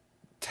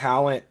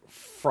talent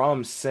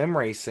from sim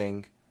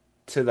racing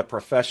to the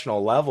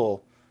professional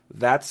level,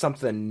 that's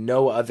something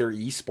no other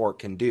esport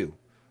can do.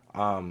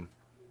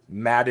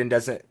 Madden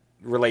doesn't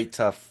relate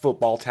to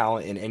football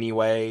talent in any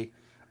way.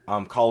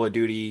 Call of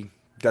Duty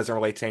doesn't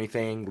relate to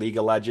anything. League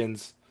of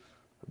Legends.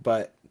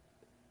 But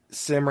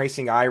sim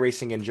racing,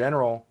 iRacing in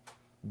general,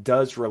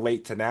 does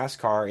relate to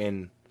NASCAR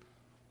in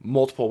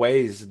multiple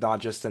ways, not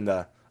just in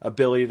the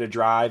ability to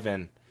drive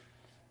and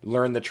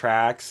learn the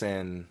tracks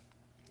and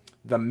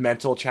the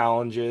mental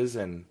challenges.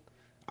 And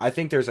I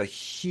think there's a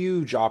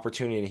huge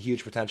opportunity and a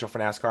huge potential for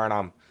NASCAR, and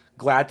I'm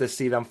glad to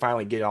see them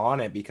finally get on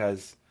it,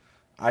 because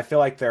I feel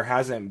like there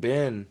hasn't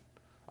been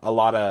a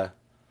lot of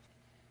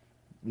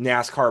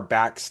NASCAR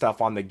back stuff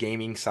on the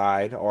gaming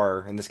side,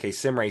 or in this case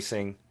sim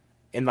racing,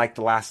 in like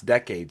the last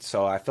decade.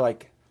 So I feel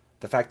like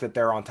the fact that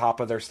they're on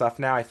top of their stuff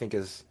now, I think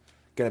is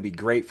going to be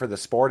great for the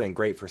sport and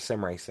great for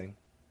sim racing.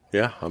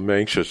 Yeah, I'm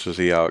anxious to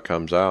see how it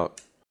comes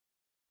out.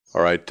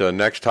 All right,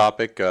 next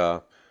topic,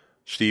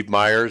 Steve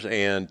Myers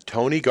and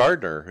Tony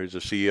Gardner, who's the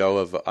CEO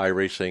of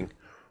iRacing,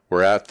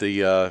 were at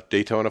the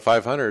Daytona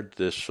 500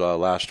 this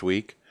last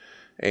week,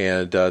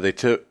 and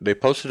they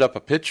posted up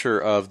a picture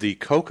of the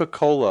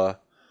Coca-Cola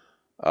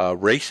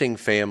racing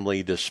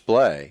family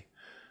display,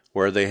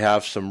 where they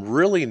have some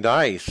really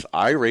nice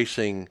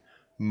iRacing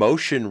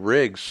motion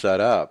rigs set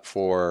up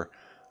for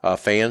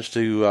fans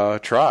to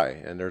try.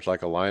 And there's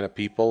like a line of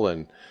people,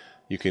 and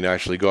you can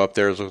actually go up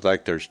there. It looks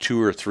like there's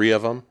 2 or 3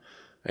 of them,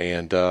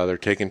 and they're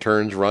taking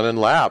turns running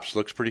laps.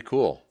 Looks pretty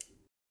cool.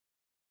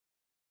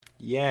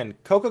 Yeah,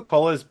 and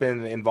Coca-Cola has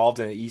been involved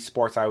in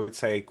esports, I would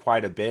say,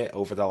 quite a bit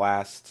over the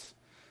last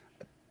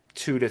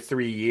 2 to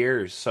 3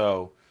 years.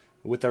 So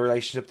with the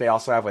relationship they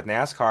also have with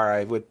NASCAR,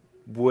 I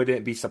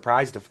wouldn't be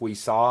surprised if we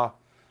saw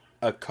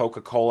a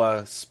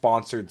Coca-Cola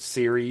sponsored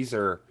series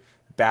or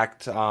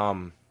backed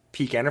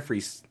Peak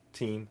Antifreeze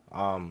team.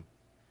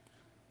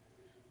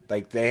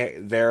 Like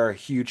they're a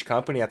huge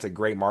company. That's a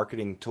great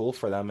marketing tool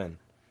for them, and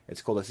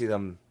it's cool to see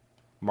them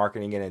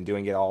marketing it and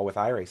doing it all with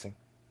iRacing.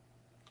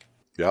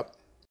 Yep.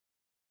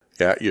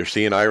 Yeah, you're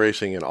seeing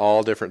iRacing in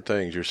all different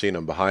things. You're seeing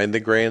them behind the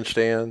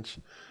grandstands.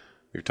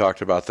 You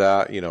talked about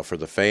that, for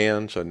the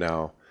fans, and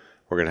now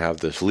we're going to have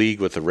this league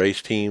with the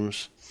race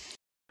teams.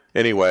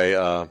 Anyway,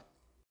 all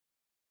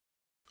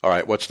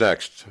right, what's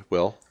next,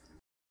 Will?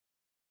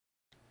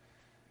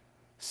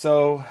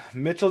 So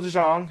Mitchell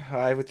DeJong,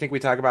 I would think we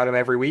talk about him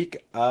every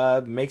week,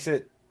 makes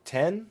it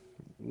 10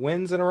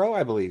 wins in a row,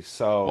 I believe.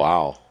 So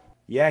wow.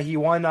 Yeah, he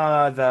won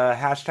the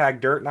hashtag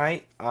Dirt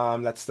Night.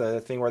 That's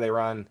the thing where they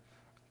run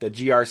the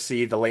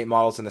GRC, the late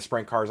models, and the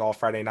sprint cars all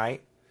Friday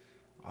night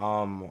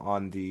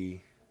on the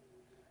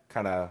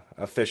kind of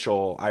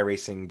official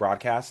iRacing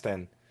broadcast.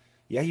 And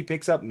yeah, he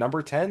picks up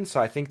number 10. So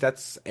I think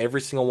that's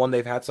every single one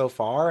they've had so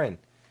far, and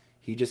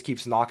he just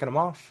keeps knocking them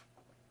off.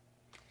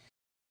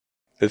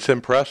 It's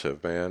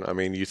impressive, man. I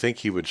mean, you think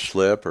he would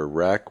slip or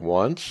wreck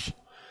once?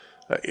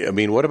 I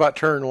mean, what about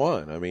turn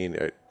 1? I mean,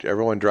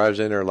 everyone drives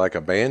in there like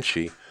a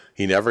banshee.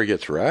 He never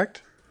gets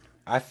wrecked?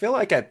 I feel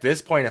like at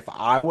this point, if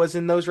I was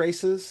in those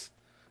races,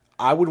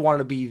 I would want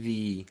to be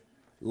the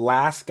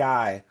last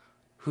guy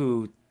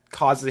who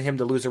causes him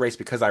to lose a race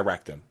because I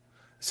wrecked him.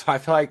 So I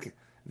feel like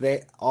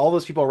all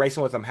those people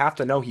racing with him have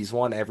to know he's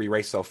won every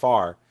race so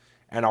far.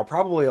 And I'll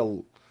probably,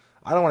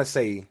 I don't want to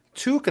say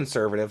too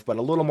conservative, but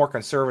a little more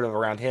conservative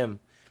around him,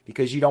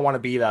 because you don't want to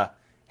be the,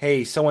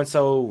 hey,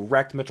 so-and-so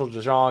wrecked Mitchell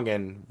DeJong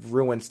and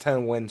ruins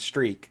 10-win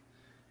streak.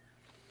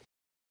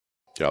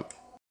 Yep.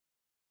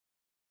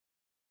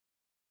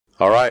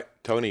 All right,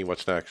 Tony,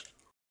 what's next?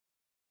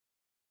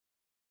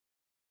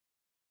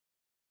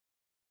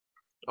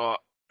 Well,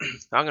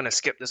 I'm going to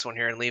skip this one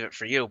here and leave it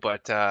for you,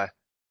 but the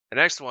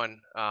next one,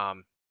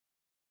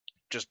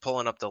 just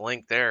pulling up the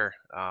link there.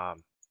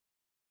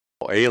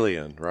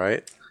 Alien,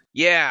 right?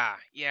 Yeah,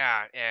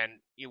 and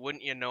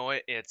you know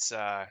it, it's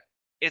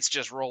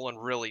just rolling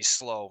really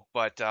slow.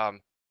 But I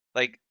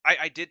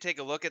did take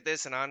a look at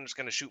this, and I'm just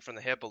going to shoot from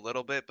the hip a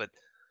little bit, but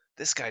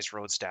this guy's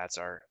road stats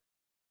are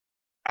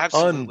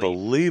absolutely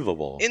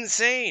unbelievable,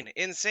 insane.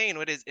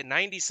 What is it,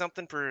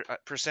 90-something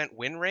percent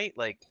win rate?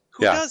 Like,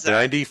 who does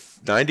that?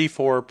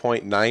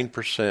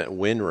 94.9%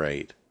 win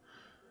rate.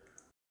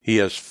 He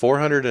has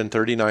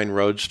 439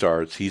 road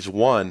starts. He's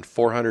won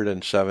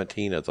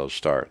 417 of those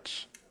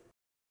starts.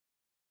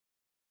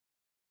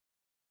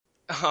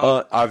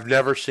 I've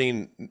never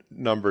seen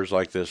numbers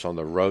like this on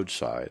the road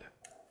side.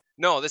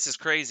 No, this is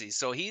crazy.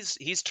 So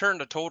he's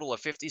turned a total of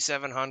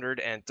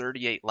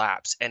 5,738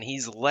 laps, and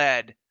he's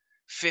led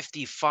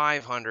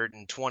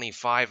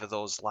 5,525 of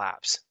those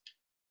laps.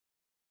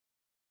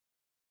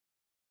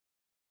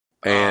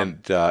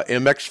 And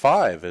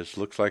MX5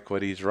 looks like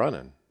what he's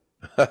running.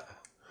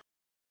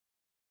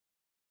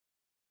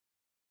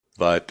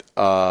 But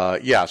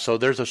yeah, so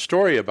there's a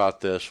story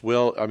about this.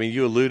 Will, I mean,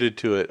 you alluded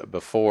to it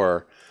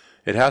before.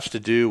 It has to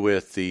do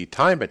with the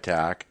time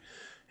attack.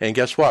 And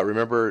guess what?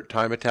 Remember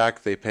time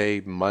attack? They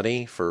pay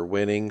money for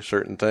winning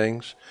certain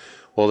things.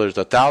 Well, there's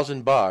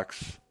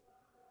 $1,000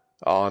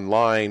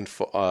 online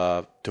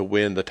to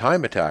win the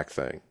time attack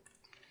thing.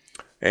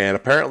 And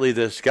apparently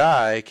this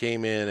guy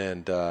came in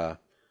and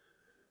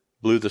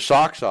blew the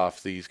socks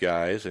off these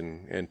guys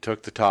and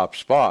took the top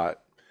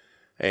spot.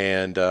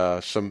 And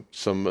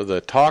some of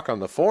the talk on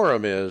the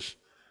forum is,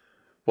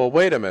 well,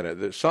 wait a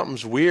minute,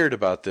 something's weird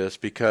about this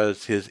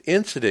because his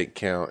incident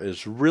count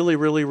is really,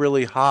 really,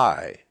 really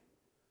high.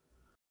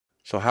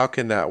 So how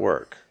can that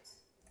work?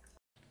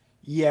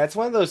 Yeah, it's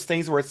one of those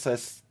things where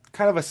it's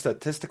kind of a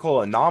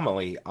statistical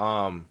anomaly.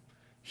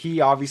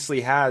 He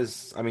obviously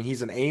has, I mean,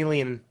 he's an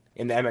alien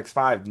in the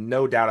MX-5,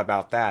 no doubt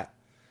about that.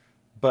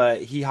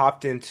 But he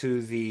hopped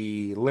into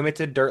the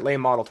limited dirt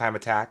lane model time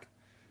attack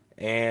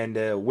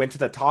and went to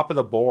the top of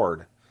the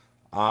board.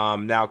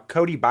 Now,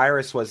 Cody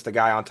Byris was the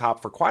guy on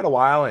top for quite a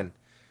while, and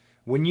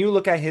when you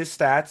look at his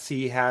stats,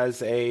 he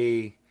has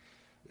a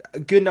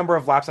good number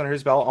of laps under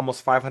his belt,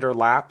 almost 500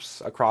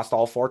 laps across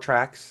all 4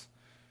 tracks.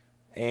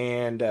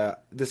 And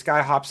this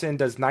guy hops in,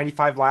 does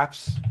 95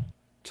 laps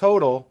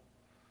total,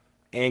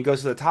 and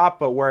goes to the top.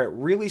 But where it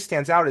really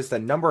stands out is the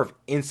number of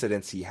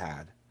incidents he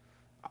had.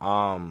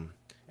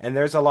 And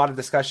there's a lot of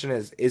discussion: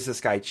 is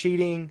this guy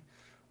cheating?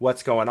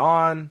 What's going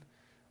on?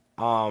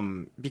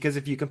 Because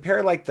if you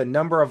compare like the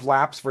number of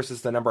laps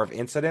versus the number of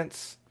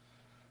incidents,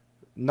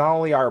 not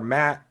only are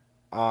Matt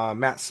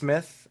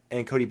Smith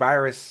and Cody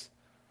Byris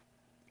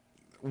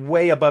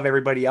way above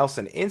everybody else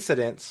in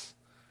incidents,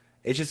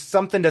 it's just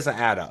something doesn't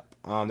add up.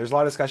 There's a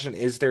lot of discussion: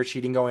 is there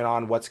cheating going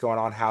on? What's going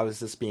on? How is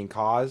this being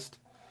caused?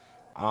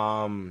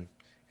 And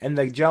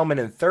the gentleman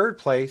in third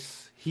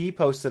place, he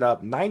posted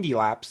up 90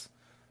 laps,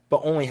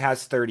 but only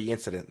has 30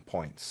 incident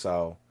points.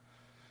 So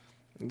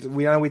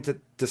we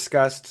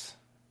discussed,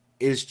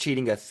 is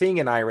cheating a thing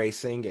in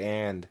iRacing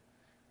and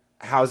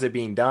how's it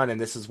being done? And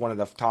this is one of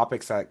the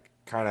topics that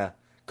kind of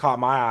caught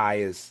my eye: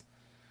 is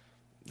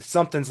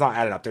something's not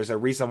adding up. There's a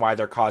reason why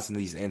they're causing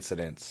these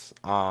incidents.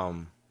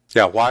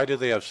 Yeah, why do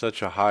they have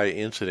such a high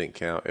incident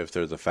count if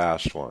they're the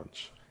fast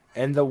ones?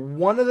 And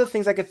one of the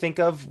things I could think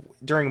of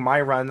during my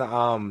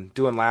run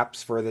doing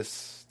laps for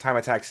this time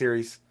attack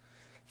series,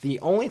 the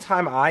only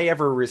time I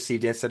ever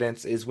received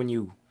incidents is when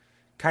you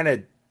kind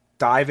of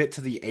dive it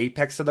to the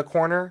apex of the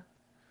corner.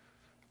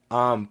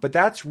 But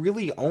that's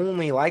really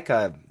only like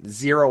a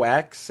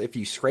 0x if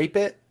you scrape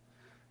it.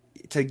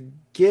 To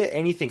get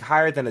anything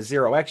higher than a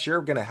 0x,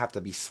 you're going to have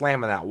to be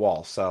slamming that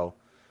wall. So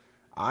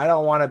I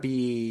don't want to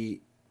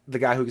be the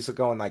guy who's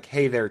going like,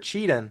 hey, they're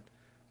cheating.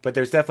 But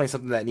there's definitely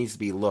something that needs to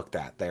be looked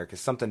at there because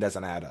something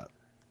doesn't add up.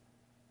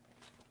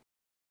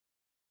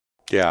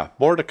 Yeah,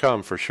 more to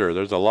come for sure.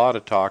 There's a lot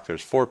of talk.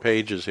 There's 4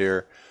 pages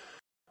here.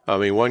 I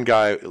mean, one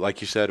guy,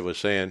 like you said, was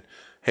saying,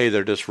 hey,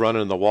 they're just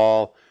running the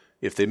wall.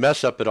 If they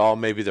mess up at all,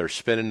 maybe they're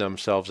spinning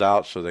themselves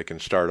out so they can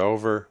start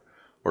over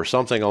or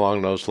something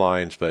along those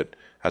lines. But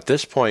at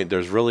this point,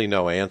 there's really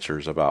no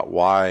answers about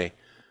why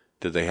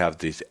did they have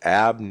these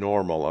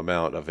abnormal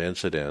amount of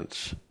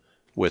incidents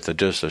with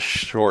just a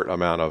short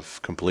amount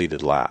of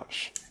completed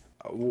laps.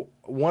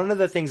 One of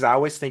the things I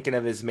was thinking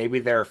of is maybe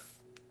they're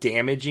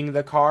damaging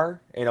the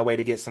car in a way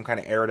to get some kind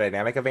of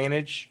aerodynamic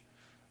advantage.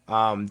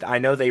 I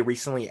know they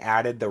recently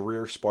added the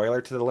rear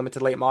spoiler to the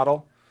limited late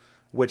model,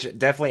 which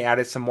definitely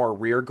added some more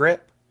rear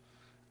grip.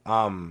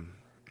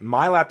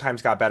 My lap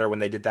times got better when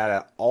they did that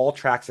at all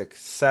tracks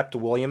except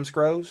Williams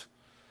Grove.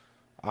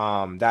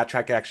 That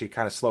track actually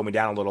kind of slowed me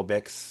down a little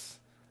bit 'cause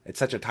it's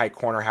such a tight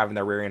corner, having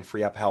the rear end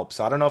free up helps.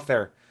 So I don't know if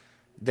they're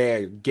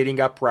getting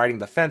up riding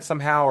the fence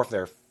somehow, or if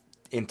they're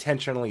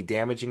intentionally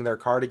damaging their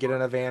car to get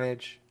an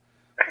advantage.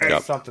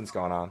 Yep. Something's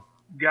going on.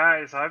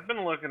 Guys, I've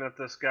been looking at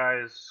this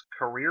guy's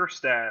career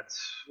stats,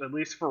 at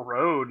least for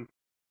road.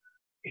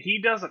 He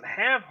doesn't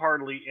have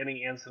hardly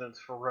any incidents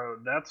for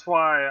road. That's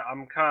why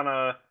I'm kind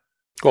of...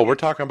 Well, we're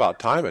talking about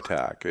time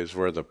attack is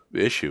where the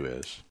issue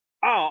is.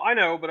 Oh, I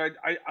know, but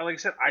I like I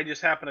said, I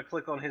just happened to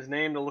click on his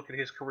name to look at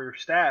his career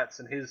stats,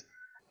 and his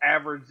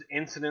average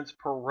incidents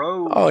per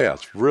road... Oh, yeah,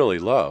 it's really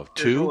low.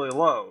 It's really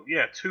low.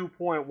 Yeah,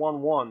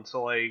 2.11.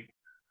 So, like,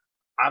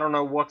 I don't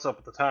know what's up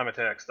with the time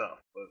attack stuff.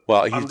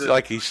 But well,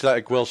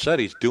 like Will said,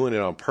 he's doing it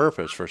on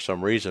purpose for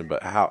some reason,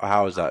 but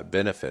how is that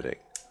benefiting?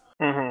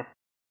 Mm-hmm.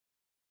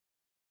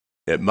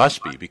 It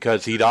must be,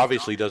 because he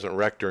obviously doesn't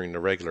wreck during the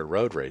regular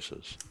road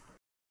races.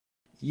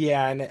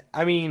 Yeah, and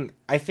I mean,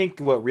 I think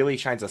what really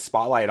shines a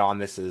spotlight on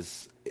this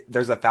is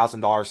there's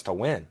 $1,000 to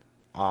win.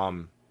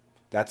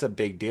 That's a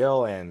big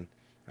deal, and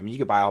I mean, you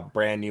could buy a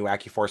brand new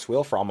AccuForce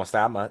wheel for almost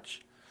that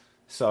much.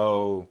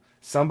 So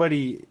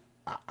somebody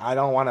I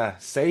don't want to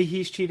say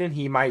he's cheating.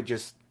 He might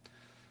just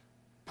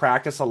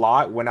practice a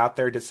lot, went out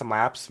there, did some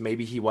laps.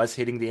 Maybe he was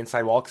hitting the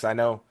inside wall, because I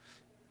know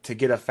to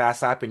get a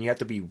fast lap and you have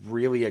to be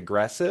really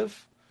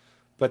aggressive.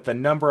 But the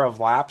number of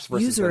laps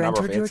versus the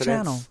number of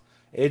incidents,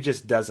 it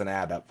just doesn't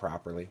add up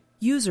properly.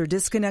 User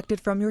disconnected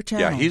from your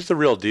channel. Yeah, he's the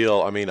real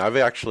deal. I mean, I've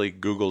actually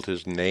Googled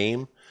his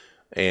name,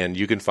 and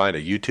you can find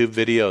a YouTube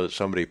video that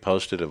somebody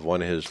posted of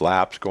one of his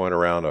laps going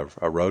around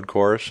a road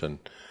course, and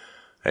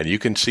you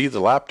can see the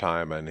lap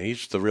time, and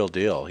he's the real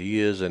deal. He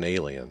is an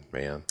alien,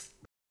 man.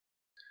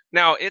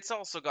 Now, it's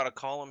also got a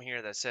column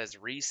here that says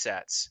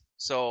resets.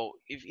 So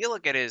if you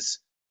look at his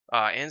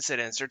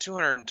incidents, there are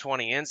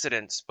 220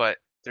 incidents, but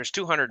there's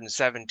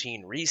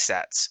 217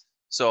 resets.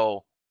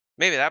 So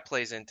maybe that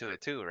plays into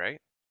it too, right?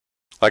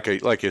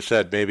 Like you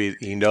said, maybe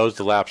he knows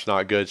the lap's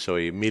not good, so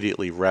he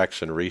immediately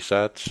wrecks and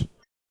resets.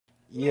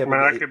 Yeah, I mean,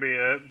 that could be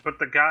it. But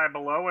the guy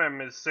below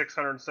him is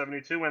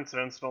 672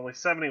 incidents and only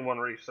 71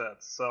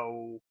 resets.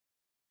 So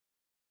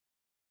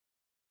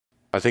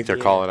I think they're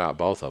calling out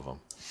both of them.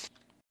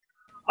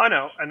 I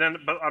know,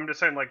 but I'm just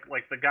saying,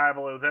 like the guy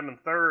below them in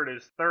third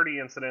is 30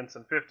 incidents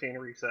and 15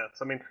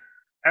 resets. I mean,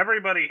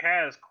 everybody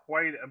has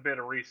quite a bit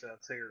of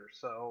resets here.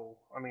 So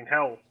I mean,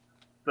 hell,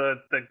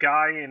 the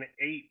guy in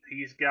 8th,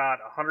 he's got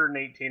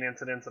 118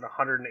 incidents and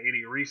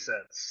 180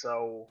 resets.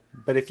 So,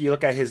 but if you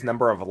look at his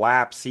number of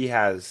laps, he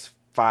has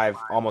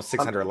almost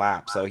 600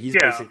 laps. So he's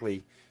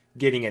basically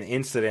getting an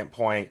incident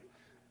point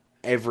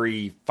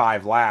every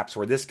 5 laps.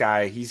 Where this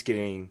guy, he's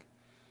getting.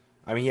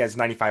 I mean, he has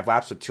 95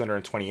 laps with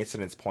 220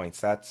 incidence points.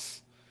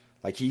 That's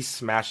like he's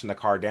smashing the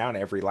car down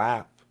every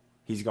lap.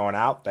 He's going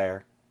out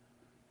there.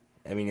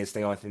 I mean, it's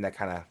the only thing that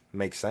kind of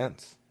makes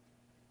sense.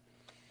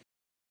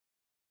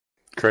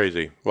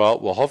 Crazy. Well,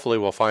 hopefully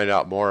we'll find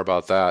out more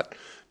about that.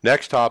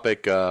 Next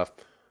topic,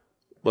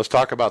 let's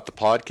talk about the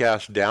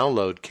podcast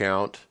download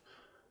count.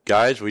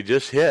 Guys, we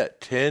just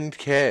hit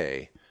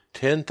 10K,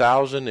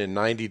 10,000 in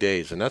 90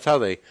 days. And that's how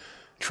they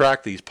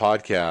track these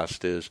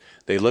podcasts, is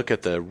they look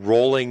at the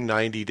rolling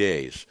 90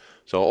 days.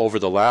 So over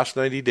the last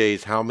 90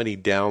 days, how many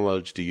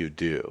downloads do you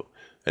do?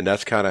 And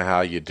that's kind of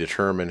how you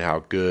determine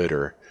how good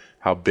or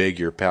how big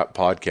your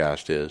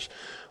podcast is.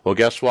 Well,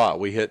 guess what?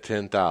 We hit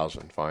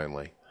 10,000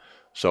 finally.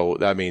 So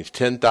that means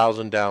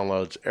 10,000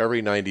 downloads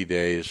every 90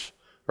 days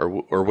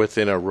or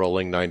within a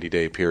rolling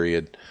 90-day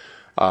period.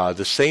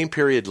 The same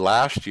period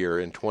last year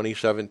in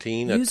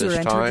 2017 at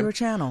this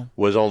time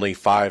was only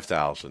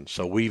 5,000.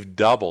 So we've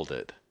doubled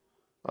it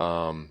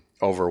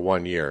over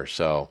 1 year.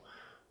 So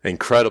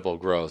incredible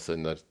growth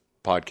in the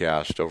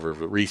podcast over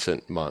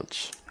recent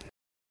months.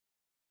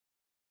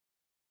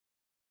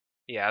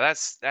 Yeah,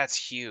 that's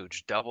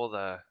huge. Double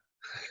the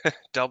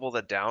double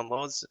the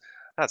downloads.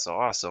 That's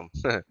awesome.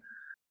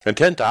 And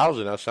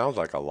 10,000, that sounds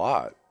like a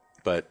lot.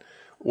 But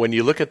when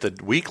you look at the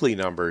weekly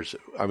numbers,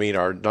 I mean,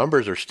 our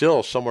numbers are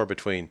still somewhere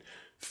between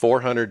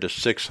 400 to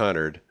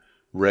 600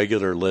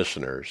 regular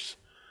listeners.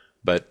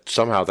 But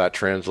somehow that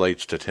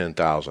translates to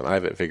 10,000. I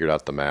haven't figured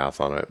out the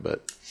math on it,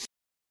 but...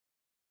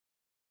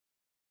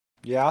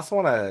 Yeah, I also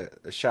want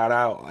to shout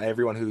out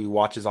everyone who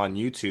watches on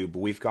YouTube.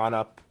 We've gone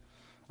up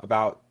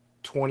about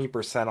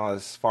 20%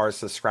 as far as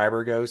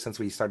subscriber goes since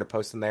we started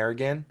posting there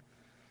again.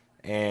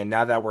 And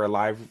now that we're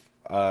live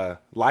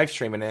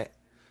streaming it,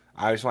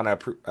 I just want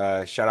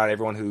to shout out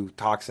everyone who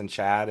talks in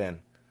chat, and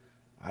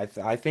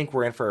I think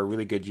we're in for a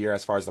really good year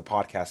as far as the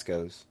podcast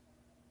goes.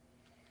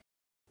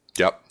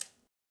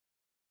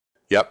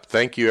 Yep.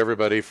 Thank you,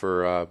 everybody,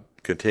 for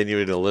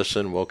continuing to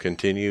listen. We'll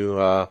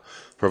continue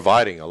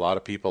providing. A lot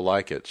of people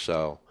like it,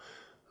 so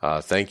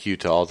thank you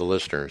to all the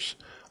listeners.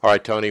 All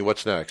right, Tony,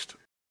 what's next?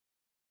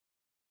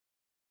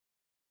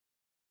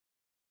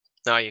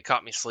 No, you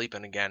caught me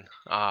sleeping again.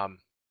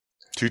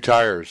 2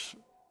 tires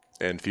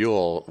and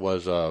fuel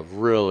was a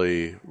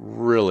really,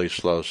 really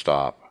slow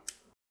stop.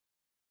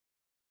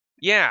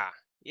 Yeah.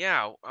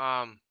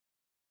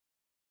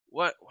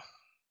 What?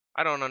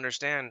 I don't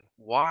understand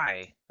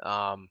why.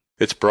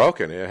 It's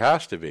broken. It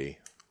has to be.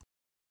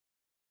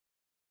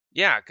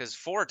 Yeah, because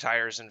 4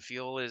 tires and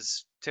fuel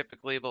is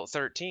typically about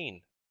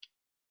 13.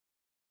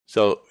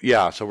 So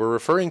we're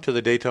referring to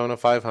the Daytona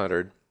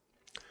 500,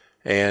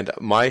 and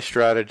my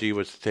strategy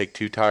was to take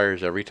 2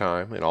 tires every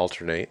time and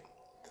alternate.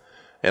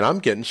 And I'm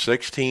getting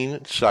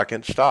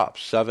 16-second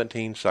stops,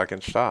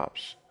 17-second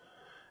stops.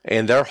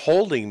 And they're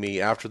holding me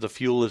after the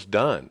fuel is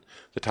done.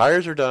 The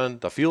tires are done,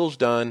 the fuel's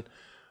done,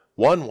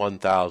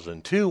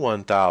 1,000, 2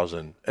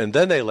 1,000, and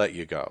then they let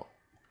you go.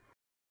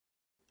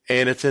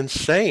 And it's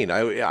insane.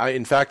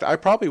 In fact, I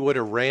probably would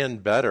have ran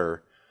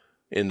better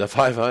in the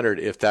 500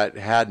 if that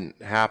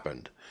hadn't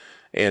happened.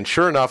 And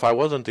sure enough, I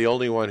wasn't the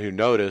only one who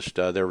noticed.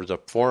 There was a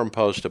forum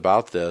post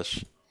about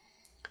this.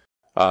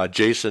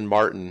 Jason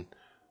Martin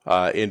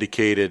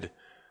indicated,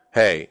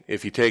 hey,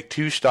 if you take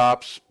 2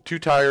 stops, 2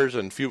 tires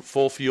and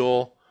full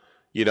fuel,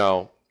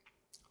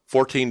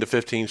 14 to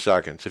 15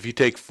 seconds. If you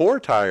take 4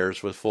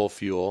 tires with full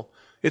fuel,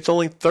 it's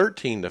only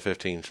 13 to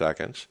 15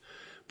 seconds.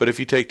 But if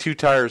you take 2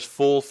 tires,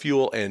 full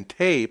fuel, and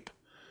tape,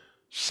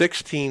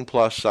 16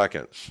 plus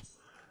seconds.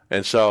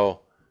 And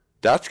so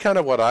that's kind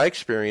of what I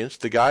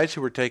experienced. The guys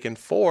who were taking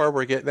 4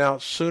 were getting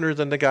out sooner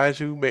than the guys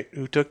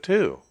who took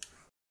 2.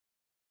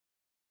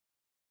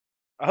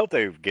 I hope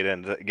they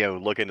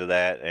look into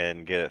that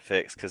and get it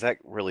fixed, because that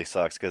really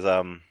sucks. Because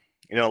a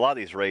lot of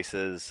these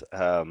races,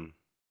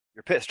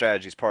 your pit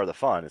strategy is part of the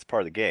fun. It's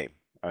part of the game.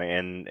 I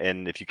mean,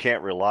 and if you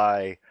can't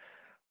rely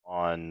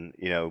on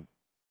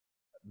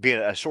being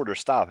a shorter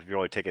stop, if you're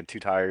only taking 2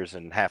 tires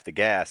and half the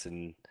gas,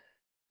 and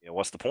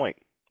what's the point?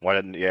 Why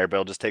didn't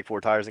everybody just take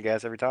 4 tires and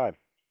gas every time?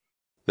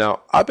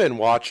 Now, I've been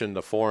watching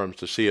the forums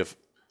to see if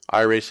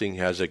iRacing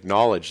has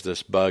acknowledged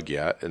this bug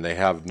yet, and they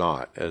have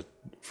not,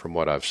 from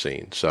what I've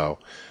seen. So,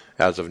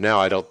 as of now,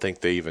 I don't think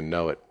they even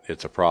know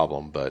it's a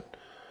problem. But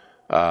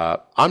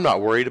I'm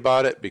not worried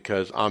about it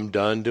because I'm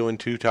done doing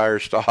 2-tire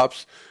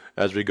stops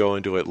as we go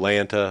into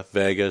Atlanta,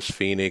 Vegas,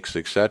 Phoenix,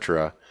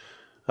 etc.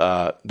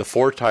 The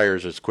 4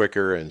 tires is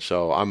quicker, and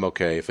so I'm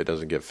okay if it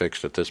doesn't get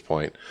fixed at this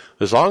point,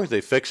 as long as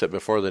they fix it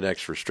before the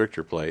next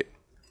restrictor plate.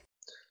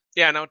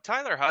 Yeah, no,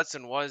 Tyler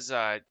Hudson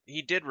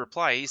he did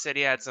reply. He said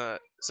he had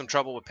some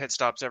trouble with pit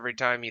stops every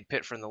time he'd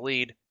pit from the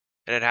lead,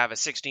 and it'd have a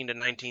 16 to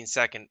 19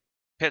 second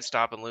pit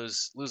stop and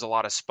lose a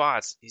lot of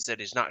spots. He said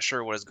he's not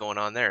sure what is going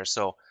on there.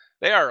 So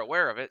they are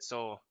aware of it,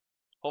 so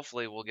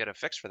hopefully we'll get a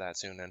fix for that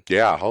soon then.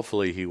 Yeah,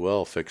 hopefully he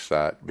will fix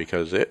that,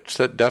 because it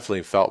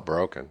definitely felt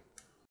broken.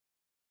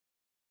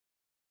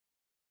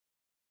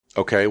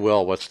 Okay,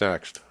 Will, what's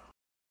next?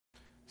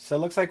 So it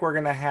looks like we're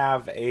going to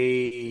have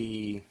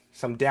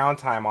some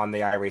downtime on the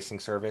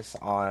iRacing service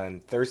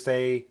on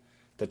Thursday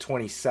the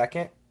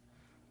 22nd.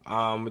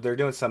 They're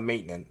doing some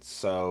maintenance,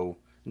 so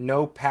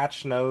no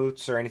patch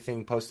notes or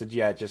anything posted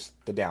yet, just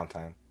the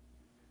downtime.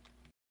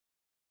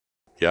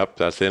 Yep,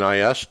 that's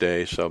NIS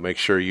Day, so make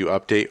sure you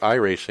update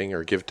iRacing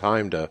or give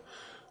time to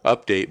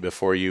update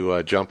before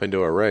you jump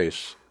into a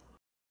race.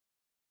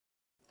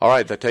 All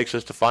right, that takes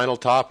us to final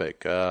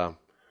topic.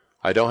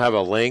 I don't have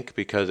a link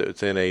because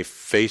it's in a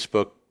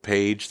Facebook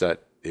page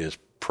that is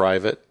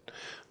private,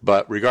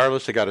 but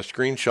regardless, I got a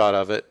screenshot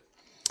of it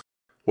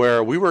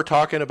where we were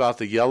talking about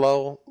the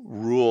yellow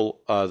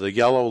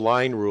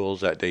line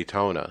rules at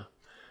Daytona,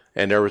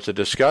 and there was a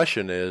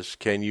discussion: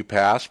 can you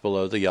pass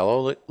below the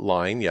yellow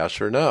line,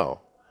 yes or no?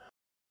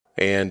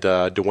 And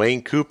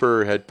Dwayne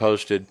Cooper had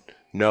posted,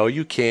 no,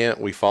 you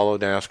can't. We follow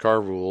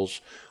NASCAR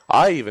rules.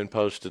 I even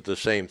posted the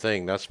same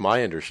thing. That's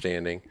my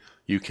understanding.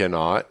 You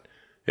cannot.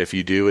 If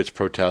you do, it's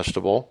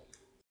protestable.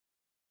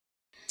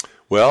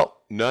 Well,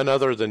 none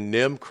other than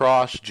Nim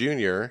Cross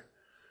Jr.,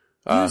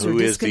 who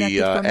is the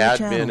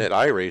admin at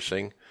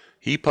iRacing,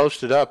 he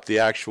posted up the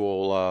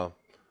actual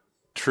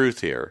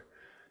truth here.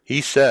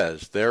 He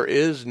says there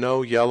is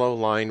no yellow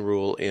line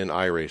rule in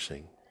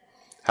iRacing.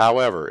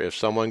 However, if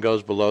someone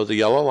goes below the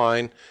yellow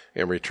line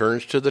and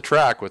returns to the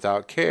track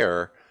without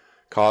care,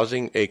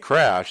 causing a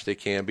crash, they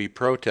can be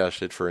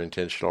protested for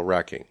intentional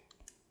wrecking.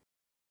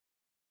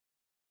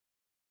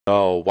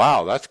 Oh,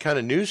 wow, that's kind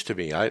of news to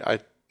me.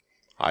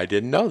 I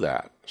didn't know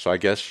that. So I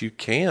guess you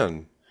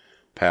can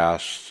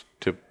pass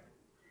to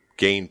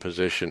gain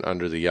position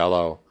under the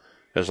yellow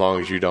as long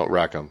as you don't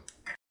wreck them.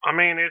 I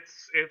mean,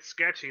 it's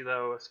sketchy,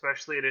 though,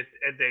 especially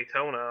at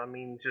Daytona. I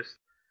mean, just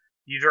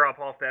you drop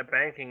off that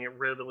banking, it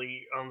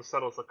really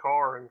unsettles the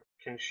car and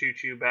can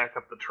shoot you back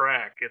up the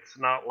track. It's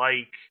not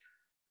like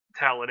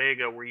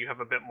Talladega where you have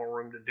a bit more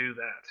room to do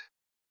that.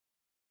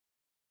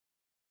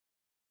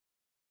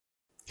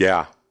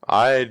 Yeah,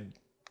 and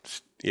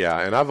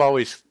I've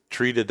always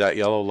treated that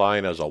yellow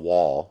line as a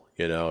wall.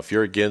 If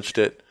you're against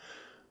it,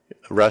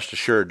 rest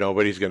assured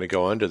nobody's going to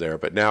go under there.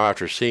 But now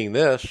after seeing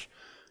this,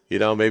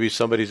 maybe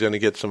somebody's going to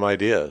get some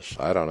ideas.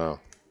 I don't know.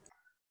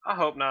 I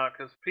hope not,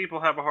 because people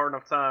have a hard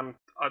enough time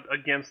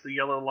against the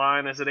yellow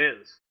line as it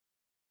is.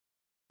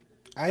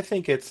 I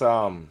think it's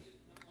kind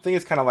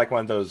of like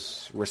one of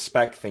those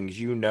respect things.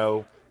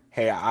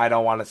 Hey, I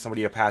don't want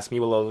somebody to pass me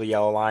below the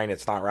yellow line.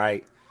 It's not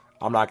right.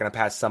 I'm not going to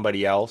pass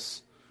somebody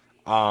else.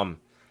 I'm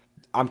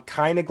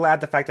kind of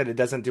glad the fact that it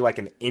doesn't do like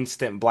an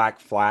instant black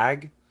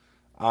flag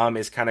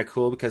is kind of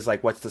cool, because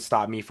like, what's to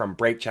stop me from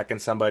brake checking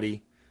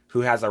somebody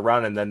who has a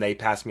run and then they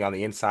pass me on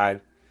the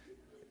inside?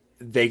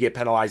 They get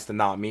penalized and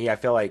not me. I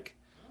feel like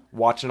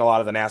watching a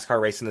lot of the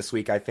NASCAR racing this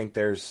week, I think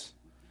there's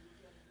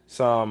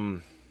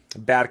some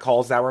bad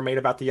calls that were made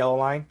about the yellow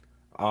line.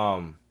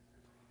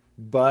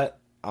 But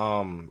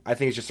I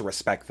think it's just a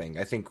respect thing.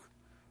 I think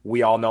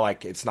we all know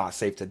like it's not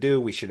safe to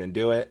do. We shouldn't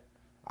do it.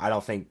 I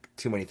don't think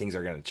too many things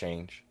are going to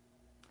change.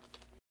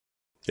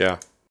 Yeah.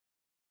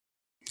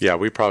 Yeah,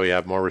 we probably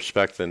have more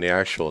respect than the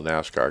actual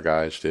NASCAR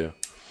guys do.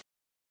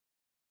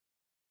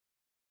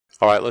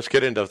 All right, let's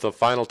get into the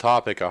final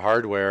topic of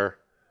hardware.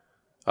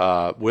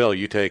 Will,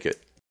 you take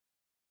it.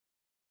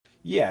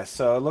 Yeah,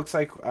 so it looks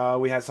like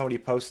we had somebody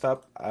post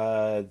up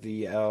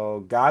the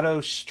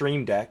Elgato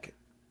Stream Deck,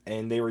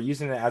 and they were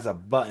using it as a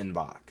button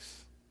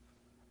box.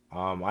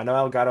 I know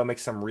Elgato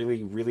makes some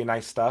really, really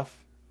nice stuff.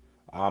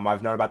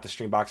 I've known about the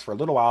Stream Box for a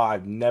little while.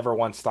 I've never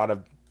once thought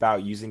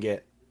about using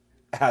it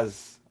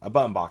as a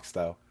button box,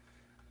 though.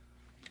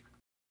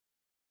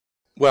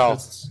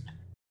 Well,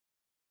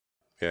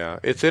 Yeah,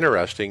 it's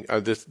interesting.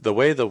 The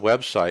way the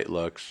website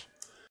looks,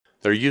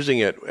 they're using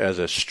it as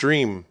a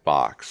stream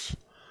box.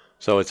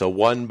 So it's a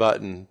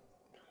one-button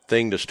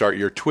thing to start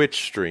your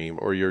Twitch stream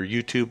or your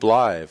YouTube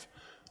Live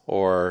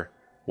or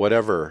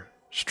whatever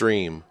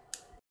stream.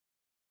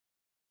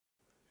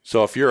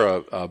 So if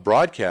you're a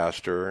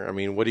broadcaster, I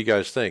mean, what do you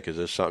guys think? Is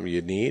this something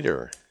you need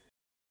or?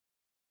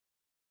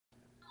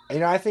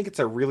 I think it's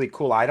a really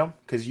cool item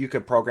because you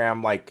could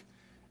program like,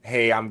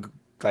 hey, I'm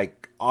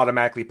like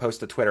automatically post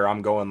to Twitter,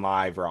 I'm going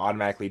live, or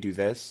automatically do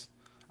this.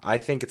 I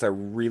think it's a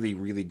really,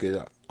 really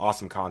good,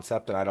 awesome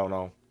concept, and I don't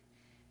know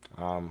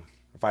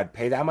if I'd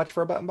pay that much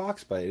for a button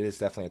box, but it is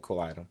definitely a cool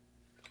item.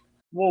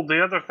 Well,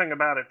 the other thing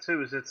about it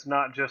too is it's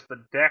not just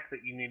the deck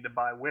that you need to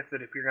buy with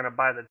it. If you're going to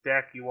buy the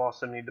deck, you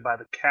also need to buy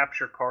the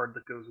capture card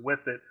that goes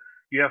with it.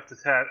 You have to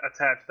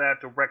attach that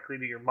directly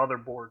to your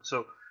motherboard.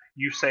 So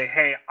you say,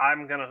 hey,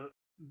 I'm going to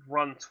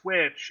run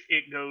Twitch.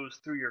 It goes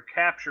through your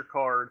capture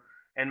card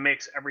and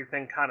makes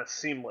everything kind of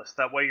seamless.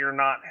 That way you're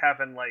not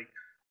having like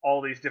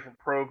all these different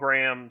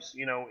programs,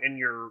 in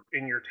your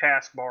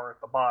taskbar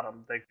at the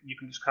bottom. You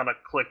can just kind of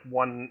click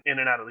one in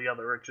and out of the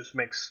other. It just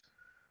makes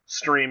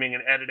streaming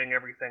and editing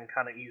everything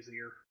kind of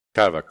easier.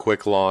 Kind of a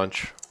quick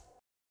launch.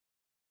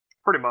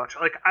 Pretty much.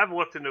 Like, I've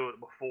looked into it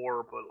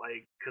before, but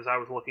because I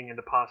was looking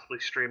into possibly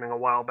streaming a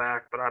while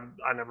back, but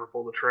I never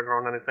pulled the trigger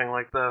on anything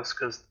like this,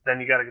 because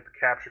then you got to get the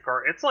capture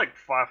card. It's like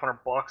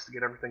 $500 to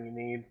get everything you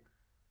need.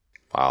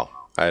 Wow,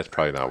 that's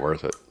probably not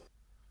worth it.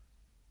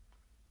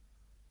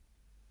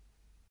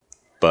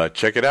 But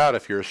check it out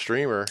if you're a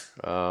streamer.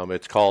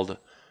 It's called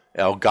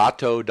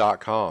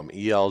elgato.com,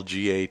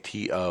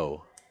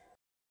 ELGATO.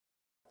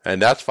 And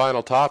that's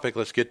final topic.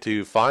 Let's get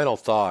to final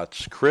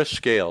thoughts. Chris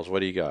Scales, what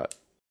do you got?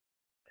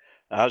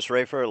 I was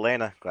ready for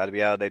Atlanta. Glad to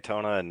be out of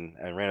Daytona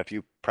and ran a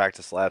few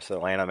practice laps at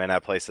Atlanta. Man,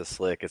 that place is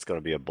slick. It's going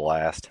to be a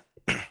blast.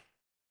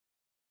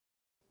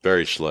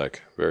 Very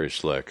slick. Very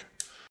slick.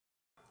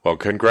 Well,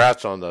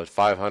 congrats on the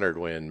 500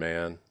 win,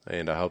 man.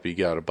 And I hope you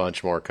got a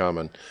bunch more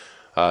coming.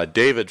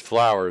 David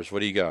Flowers,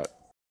 what do you got?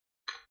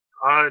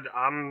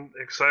 I'm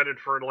excited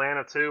for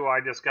Atlanta too.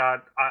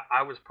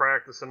 I was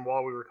practicing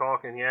while we were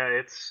talking. Yeah,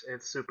 it's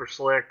super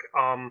slick.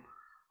 I'm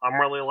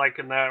really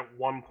liking that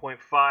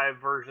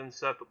 1.5 version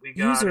set that we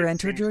got. User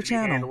entered your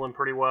channel. Handling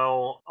pretty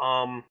well.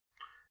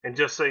 And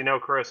just so you know,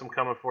 Chris, I'm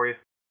coming for you.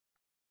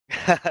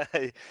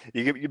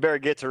 You better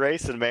get to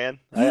racing, man.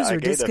 User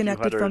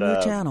disconnected from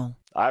your channel.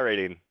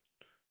 iRating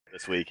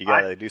this week. You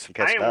got to do some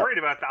catching up. I ain't worried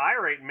about the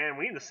iRating, man.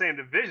 We in the same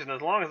division.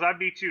 As long as I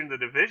beat you in the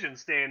division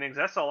standings,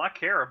 that's all I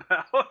care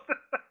about.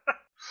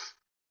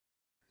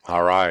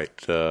 All right.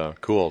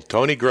 Cool.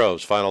 Tony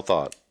Groves, final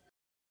thought.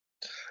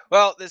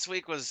 Well, this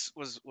week was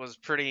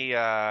pretty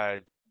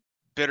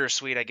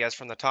bittersweet, I guess,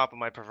 from the top of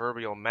my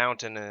proverbial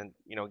mountain, and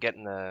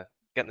getting the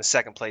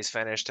second place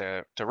finish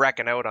to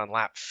reckon out on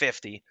lap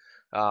 50.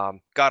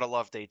 Gotta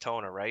love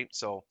Daytona, right?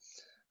 So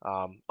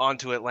on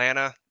to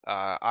Atlanta.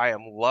 I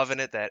am loving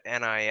it that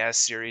NIS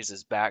series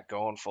is back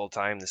going full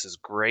time. This is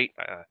great.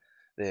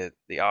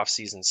 The off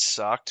season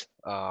sucked.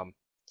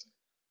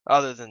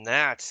 Other than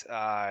that,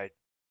 I'm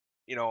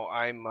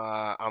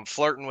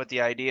flirting with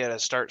the idea to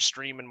start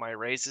streaming my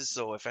races.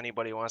 So if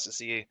anybody wants to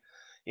see,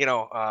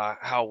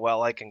 how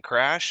well I can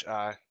crash,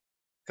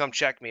 come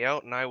check me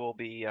out, and I will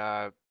be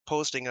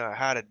posting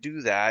how to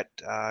do that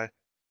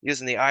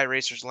using the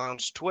iRacers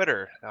Lounge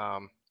Twitter.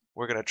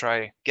 We're going to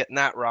try getting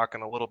that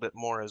rocking a little bit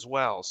more as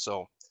well.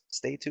 So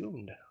stay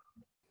tuned.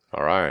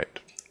 All right.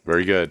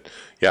 Very good.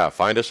 Yeah,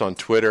 find us on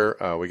Twitter.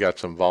 We got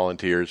some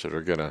volunteers that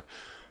are going to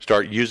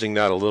start using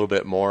that a little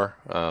bit more.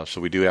 So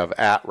we do have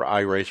at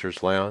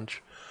iRacers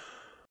Lounge.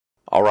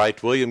 All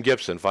right, William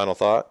Gibson, final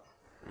thought?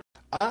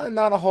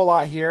 Not a whole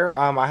lot here.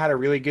 I had a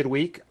really good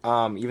week.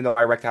 Even though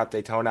I wrecked out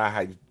Daytona,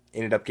 I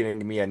ended up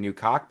getting me a new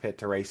cockpit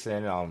to race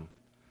in. I'm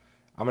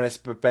going to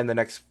spend the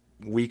next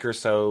week or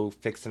so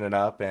fixing it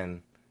up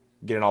and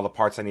getting all the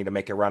parts I need to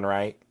make it run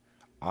right.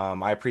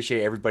 I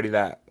appreciate everybody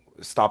that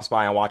stops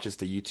by and watches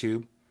the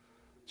YouTube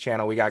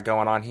channel we got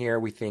going on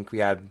here. We think we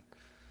had,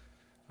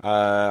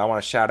 I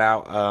want to shout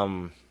out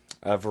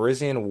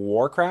Verizian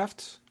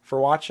Warcraft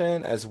for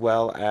watching, as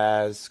well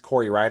as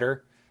Corey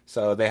Ryder.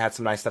 So they had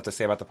some nice stuff to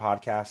say about the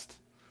podcast.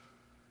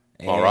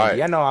 And all right.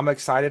 Yeah, no, I'm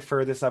excited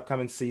for this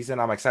upcoming season.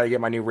 I'm excited to get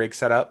my new rig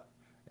set up,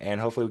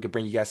 and hopefully we can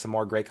bring you guys some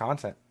more great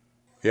content.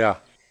 Yeah.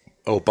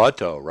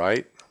 Obuto,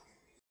 right?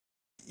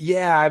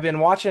 Yeah, I've been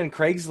watching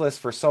Craigslist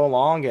for so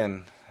long,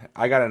 and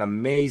I got an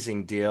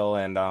amazing deal,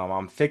 and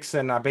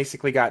I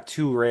basically got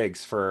 2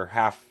 rigs for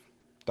half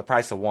the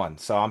price of one.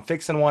 So I'm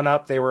fixing one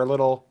up. They were a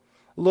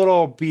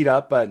little beat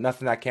up, but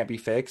nothing that can't be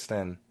fixed.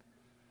 And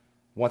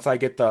once I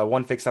get the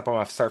one fixed up, I'm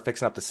going to start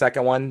fixing up the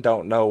second one.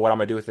 Don't know what I'm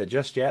going to do with it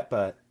just yet,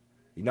 but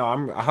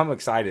I'm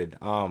excited.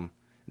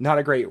 Not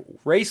a great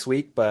race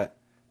week, but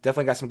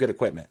definitely got some good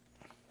equipment.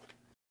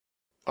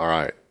 All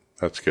right.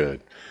 That's good.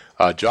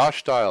 Josh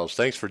Stiles,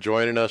 thanks for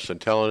joining us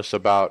and telling us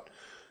about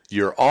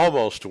your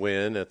almost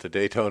win at the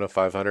Daytona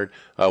 500.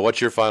 What's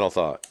your final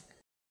thought?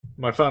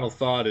 My final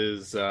thought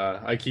is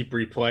I keep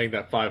replaying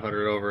that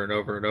 500 over and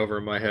over and over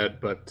in my head,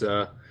 but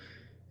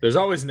there's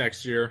always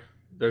next year.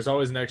 There's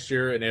always next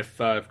year, and if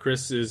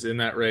Chris is in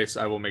that race,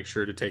 I will make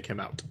sure to take him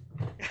out.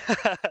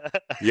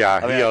 Yeah,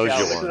 he owes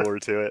you one. Look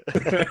forward to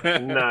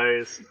it.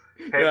 Nice.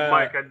 Hey,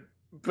 Mike.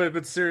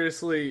 But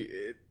seriously,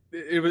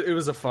 it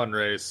was a fun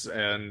race,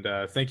 and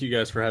thank you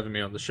guys for having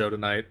me on the show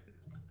tonight.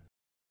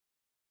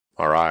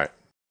 All right.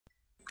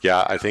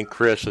 Yeah, I think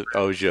Chris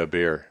owes you a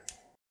beer.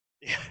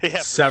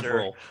 Yeah,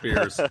 several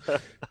beers.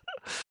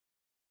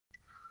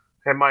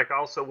 Hey, Mike, I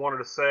also wanted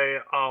to say,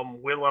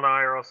 Will and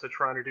I are also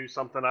trying to do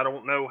something. I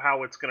don't know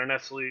how it's going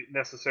to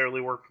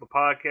necessarily work for the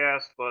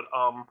podcast, but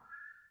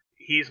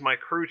he's my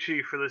crew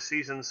chief for this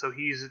season, so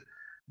he's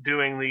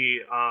doing the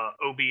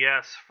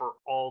OBS for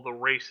all the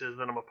races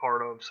that I'm a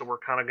part of. So we're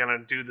kind of going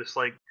to do this,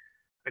 like,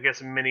 I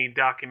guess, mini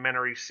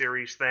documentary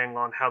series thing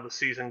on how the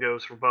season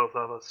goes for both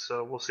of us.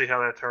 So we'll see how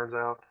that turns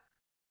out.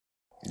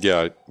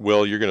 Yeah,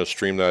 Will, you're going to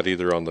stream that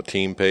either on the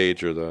team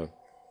page or the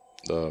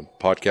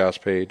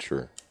podcast page,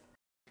 or?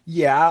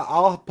 Yeah,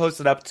 I'll post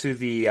it up to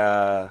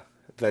the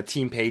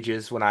team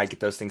pages when I get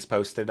those things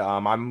posted.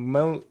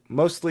 I'm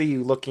mostly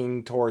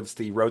looking towards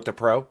the Road to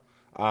Pro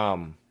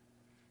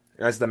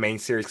as the main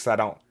series because I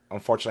don't,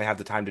 unfortunately, have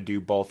the time to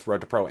do both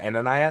Road to Pro and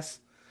NIS.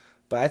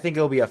 But I think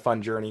it'll be a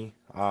fun journey,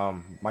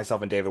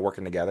 myself and David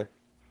working together.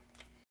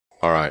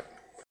 All right.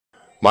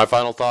 My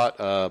final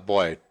thought,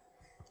 boy,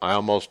 I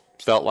almost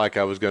felt like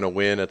I was going to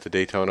win at the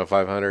Daytona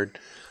 500.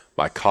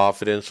 My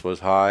confidence was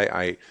high.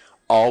 I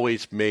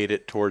always made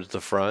it towards the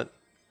front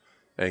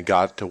and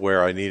got to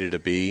where I needed to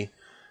be.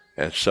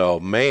 And so,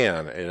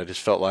 man, I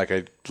just felt like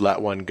I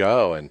let one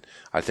go. And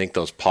I think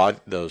those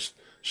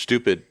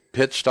stupid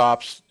pit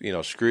stops,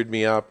 screwed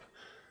me up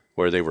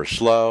where they were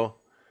slow,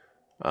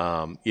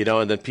 and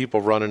then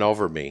people running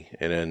over me.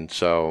 And then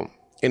so,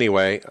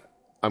 anyway,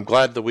 I'm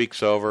glad the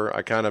week's over.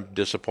 I kind of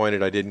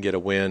disappointed I didn't get a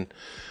win.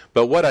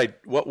 But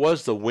what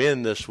was the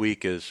win this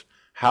week is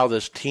how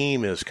this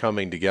team is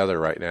coming together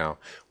right now.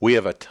 We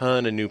have a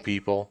ton of new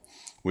people.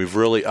 We've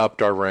really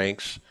upped our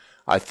ranks.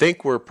 I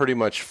think we're pretty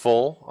much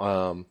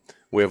full.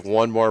 We have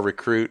one more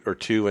recruit or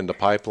two in the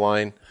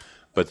pipeline.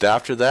 But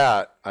after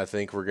that, I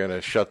think we're going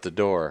to shut the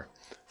door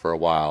for a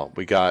while.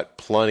 We got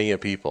plenty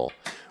of people.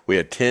 We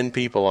had 10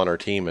 people on our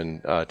team in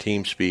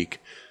TeamSpeak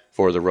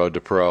for the Road to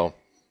Pro,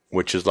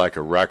 which is like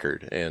a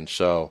record. And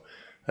so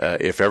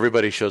if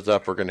everybody shows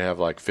up, we're going to have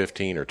like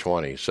 15 or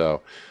 20.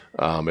 So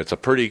it's a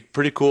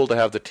pretty cool to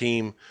have the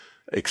team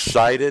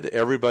excited.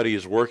 Everybody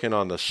is working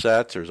on the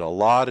sets. There's a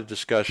lot of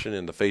discussion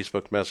in the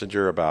Facebook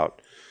Messenger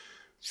about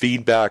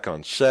feedback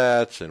on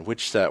sets and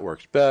which set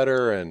works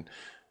better, and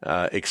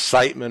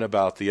excitement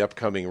about the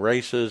upcoming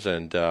races.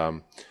 And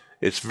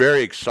it's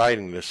very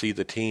exciting to see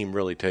the team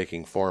really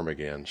taking form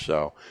again.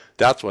 So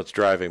that's what's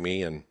driving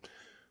me. And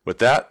with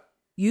that,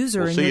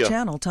 user in your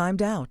channel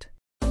timed out.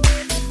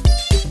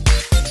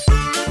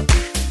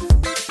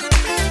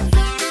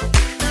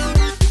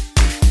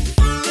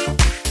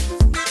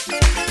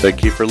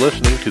 Thank you for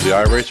listening to the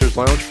iRacers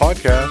Lounge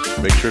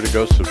podcast. Make sure to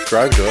go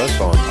subscribe to us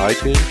on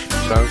iTunes,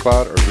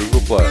 SoundCloud, or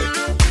Google Play,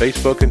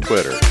 Facebook, and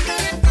Twitter.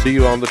 See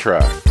you on the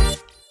track.